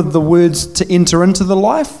starting with the words to enter into the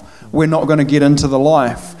life, we're not going to get into the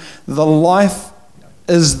life. The life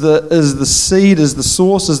is the seed, is the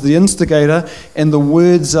source, is the instigator, and the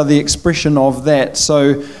words are the expression of that.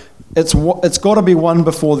 So it's got to be one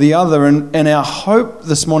before the other. And our hope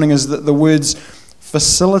this morning is that the words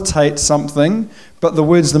facilitate something, but the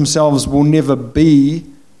words themselves will never be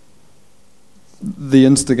the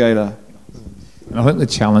instigator. And I think the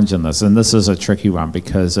challenge in this, and this is a tricky one,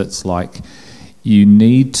 because it's like You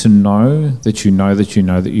need to know that you know that you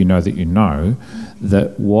know that you know that you know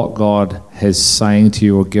that what God has saying to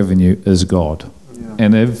you or given you is God. Yeah.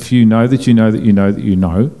 And if you know that you know that you know that you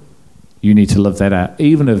know, you need to live that out,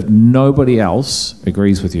 even if nobody else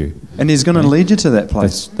agrees with you. And He's going to lead you to that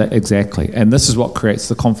place. Exactly. And this is what creates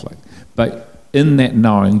the conflict. But in that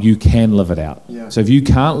knowing, you can live it out. Yeah. So if you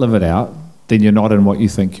can't live it out, then you're not in what you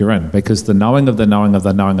think you're in, because the knowing of the knowing of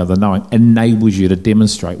the knowing of the knowing enables you to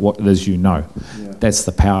demonstrate what it is you know. Yeah. That's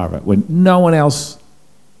the power of it. When no one else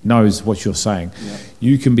knows what you're saying,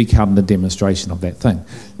 you can become the demonstration of that thing.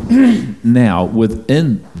 Now,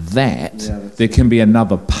 within that, there can be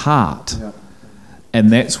another part,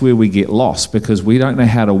 and that's where we get lost, because we don't know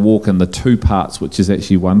how to walk in the two parts, which is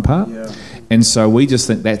actually one part. And so we just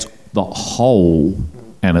think that's the whole,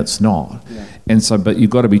 and it's not. And so, but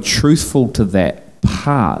you've got to be truthful to that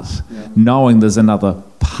part, knowing there's another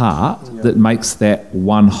part that makes that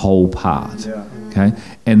one whole part. Okay,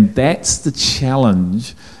 and that's the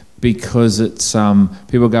challenge, because it's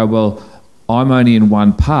people go, well, I'm only in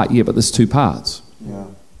one part. Yeah, but there's two parts.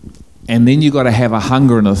 And then you've got to have a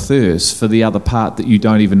hunger and a thirst for the other part that you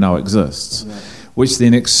don't even know exists, which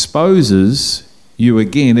then exposes you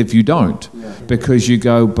again if you don't, because you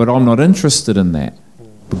go, but I'm not interested in that,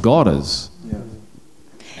 but God is.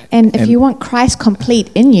 And if you want Christ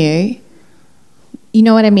complete in you, you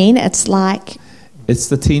know what I mean? It's like... It's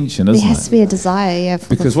the tension, isn't it? There has to be a desire, for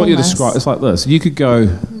because what you describe, it's like this. You could go...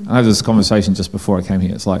 I had this conversation just before I came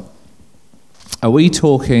here. It's like, are we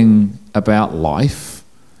talking about life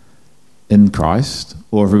in Christ,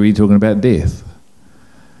 or are we talking about death?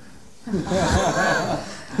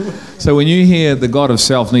 So when you hear the God of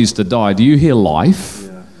self needs to die, do you hear life?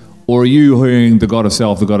 Or are you hearing the God of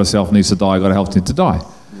self needs to die, God of health needs to die?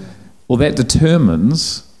 Well, that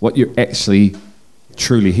determines what you're actually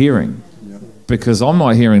truly hearing. Because I'm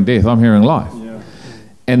not hearing death, I'm hearing life.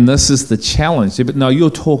 And this is the challenge. But no, you're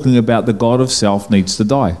talking about the God of self needs to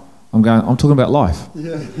die. I'm talking about life.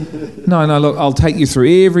 No, look, I'll take you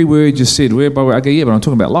through every word you said, word by word. I go, yeah, but I'm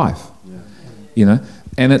talking about life. You know?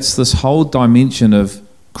 And it's this whole dimension of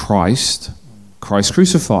Christ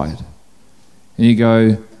crucified. And you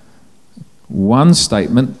go, one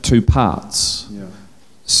statement, two parts.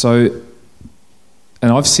 So, and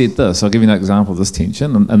I've said this, I'll give you an example of this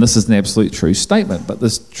tension, and this is an absolute true statement, but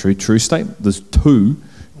this true statement, there's two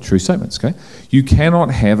true statements, okay? You cannot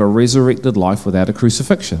have a resurrected life without a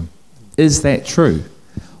crucifixion. Is that true?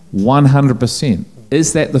 100%.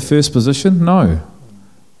 Is that the first position? No.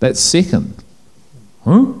 That's second.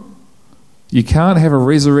 You can't have a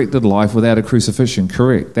resurrected life without a crucifixion,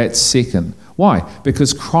 correct? That's second. Why?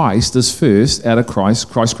 Because Christ is first out of Christ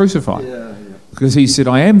crucified. Because he said,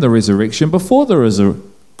 I am the resurrection before there is a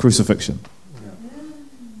crucifixion.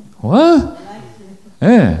 What?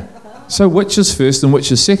 Yeah. So which is first and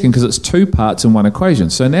which is second? Because it's two parts in one equation.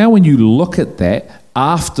 So now when you look at that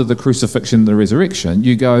after the crucifixion and the resurrection,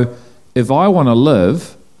 you go, if I want to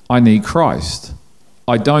live, I need Christ.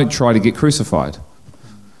 I don't try to get crucified.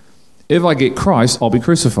 If I get Christ, I'll be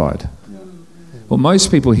crucified. What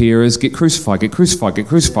most people hear is get crucified, get crucified, get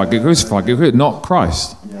crucified, get crucified, get crucified, not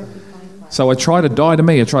Christ. So I try to die to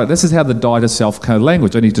me. This is how the die to self kind of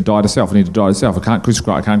language. I need to die to self. I need to die to self. I can't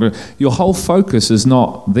crucify. I can't. Your whole focus is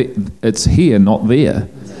not. It's here, not there.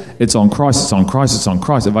 It's on Christ. It's on Christ. It's on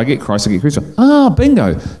Christ. If I get Christ, I get crucified.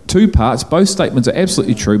 Bingo. Two parts. Both statements are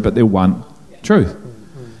absolutely true, but they're one truth.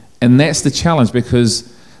 And that's the challenge, because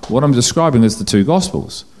what I'm describing is the two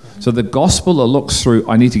gospels. So the gospel that looks through,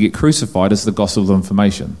 I need to get crucified, is the gospel of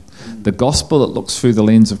information. The gospel that looks through the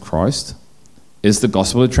lens of Christ is the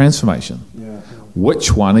gospel of transformation.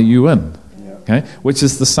 Which one are you in? Okay, which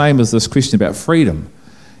is the same as this question about freedom.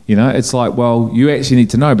 You know, it's like, well, you actually need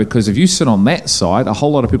to know, because if you sit on that side, a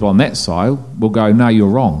whole lot of people on that side will go, no, you're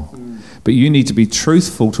wrong. But you need to be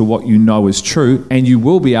truthful to what you know is true, and you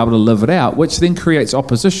will be able to live it out, which then creates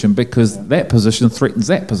opposition, because that position threatens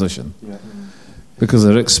that position, because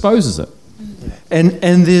it exposes it.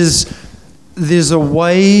 And there's a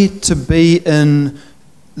way to be in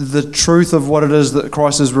the truth of what it is that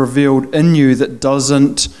Christ has revealed in you that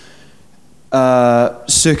doesn't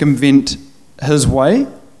circumvent his way.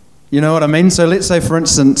 You know what I mean? So let's say, for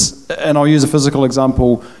instance, and I'll use a physical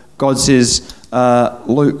example, God says,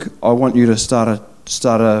 Luke, I want you to start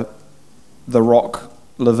the Rock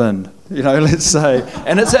Levin. You know, let's say,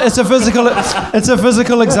 and it's a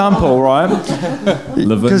physical example, right?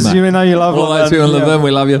 Because you know you love all those people in Levin,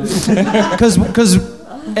 we love you. Because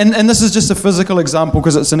and this is just a physical example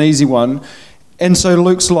because it's an easy one. And so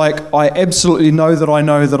Luke's like, I absolutely know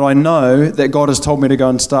that God has told me to go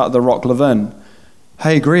and start the Rock Levin.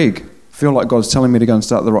 Hey, Greg, feel like God's telling me to go and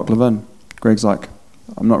start the Rock Levin. Greg's like,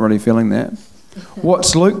 I'm not really feeling that.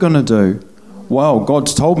 What's Luke going to do? Well,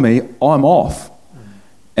 God's told me I'm off.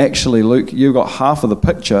 Actually, Luke, you've got half of the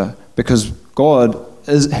picture, because God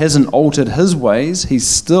hasn't altered his ways. He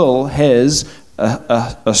still has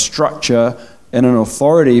a structure and an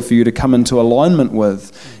authority for you to come into alignment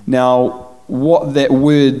with. Now, what that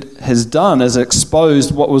word has done is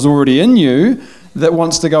exposed what was already in you that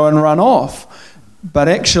wants to go and run off. But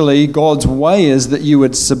actually, God's way is that you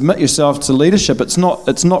would submit yourself to leadership. It's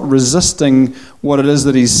not resisting what it is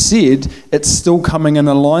that He's said. It's still coming in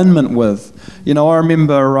alignment with. I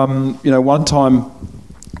remember, one time,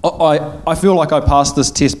 I feel like I passed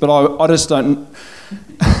this test, but I just don't.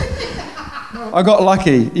 I got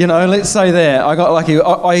lucky, let's say that. I got lucky.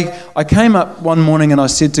 I came up one morning and I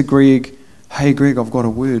said to Greg, hey, Greg, I've got a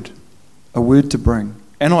word to bring.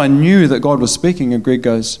 And I knew that God was speaking, and Greg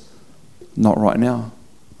goes, not right now.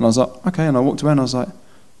 And I was like, okay. And I walked away and I was like,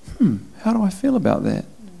 how do I feel about that?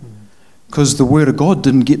 Because the word of God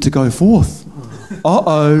didn't get to go forth.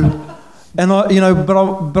 Uh-oh. And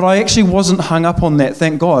but I actually wasn't hung up on that,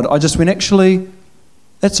 thank God. I just went, actually,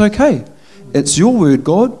 that's okay. It's your word,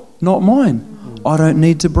 God, not mine. I don't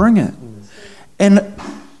need to bring it.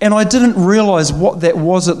 And I didn't realize what that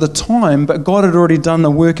was at the time, but God had already done the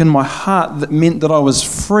work in my heart that meant that I was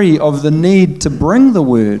free of the need to bring the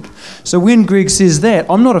word. So when Greg says that,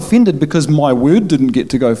 I'm not offended because my word didn't get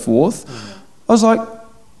to go forth. I was like,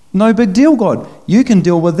 no big deal, God. You can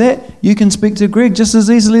deal with that. You can speak to Greg just as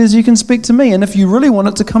easily as you can speak to me. And if you really want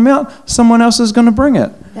it to come out, someone else is going to bring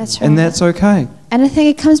it. That's right. And that's okay. And I think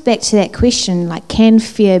it comes back to that question, like, can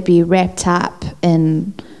fear be wrapped up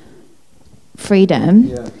in freedom?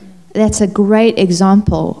 Yeah. That's a great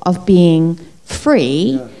example of being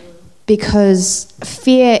free, because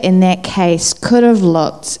fear in that case could have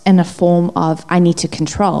looked in a form of, I need to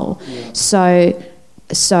control. Yeah.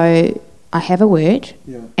 So I have a word,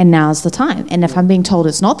 and now's the time. And if I'm being told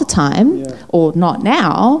it's not the time, or not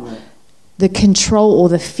now, the control or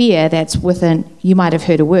the fear that's within, you might have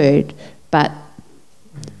heard a word, but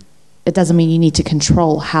it doesn't mean you need to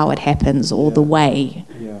control how it happens or the way,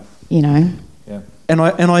 Yeah. And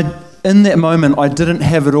I in that moment, I didn't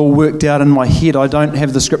have it all worked out in my head. I don't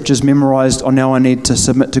have the scriptures memorized. Now I need to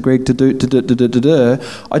submit to Greg to do.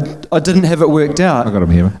 I didn't have it worked out. I got him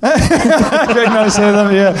here. Greg knows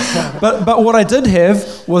them, yeah. But what I did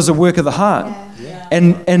have was a work of the heart,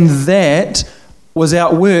 and that was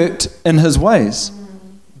outworked in His ways.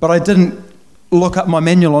 But I didn't look up my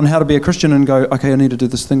manual on how to be a Christian and go, okay, I need to do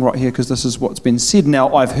this thing right here because this is what's been said.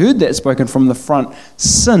 Now I've heard that spoken from the front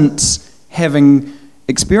since having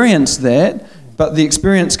experienced that, but the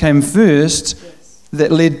experience came first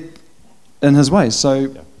that led in His ways.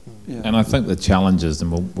 So, And I think the challenge is,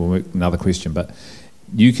 and we'll work another question, but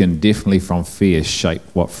you can definitely from fear shape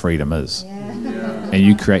what freedom is. And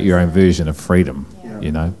you create your own version of freedom,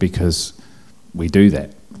 because we do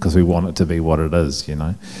that, because we want it to be what it is,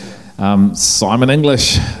 Simon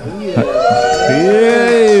English.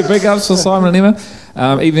 Yay, big ups for Simon and Emma.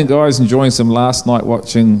 Evening, guys, enjoying some late night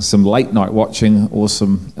watching.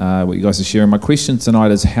 Awesome what you guys are sharing. My question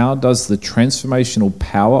tonight is, how does the transformational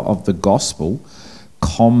power of the gospel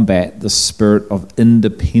combat the spirit of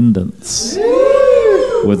independence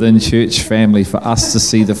within church family for us to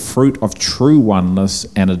see the fruit of true oneness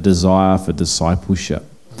and a desire for discipleship?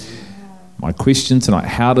 My question tonight,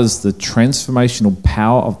 how does the transformational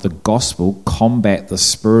power of the gospel combat the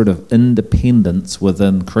spirit of independence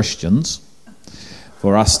within Christians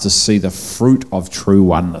for us to see the fruit of true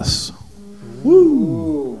oneness?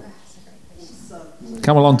 Woo.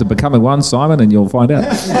 Come along to Becoming One, Simon, and you'll find out.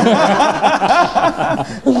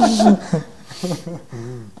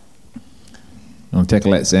 I'll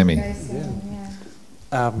tackle that, Sammy.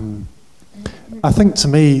 I think to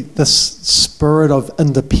me, this spirit of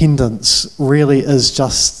independence really is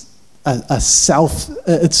just a self.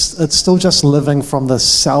 It's still just living from the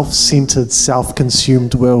self-centered,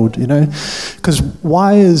 self-consumed world, Because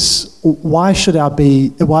why should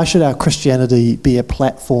our Christianity be a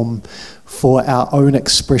platform for our own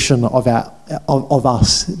expression of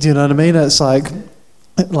us? Do you know what I mean? It's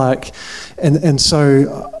and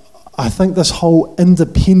so I think this whole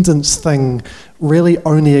independence thing really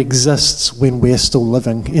only exists when we're still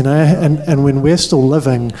living, and when we're still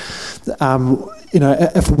living,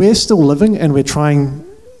 if we're still living and we're trying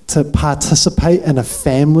to participate in a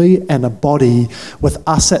family and a body with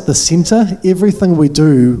us at the centre, everything we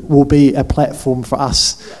do will be a platform for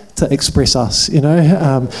us to express us,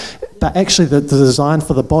 But actually, the design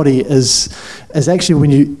for the body is actually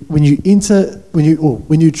when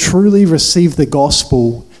you truly receive the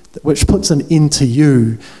gospel, which puts an end to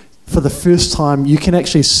you, for the first time, you can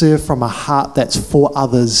actually serve from a heart that's for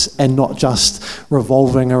others and not just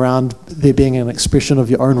revolving around there being an expression of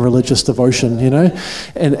your own religious devotion, you know?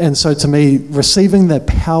 And so to me, receiving the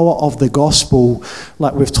power of the gospel,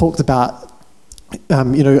 like we've talked about,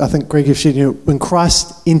 I think Greg has said, when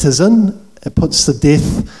Christ enters in, it puts to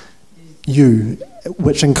death you,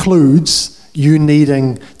 which includes you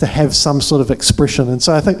needing to have some sort of expression. And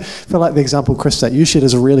so I feel like the example, Chris, that you shared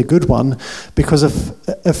is a really good one, because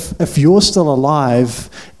if you're still alive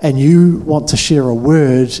and you want to share a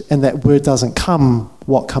word and that word doesn't come,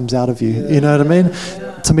 what comes out of you? You know what I mean?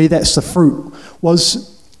 To me, that's the fruit.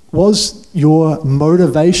 Was your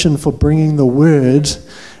motivation for bringing the word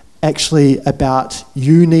actually about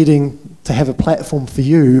you needing to have a platform for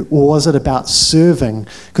you, or was it about serving?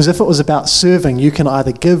 Because if it was about serving, you can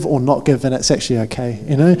either give or not give, and it's actually okay,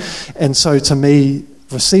 you know? And so to me,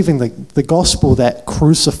 receiving the gospel that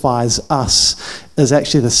crucifies us is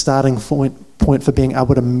actually the starting point for being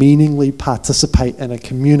able to meaningfully participate in a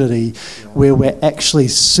community where we're actually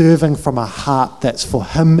serving from a heart that's for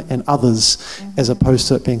him and others, as opposed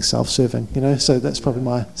to it being self-serving, you know? So that's probably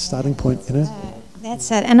my starting point, you know?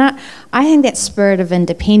 That's it. And I think that spirit of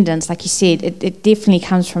independence, like you said, it definitely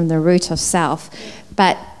comes from the root of self.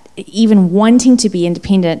 But even wanting to be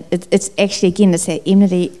independent, it's actually, again, it's that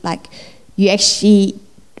enmity, like you actually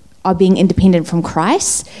are being independent from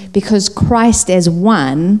Christ, because Christ as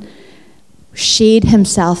one shared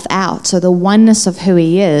himself out. So the oneness of who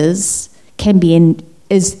he is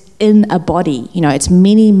is in a body. It's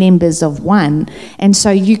many members of one. And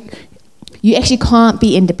so you actually can't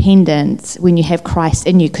be independent when you have Christ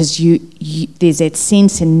in you, because there's that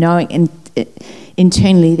sense in knowing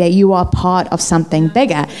internally that you are part of something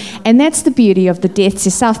bigger. And that's the beauty of the death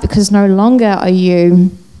to self, because no longer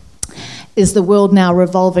is the world now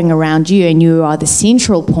revolving around you and you are the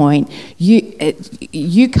central point.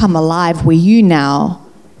 You come alive where you now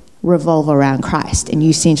revolve around Christ and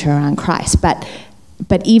you center around Christ. But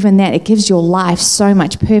even that, it gives your life so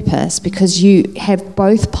much purpose, because you have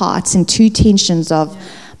both parts and two tensions of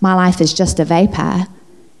my life is just a vapor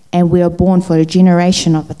and we are born for a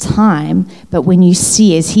generation of a time. But when you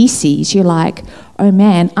see as he sees, you're like, oh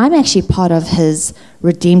man, I'm actually part of his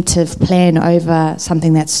redemptive plan over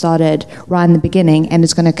something that started right in the beginning and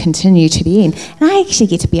is going to continue to the end. And I actually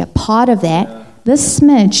get to be a part of that. This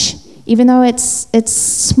smidge, even though it's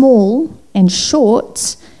small and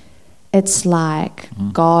short, it's like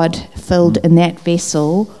God filled in that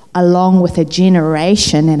vessel, along with a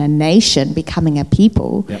generation and a nation becoming a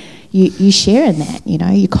people. Yep. You share in that,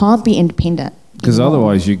 You can't be independent. Because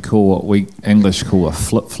otherwise you call what we English call a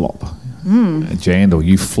flip-flop. A jandal.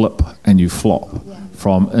 You flip and you flop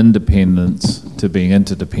from independence to being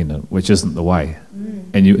interdependent, which isn't the way.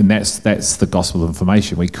 And that's the gospel of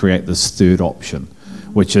information. We create this third option,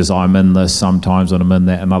 which is I'm in this sometimes and I'm in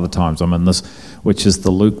that, and other times I'm in this, which is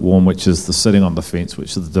the lukewarm, which is the sitting on the fence,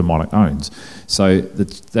 which the demonic owns. So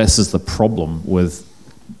this is the problem with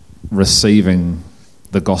receiving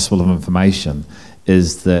the gospel of information,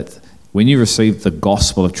 is that when you receive the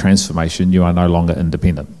gospel of transformation, you are no longer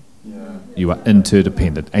independent. Yeah. You are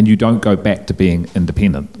interdependent, and you don't go back to being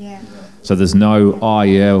independent. Yeah. So there's no,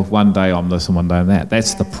 one day I'm this and one day I'm that.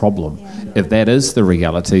 That's the problem. Yeah. If that is the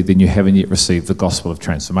reality, then you haven't yet received the gospel of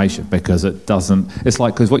transformation, because it doesn't, it's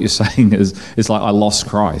like, because what you're saying is, it's like I lost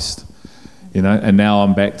Christ, and now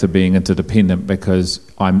I'm back to being interdependent because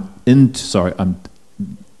I'm independent.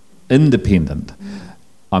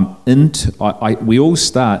 We all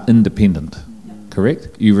start independent, correct?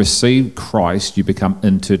 You receive Christ, you become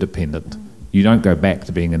interdependent. You don't go back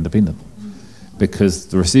to being independent, because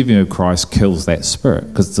the receiving of Christ kills that spirit,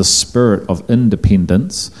 because it's a spirit of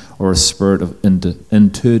independence or a spirit of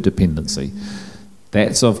interdependency.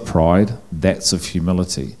 That's of pride, that's of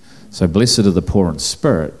humility. So blessed are the poor in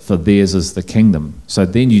spirit, for theirs is the kingdom. So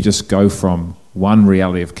then you just go from one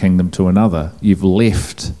reality of kingdom to another. You've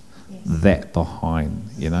left that behind,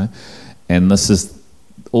 And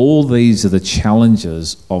all these are the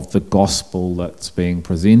challenges of the gospel that's being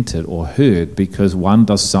presented or heard, because one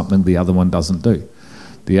does something the other one doesn't do.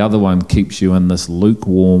 The other one keeps you in this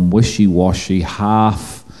lukewarm, wishy-washy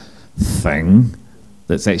half thing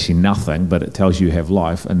that's actually nothing, but it tells you have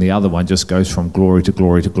life, and the other one just goes from glory to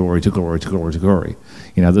glory to glory to glory to glory to glory.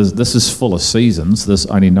 This is full of seasons. This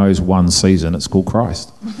only knows one season. It's called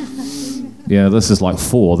Christ. This is like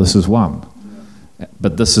 4, this is 1.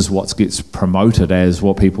 But this is what gets promoted as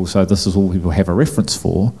what people say, this is all people have a reference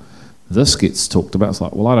for. This gets talked about. It's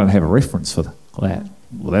like, well, I don't have a reference for that.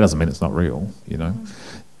 Well, that doesn't mean it's not real,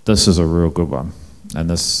 This is a real good one. And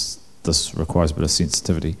this requires a bit of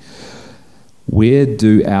sensitivity. Where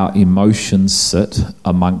do our emotions sit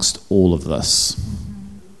amongst all of this?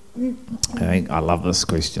 I love this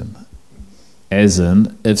question. As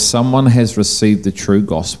in, if someone has received the true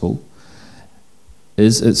gospel,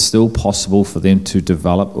 is it still possible for them to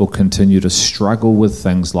develop or continue to struggle with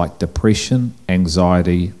things like depression,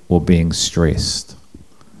 anxiety, or being stressed?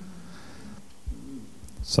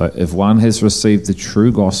 So if one has received the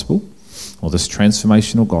true gospel, or this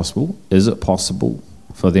transformational gospel, is it possible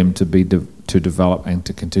for them to develop and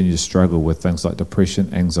to continue to struggle with things like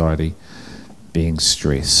depression, anxiety, being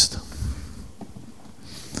stressed?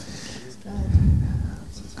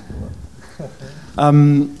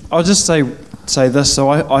 I'll just say this. So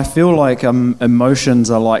I feel like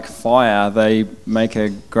emotions are like fire. They make a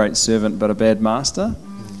great servant but a bad master.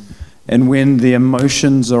 And when the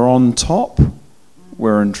emotions are on top,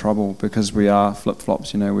 we're in trouble because we are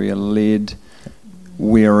flip-flops. We are led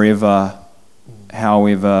wherever,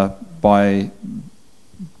 however, by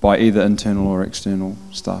either internal or external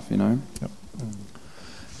stuff. Yep.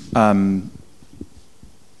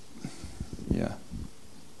 Yeah.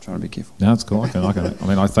 Trying to be careful. No, it's cool. I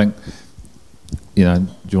mean, I think, do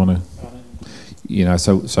you want to,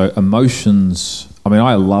 so emotions, I mean,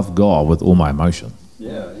 I love God with all my emotion.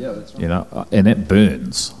 Yeah, that's right. And it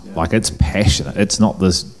burns. Yeah. Like, it's passionate. It's not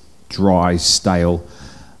this dry, stale,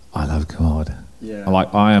 I love God. Yeah.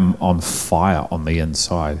 Like, I am on fire on the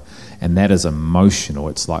inside, and that is emotional.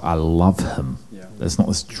 It's like, I love Him. Yeah. It's not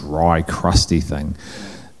this dry, crusty thing.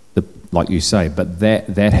 Like you say, but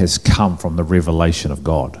that has come from the revelation of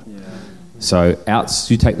God. Yeah. So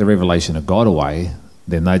you take the revelation of God away,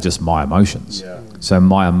 then they're just my emotions. Yeah. So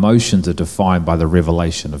my emotions are defined by the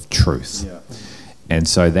revelation of truth. Yeah. And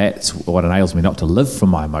so that's what enables me not to live from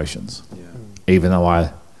my emotions, even though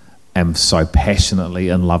I am so passionately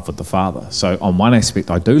in love with the Father. So on one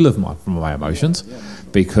aspect, I do live from my emotions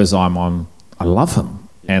because I love Him,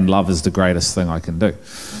 and love is the greatest thing I can do.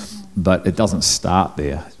 But it doesn't start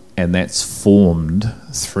there. And that's formed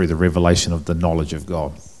through the revelation of the knowledge of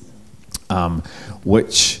God,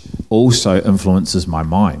 which also influences my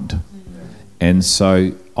mind. And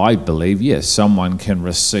so I believe, yes, someone can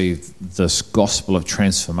receive this gospel of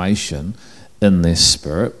transformation in their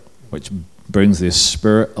spirit, which brings their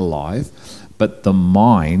spirit alive, but the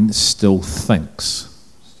mind still thinks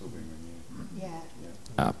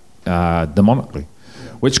demonically,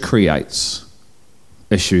 which creates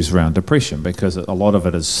issues around depression, because a lot of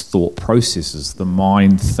it is thought processes. The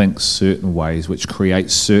mind thinks certain ways, which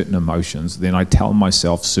creates certain emotions. Then I tell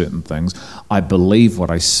myself certain things. I believe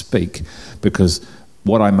what I speak, because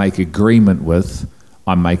what I make agreement with,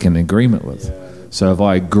 I make an agreement with. So if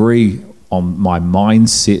I agree on my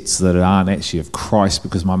mindsets that aren't actually of Christ,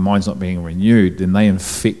 because my mind's not being renewed, then they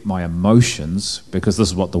infect my emotions, because this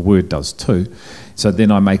is what the word does too. So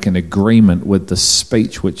then I make an agreement with the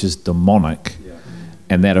speech, which is demonic,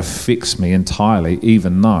 and that affects me entirely,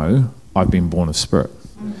 even though I've been born of spirit.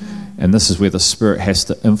 And this is where the spirit has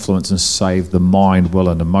to influence and save the mind, will,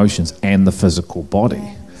 and emotions, and the physical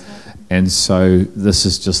body. And so this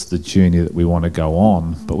is just the journey that we want to go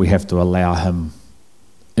on, but we have to allow Him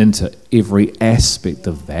into every aspect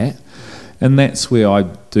of that. And that's where I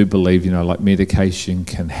do believe, like medication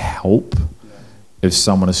can help if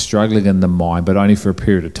someone is struggling in the mind, but only for a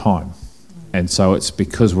period of time. And so it's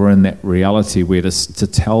because we're in that reality where to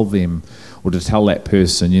tell them, or to tell that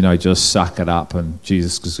person, just suck it up and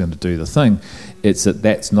Jesus is going to do the thing, it's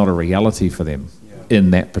that's not a reality for them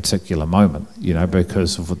in that particular moment,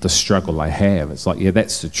 because of the struggle they have. It's like,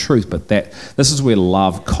 that's the truth, but this is where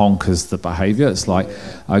love conquers the behavior. It's like,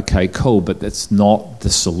 okay, cool, but that's not the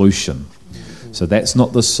solution. So that's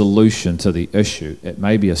not the solution to the issue. It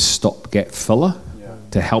may be a stopgap filler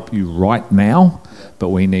to help you right now, but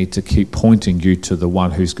we need to keep pointing you to the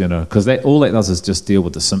one who's going to, because all that does is just deal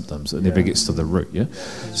with the symptoms. It never gets to the root,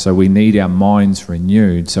 So we need our minds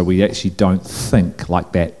renewed so we actually don't think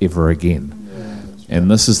like that ever again. And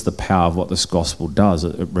this is the power of what this gospel does.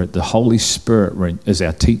 The Holy Spirit is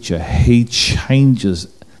our teacher. He changes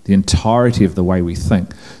the entirety of the way we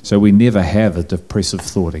think. So we never have a depressive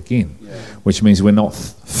thought again, which means we're not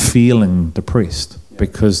feeling depressed,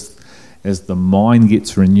 because as the mind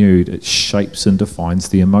gets renewed, it shapes and defines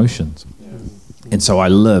the emotions. And so I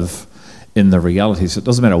live in the reality. So it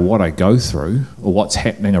doesn't matter what I go through or what's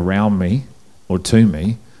happening around me or to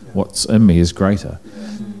me, what's in me is greater.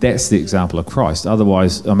 That's the example of Christ.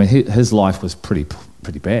 Otherwise, I mean, his life was pretty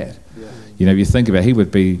bad. If you think about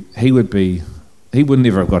it, he would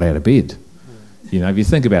never have got out of bed. If you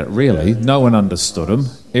think about it, really, no one understood him.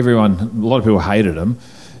 A lot of people hated him.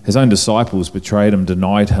 His own disciples betrayed him,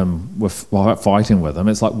 denied him, were fighting with him.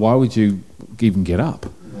 It's like, why would you even get up?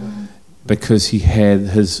 because he had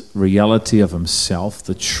his reality of himself,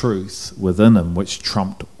 the truth within him, which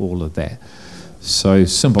trumped all of that. So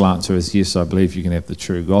simple answer is yes, I believe you can have the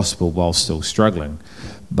true gospel while still struggling.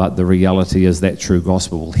 But the reality is that true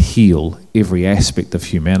gospel will heal every aspect of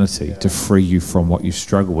humanity to free you from what you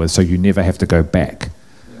struggle with, so you never have to go back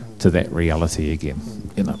to that reality again.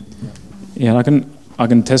 You know. Yeah, and I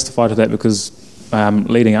can testify to that because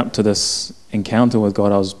leading up to this encounter with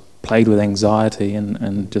God, I was plagued with anxiety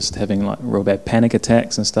and just having like real bad panic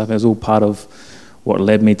attacks and stuff. It was all part of what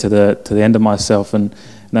led me to the end of myself. And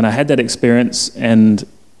then I had that experience, and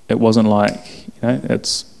it wasn't like,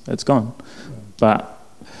 it's gone. But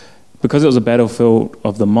because it was a battlefield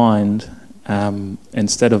of the mind,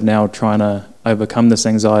 instead of now trying to overcome this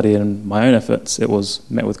anxiety in my own efforts, it was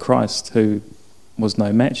met with Christ, who was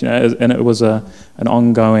no match. And it was an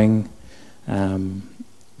ongoing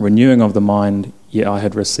renewing of the mind. Yet I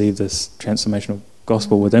had received this transformational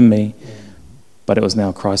gospel within me, but it was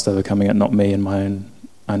now Christ overcoming it, not me and my own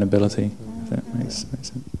ability. If that makes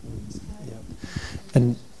sense.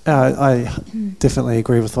 And I definitely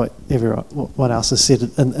agree with what everyone else has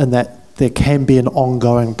said, in that there can be an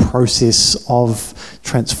ongoing process of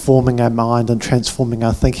transforming our mind and transforming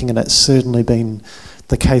our thinking, and it's certainly been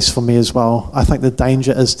the case for me as well. I think the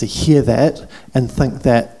danger is to hear that and think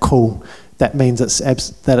that, cool, that means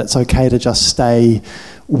that it's okay to just stay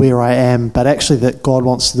where I am, but actually that God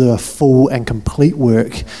wants to do a full and complete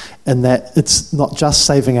work, and that it's not just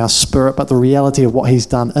saving our spirit, but the reality of what He's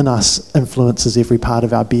done in us influences every part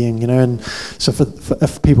of our being, And so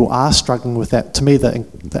if people are struggling with that, to me the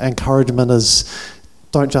encouragement is,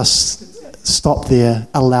 don't just stop there,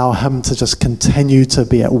 allow Him to just continue to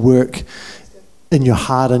be at work in your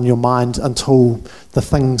heart and your mind until the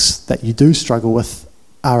things that you do struggle with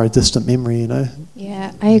are a distant memory,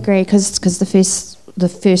 Yeah, I agree, because the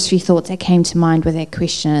first few thoughts that came to mind with that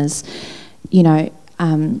question is,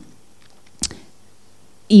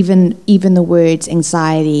 even the words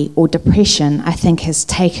anxiety or depression, I think, has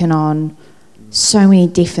taken on so many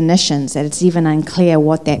definitions that it's even unclear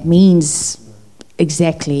what that means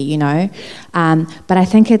exactly, But I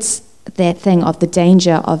think it's that thing of the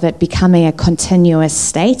danger of it becoming a continuous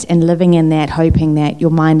state and living in that, hoping that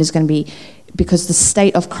your mind is going to be, because the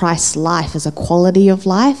state of Christ's life is a quality of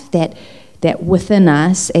life that within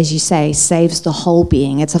us, as you say, saves the whole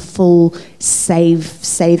being. It's a full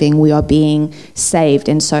saving. We are being saved.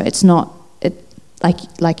 And so it's not,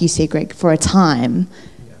 like you said, Greg, for a time,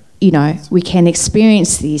 we can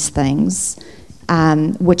experience these things,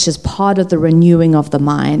 which is part of the renewing of the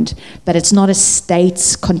mind, but it's not a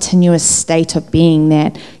continuous state of being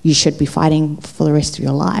that you should be fighting for the rest of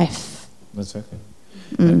your life. That's okay.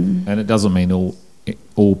 And it doesn't mean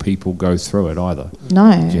all people go through it either.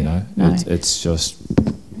 No. No. It's just,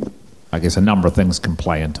 I guess a number of things can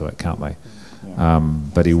play into it, can't they? Yeah.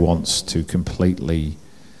 But He wants to completely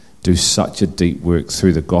do such a deep work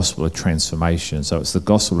through the gospel of transformation. So it's the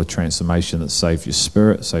gospel of transformation that saves your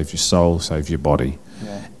spirit, saves your soul, saves your body.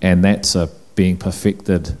 Yeah. And that's being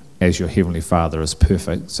perfected as your Heavenly Father is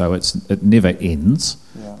perfect. So it never ends.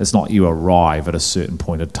 Yeah. It's not you arrive at a certain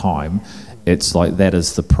point of time. It's like that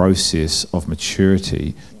is the process of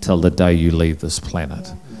maturity till the day you leave this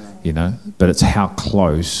planet, But it's how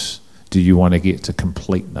close do you want to get to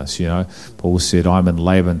completeness, Paul said, I'm in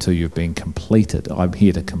labour until you've been completed. I'm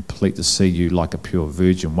here to see you like a pure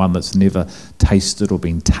virgin, one that's never tasted or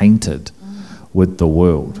been tainted with the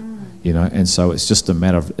world, And so it's just a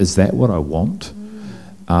matter of, is that what I want?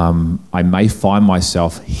 I may find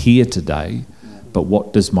myself here today, but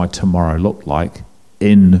what does my tomorrow look like?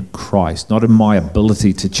 In Christ, not in my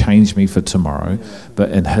ability to change me for tomorrow, but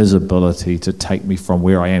in His ability to take me from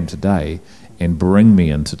where I am today and bring me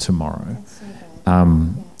into tomorrow.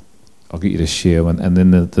 I'll get you to share, and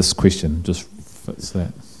then this question just fits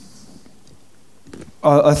that.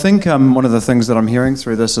 I think one of the things that I'm hearing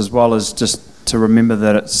through this as well is just to remember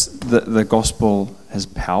that it's the gospel has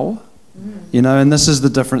power, and this is the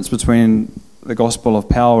difference between the gospel of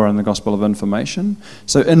power and the gospel of information.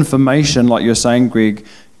 So information, like you're saying, Greg,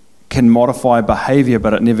 can modify behavior,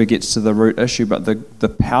 but it never gets to the root issue. But the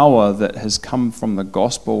power that has come from the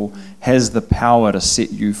gospel has the power to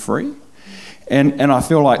set you free. And I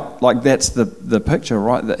feel like that's the picture,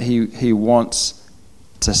 right? That he wants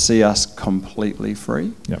to see us completely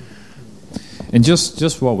free. Yep. And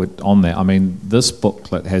just while we're on that, I mean, this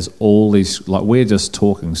booklet has all these, like we're just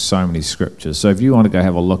talking so many scriptures. So if you want to go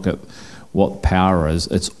have a look at what power is,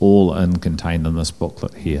 it's all contained in this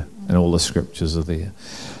booklet here, and all the scriptures are there.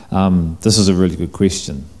 This is a really good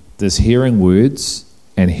question. There's hearing words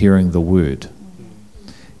and hearing the word.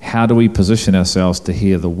 How do we position ourselves to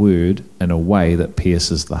hear the word in a way that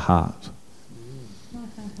pierces the heart?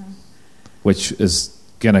 which is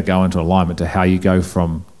going to go into alignment to how you go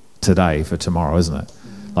from today for tomorrow, isn't it?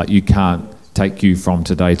 Like you can't take you from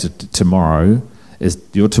today to tomorrow.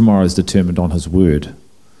 Your tomorrow is determined on his word.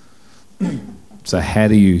 So how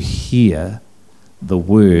do you hear the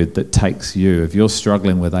word that takes you? If you're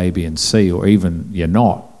struggling with A, B and C, or even you're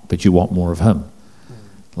not, but you want more of him,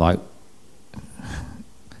 like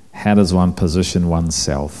how does one position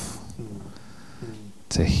oneself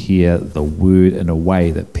to hear the word in a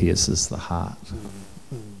way that pierces the heart?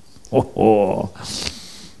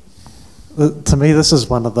 To me, this is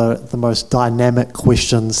one of the most dynamic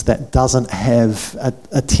questions that doesn't have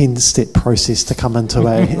a 10-step process to come into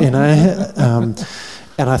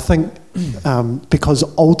and I think because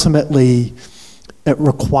ultimately it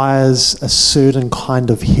requires a certain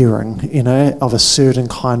kind of hearing, of a certain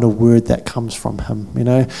kind of word that comes from him,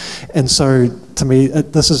 and so to me, I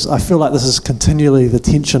feel like this is continually the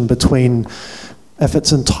tension between, if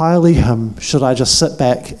it's entirely him, should I just sit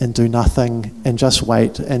back and do nothing and just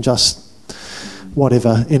wait and just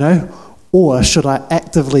whatever, or should I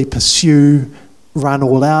actively pursue, run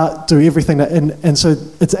all out, do everything that, and so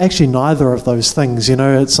it's actually neither of those things,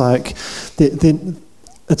 it's like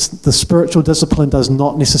it's the spiritual discipline does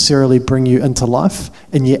not necessarily bring you into life,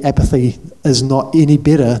 and yet apathy is not any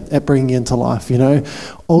better at bringing you into life.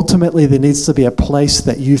 Ultimately there needs to be a place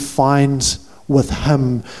that you find with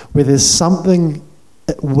him where there's something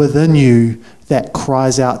within you that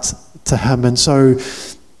cries out to him, and so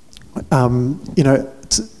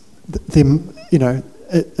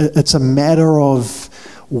it's a matter of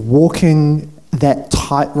walking that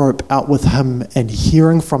tightrope out with him and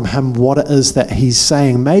hearing from him what it is that he's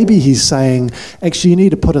saying. Maybe he's saying, actually, you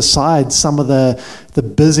need to put aside some of the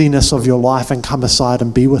busyness of your life and come aside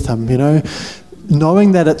and be with him,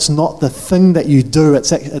 knowing that it's not the thing that you do,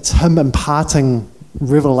 it's him imparting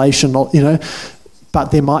revelation, but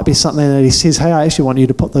there might be something that he says, hey, I actually want you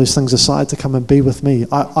to put those things aside to come and be with me.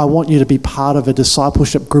 I want you to be part of a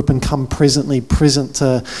discipleship group and come present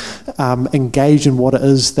to engage in what it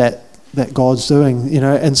is that God's doing,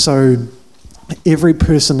 and so every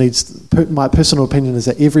person my personal opinion is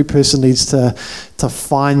that every person needs to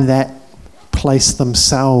find that place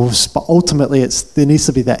themselves, but ultimately there needs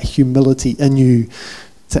to be that humility in you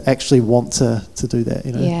to actually want to do that,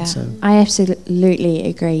 Yeah, so. I absolutely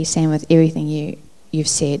agree, Sam, with everything you've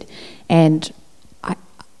said, and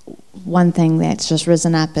one thing that's just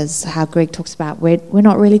risen up is how Greg talks about we're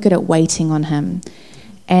not really good at waiting on him.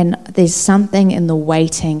 And there's something in the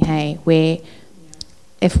waiting, where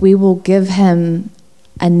if we will give him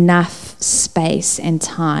enough space and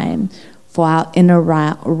time for our inner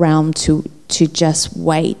realm to just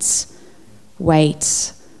wait.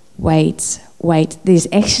 There's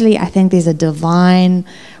actually, I think there's a divine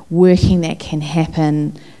working that can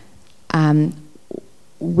happen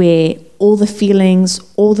where all the feelings,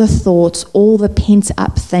 all the thoughts, all the pent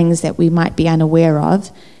up things that we might be unaware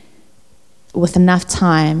of, with enough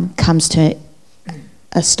time comes to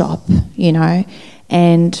a stop,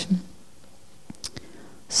 and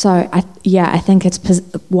so I think it's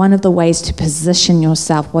one of the ways to position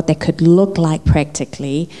yourself, what that could look like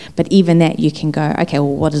practically, but even that you can go, okay,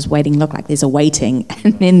 well, what does waiting look like? There's a waiting,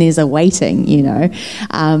 and then there's a waiting,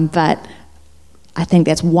 but I think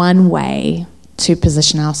that's one way to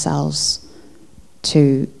position ourselves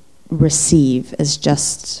to receive, is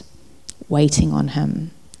just waiting on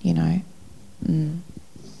him,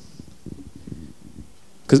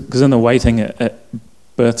 Because in the waiting, it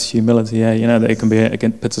births humility, that it can be,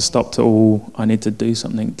 it puts a stop to, I need to do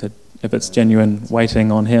something. If it's genuine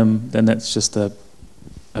waiting on him, then that's just a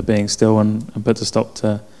being still and puts a stop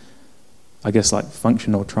to, I guess, like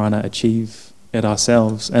function or trying to achieve it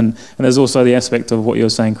ourselves. And there's also the aspect of what you were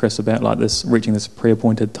saying, Chris, about like this, reaching this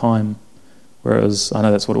pre-appointed time, where it was, I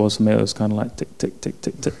know that's what it was for me, it was kind of like tick, tick, tick,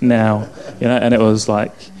 tick, tick, now, and it was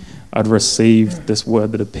like, I'd received this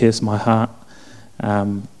word that had pierced my heart,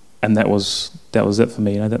 and that was it for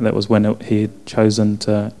me. That was when he had chosen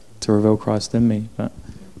to reveal Christ in me. But.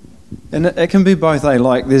 And it can be both.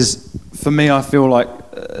 Like for me, I feel like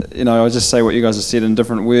I just say what you guys have said in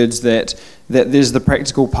different words. That there's the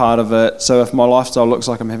practical part of it. So if my lifestyle looks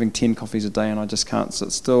like I'm having 10 coffees a day and I just can't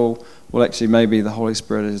sit still, well, actually, maybe the Holy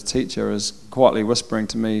Spirit as a teacher is quietly whispering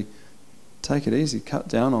to me, take it easy, cut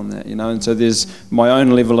down on that, And so there's my own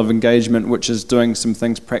level of engagement, which is doing some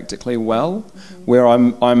things practically well, where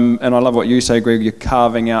I'm, and I love what you say, Greg, you're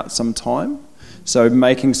carving out some time. So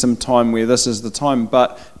making some time where this is the time,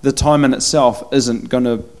 but the time in itself isn't going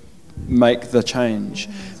to make the change,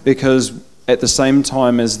 because at the same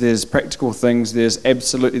time as there's practical things, there's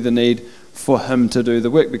absolutely the need for him to do the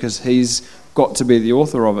work, because he's got to be the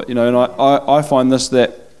author of it, And I find this,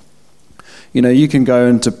 that You know, you can go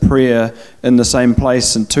into prayer in the same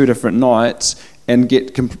place in 2 different nights and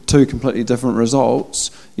get 2 completely different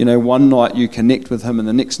results. You know, one night you connect with him and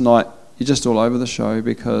the next night you're just all over the show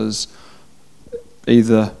because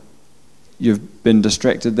either you've been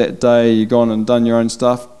distracted that day, you've gone and done your own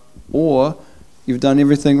stuff, or you've done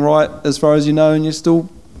everything right as far as you know and you're still,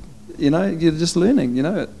 you know, you're just learning, you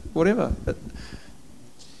know, whatever.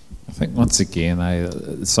 I think once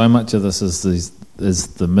again, so much of this is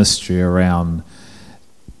the mystery around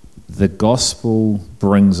the gospel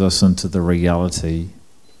brings us into the reality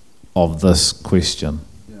of this question.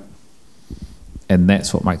 Yeah. And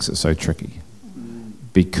that's what makes it so tricky.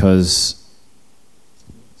 Because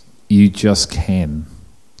you just can.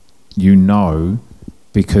 You know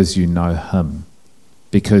because you know him.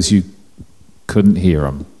 Because you couldn't hear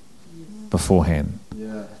him beforehand.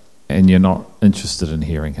 Yeah. And you're not interested in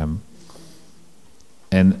hearing him.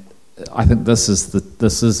 And I think this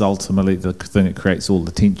is ultimately the thing that creates all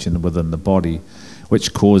the tension within the body,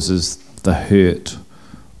 which causes the hurt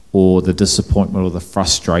or the disappointment or the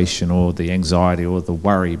frustration or the anxiety or the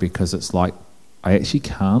worry, because it's like, I actually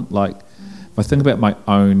can't. Like, if I think about my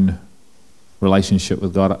own relationship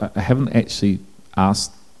with God, I haven't actually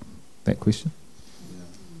asked that question.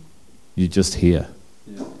 You just hear.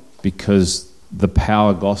 Yeah. Because the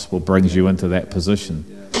power gospel brings you into that position.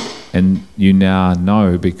 Yeah. And you now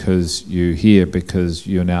know because you hear, because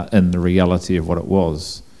you're now in the reality of what it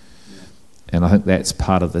was. Yeah. And I think that's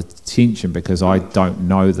part of the tension, because I don't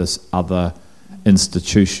know this other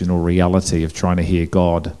institutional reality of trying to hear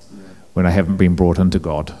God when I haven't been brought into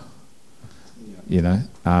God. You know,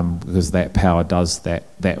 because that power does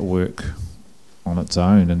that work on its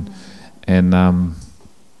own. And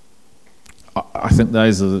I think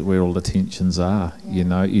those are where all the tensions are. You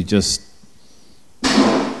know, you just...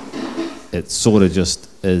 It sort of just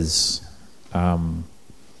is,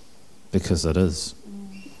 because it is.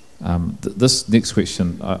 This next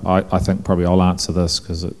question, I think probably I'll answer this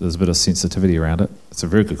because there's a bit of sensitivity around it. It's a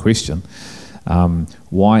very good question.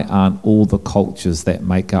 Why aren't all the cultures that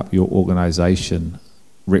make up your organisation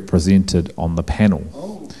represented on the panel?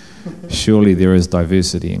 Oh. Surely there is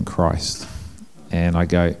diversity in Christ. And I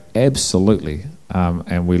go, absolutely.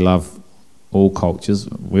 And we love all cultures.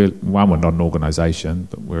 We're not an organisation,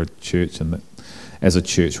 but we're a church, and as a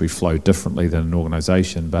church we flow differently than an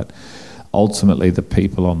organisation. But ultimately the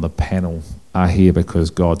people on the panel are here because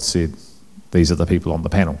God said these are the people on the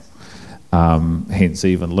panel. Hence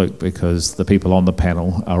even Luke, because the people on the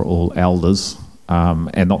panel are all elders.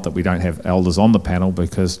 And not that we don't have elders on the panel,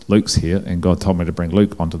 because Luke's here and God told me to bring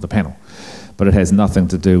Luke onto the panel. But it has nothing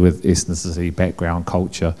to do with ethnicity, background,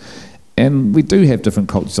 culture. And we do have different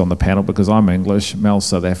cultures on the panel, because I'm English, Mel's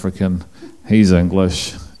South African, he's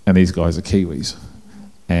English, and these guys are Kiwis.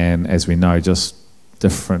 And as we know, just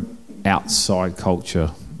different outside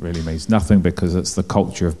culture really means nothing, because it's the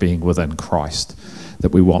culture of being within Christ that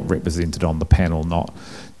we want represented on the panel, not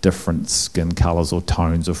different skin colours or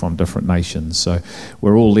tones or from different nations. So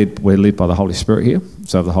we're led by the Holy Spirit here.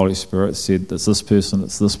 So if the Holy Spirit said it's this person,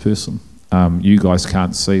 it's this person. You guys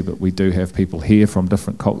can't see, but we do have people here from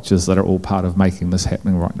different cultures that are all part of making this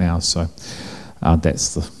happening right now. So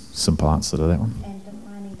that's the simple answer to that one. And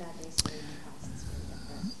defining diversity in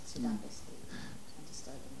Christ, to diversity,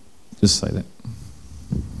 understood. Just say that.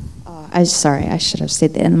 I should have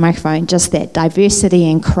said that in the microphone. Just that diversity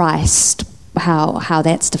in Christ, how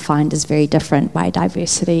that's defined is very different by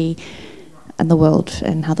diversity in the world,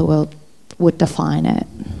 and how the world would define it.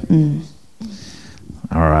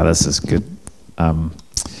 All right, this is good.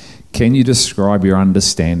 Can you describe your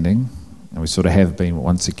understanding, and we sort of have been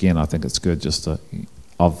once again, I think it's good just to,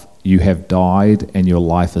 of you have died and your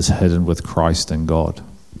life is hidden with Christ in God.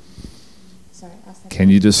 Can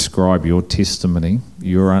you describe your testimony,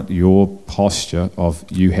 your posture of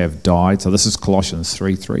you have died? So this is Colossians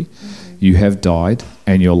 3:3. Mm-hmm. You have died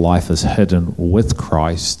and your life is hidden with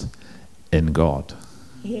Christ in God.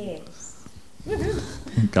 Yes.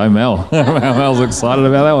 Go Mel. Mel's excited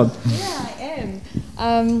about that one.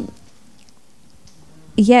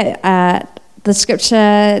 Yeah, I am. The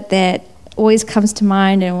scripture that always comes to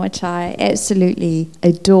mind, and which I absolutely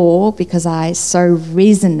adore because I so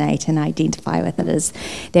resonate and identify with it, is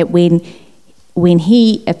that when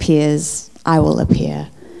he appears, I will appear.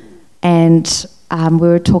 And we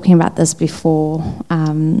were talking about this before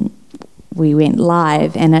we went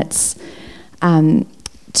live, and it's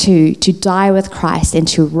to die with Christ and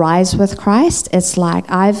to rise with Christ. It's like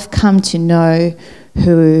I've come to know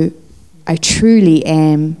who I truly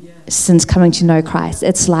am since coming to know Christ.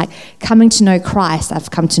 It's like coming to know Christ, I've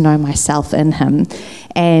come to know myself in him.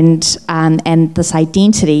 And this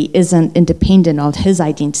identity isn't independent of his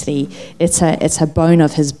identity. It's a bone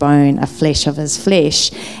of his bone, a flesh of his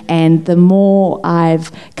flesh. And the more I've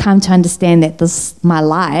come to understand that my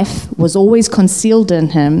life was always concealed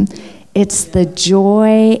in him, it's the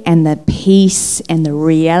joy and the peace and the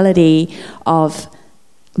reality of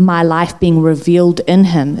my life being revealed in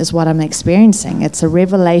him is what I'm experiencing. It's a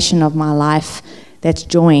revelation of my life that's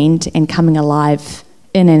joined and coming alive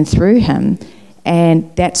in and through him.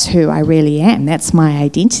 And that's who I really am. That's my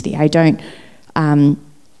identity. I don't,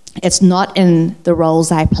 it's not in the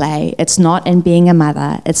roles I play. It's not in being a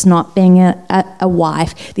mother. It's not being a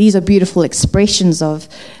wife. These are beautiful expressions of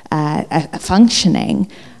a functioning,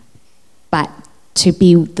 but to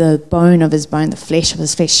be the bone of his bone, the flesh of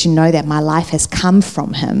his flesh, to know that my life has come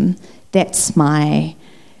from him, that's my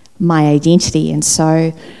identity. And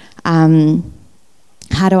so, how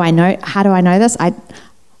do I know this?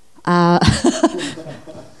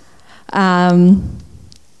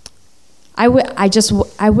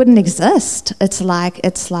 I wouldn't exist. It's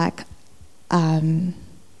like.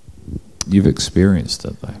 You've experienced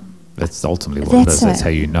it, though. That's ultimately what it is. That's how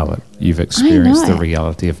you know it. You've experienced the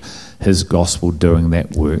reality of his gospel doing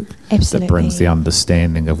that work. Absolutely. That brings the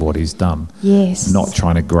understanding of what he's done. Yes. Not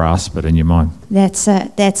trying to grasp it in your mind. That's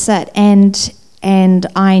it. And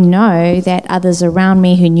I know that others around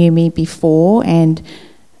me who knew me before and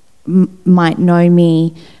might know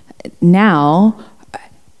me now,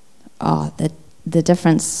 the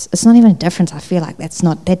difference, it's not even a difference. I feel like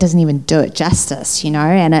that doesn't even do it justice,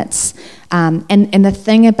 and it's and the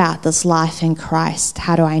thing about this life in Christ,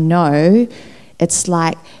 how do I know? It's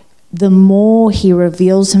like the more he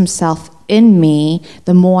reveals himself in me,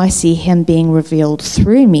 the more I see him being revealed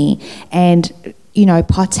through me, and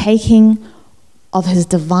partaking of his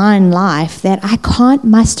divine life that I can't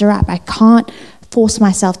muster up, I can't force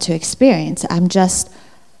myself to experience. I'm just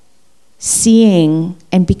seeing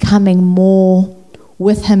and becoming more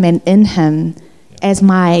with him and in him as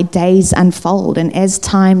my days unfold and as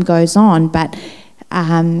time goes on. But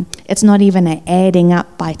it's not even an adding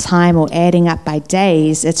up by time or adding up by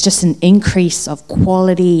days. It's just an increase of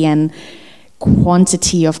quality and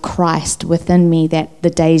quantity of Christ within me that the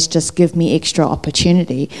days just give me extra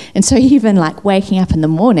opportunity. And so even like waking up in the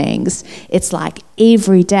mornings, it's like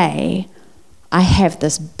every day I have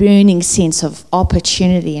this burning sense of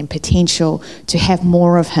opportunity and potential to have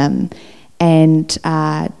more of him. And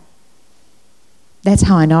that's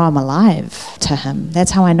how I know I'm alive to him.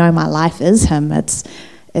 That's how I know my life is him.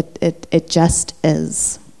 It just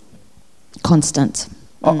is constant.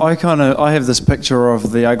 I have this picture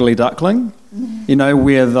of the ugly duckling,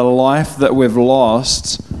 where the life that we've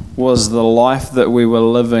lost was the life that we were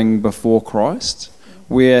living before Christ,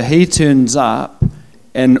 where he turns up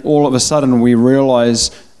and all of a sudden we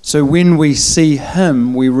realize, so when we see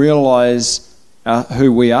him, we realize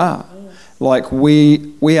who we are. Like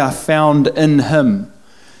we are found in him.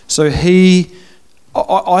 So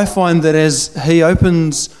I find that as he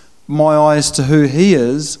opens my eyes to who he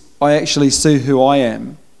is, I actually see who I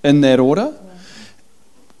am in that order.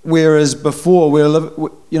 Whereas before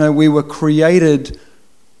we were created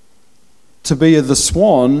to be the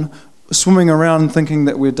swan swimming around thinking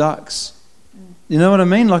that we're ducks. You know what I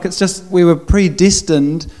mean? Like it's just we were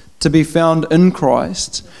predestined to be found in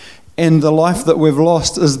Christ, and the life that we've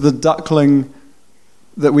lost is the duckling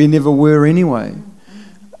that we never were anyway.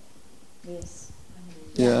 Yes.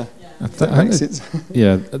 Yeah. That makes sense.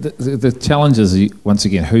 Yeah. The challenge is, once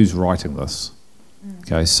again, who's writing this?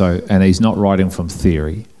 Okay, and he's not writing from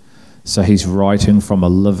theory. So he's writing from a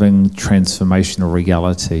living transformational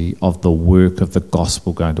reality of the work of the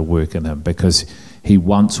gospel going to work in him, because he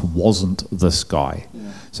once wasn't this guy.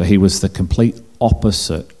 Yeah. So he was the complete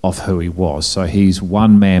opposite of who he was. So he's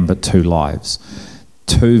one man but two lives.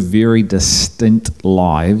 Two very distinct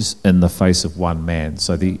lives in the face of one man.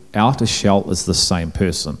 So the outer shell is the same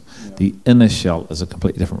person. The inner shell is a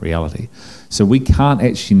completely different reality. So we can't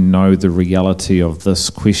actually know the reality of this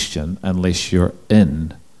question unless you're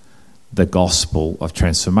in the gospel of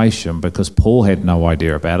transformation, because Paul had no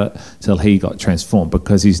idea about it till he got transformed,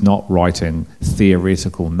 because he's not writing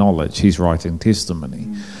theoretical knowledge, he's writing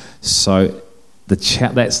testimony. So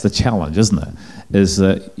that's the challenge, isn't it? Is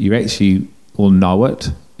that you actually will know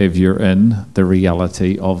it if you're in the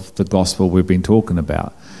reality of the gospel we've been talking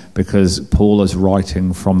about, because Paul is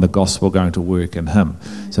writing from the gospel going to work in him.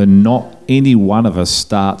 So not any one of us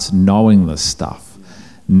starts knowing this stuff.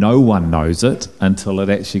 No one knows it until it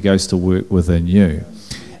actually goes to work within you.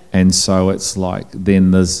 And so it's like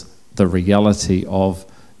then there's the reality of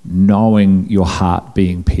knowing your heart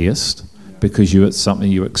being pierced, because it's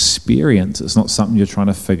something you experience. It's not something you're trying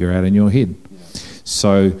to figure out in your head.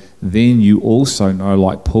 So then you also know,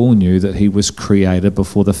 like Paul knew, that he was created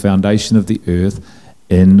before the foundation of the earth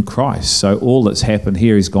in Christ. So all that's happened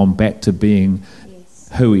here, he's gone back to being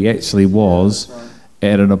who he actually was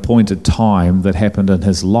at an appointed time that happened in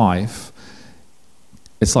his life.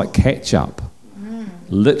 It's like catch up.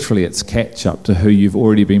 Literally, it's catch up to who you've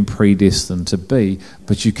already been predestined to be,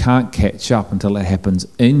 but you can't catch up until it happens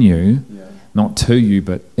in you, not to you,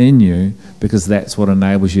 but in you, because that's what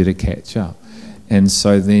enables you to catch up. And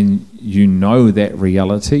so then you know that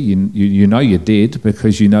reality. You know you're dead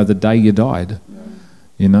because you know the day you died.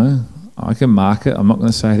 You know, I can mark it. I'm not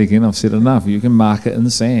going to say it again. I've said enough. You can mark it in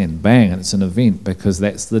the sand. Bang, and it's an event, because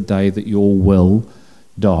that's the day that your will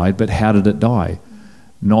died. But how did it die?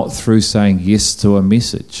 Not through saying yes to a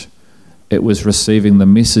message. It was receiving the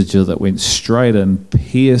messenger that went straight and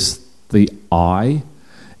pierced the eye.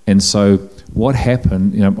 And so what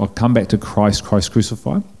happened, I'll come back to Christ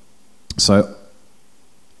crucified. So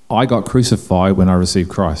I got crucified when I received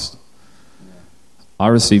Christ. I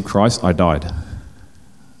received Christ, I died.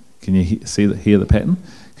 Can you hear the pattern?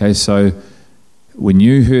 Okay, so when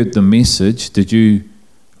you heard the message, did you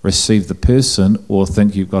receive the person or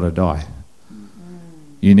think you've got to die?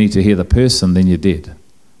 You need to hear the person, then you're dead.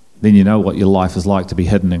 Then you know what your life is like to be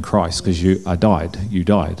hidden in Christ, because you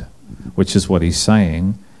died, which is what he's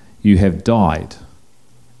saying. You have died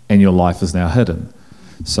and your life is now hidden.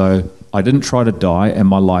 So I didn't try to die and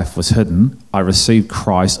my life was hidden. I received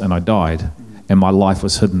Christ and I died and my life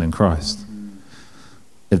was hidden in Christ.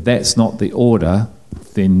 If that's not the order,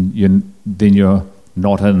 then you're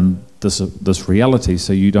not in this reality,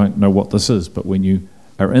 so you don't know what this is. But when you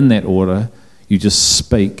are in that order, you just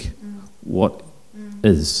speak what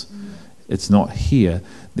is. It's not here.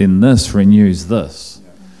 Then this renews this.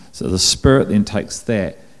 So the Spirit then takes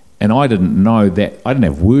that, and I didn't know that. I didn't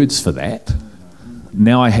have words for that.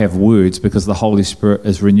 Now I have words because the Holy Spirit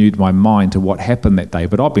has renewed my mind to what happened that day.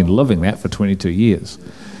 But I've been living that for 22 years,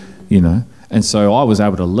 And so I was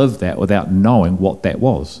able to live that without knowing what that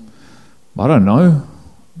was. I don't know,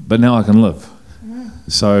 but now I can live.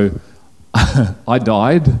 So I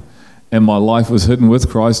died and my life was hidden with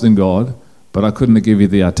Christ and God, but I couldn't give you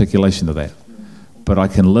the articulation of that. But I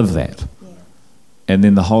can live that. And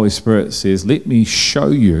then the Holy Spirit says, let me show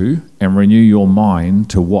you and renew your mind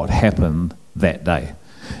to what happened that day.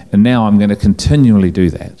 And now I'm going to continually do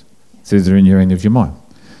that through the renewing of your mind,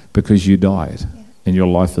 because you died and your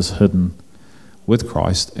life is hidden with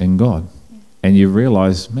Christ and God. And you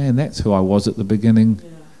realize, man, that's who I was at the beginning,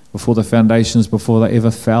 before the foundations, before they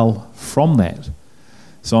ever fell from that.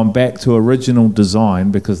 So I'm back to original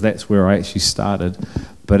design, because that's where I actually started.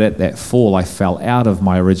 But at that fall, I fell out of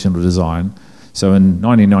my original design. So in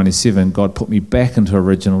 1997, God put me back into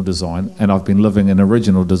original design, and I've been living in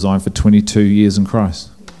original design for 22 years in Christ.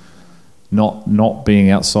 Not being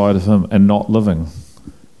outside of Him and not living.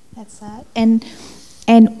 That's that. And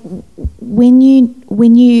when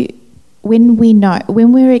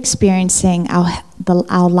we're experiencing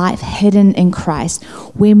our life hidden in Christ,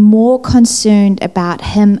 we're more concerned about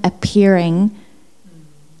Him appearing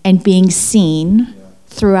and being seen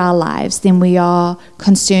through our lives than we are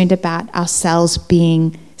concerned about ourselves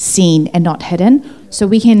being seen and not hidden. So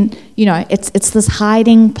we can, it's this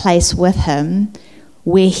hiding place with Him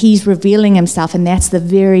where He's revealing Himself, and that's the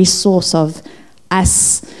very source of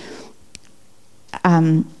us.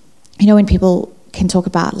 When people can talk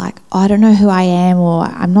about like, oh, I don't know who I am, or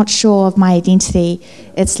I'm not sure of my identity,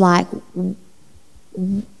 it's like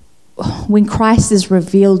when Christ is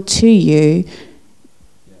revealed to you,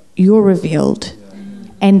 you're revealed.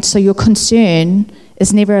 And so your concern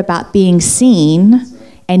is never about being seen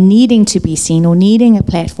and needing to be seen or needing a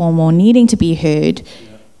platform or needing to be heard.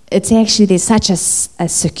 It's actually, there's such a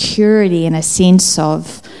security and a sense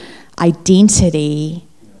of identity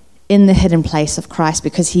in the hidden place of Christ,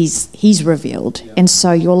 because he's revealed. And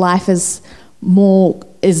so your life is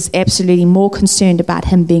absolutely more concerned about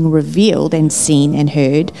Him being revealed and seen and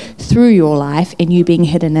heard through your life, and you being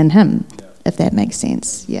hidden in Him, if that makes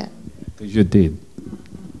sense. Yeah. Because you're dead.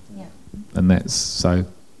 Yeah. And that's so.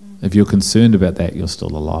 If you're concerned about that, you're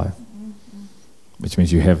still alive, which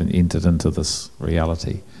means you haven't entered into this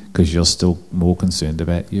reality, because you're still more concerned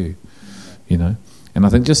about you. And I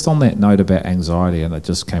think just on that note about anxiety, and it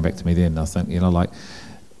just came back to me then, I think,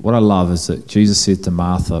 what I love is that Jesus said to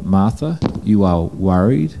Martha, Martha, you are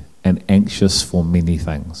worried and anxious for many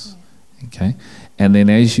things. Okay? And then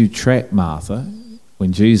as you track Martha,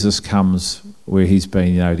 when Jesus comes where he's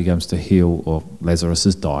been, he comes to heal, or Lazarus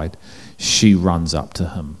has died, she runs up to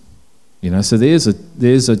him. So there's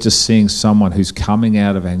a just seeing someone who's coming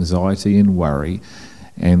out of anxiety and worry,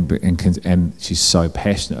 and she's so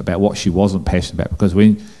passionate about what she wasn't passionate about, because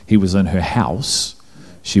when he was in her house,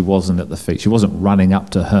 she wasn't at the feet. She wasn't running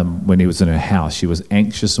up to him when he was in her house. She was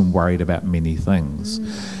anxious and worried about many things.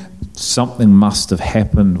 Something must have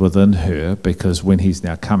happened within her, because when he's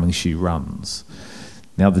now coming, she runs.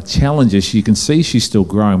 Now the challenge is, you can see she's still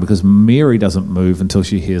growing, because Mary doesn't move until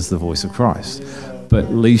she hears the voice of Christ. But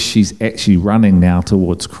at least she's actually running now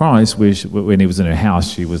towards Christ, where when he was in her house,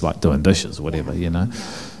 she was like doing dishes or whatever,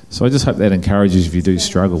 So I just hope that encourages, if you do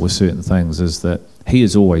struggle with certain things, is that he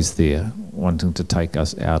is always there, wanting to take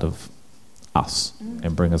us out of us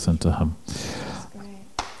and bring us into him.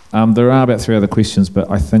 There are about 3 other questions, but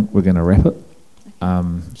I think we're going to wrap it.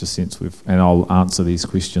 Just since and I'll answer these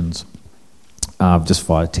questions just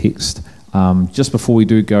via text. Just before we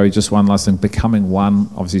do go, just one last thing. Becoming One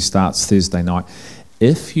obviously starts Thursday night.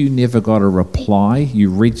 If you never got a reply, you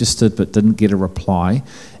registered but didn't get a reply,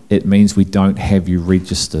 it means we don't have you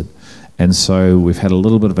registered. And so we've had a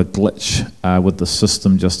little bit of a glitch with the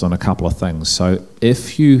system just on a couple of things. So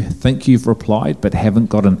if you think you've replied but haven't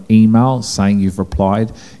got an email saying you've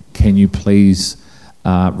replied, can you please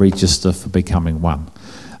register for Becoming One?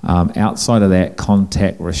 Outside of that,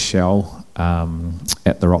 contact Rochelle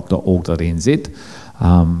at therock.org.nz.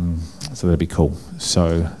 So that'd be cool.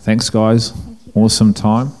 So thanks, guys. Awesome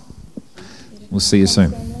time. We'll see you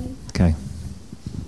soon.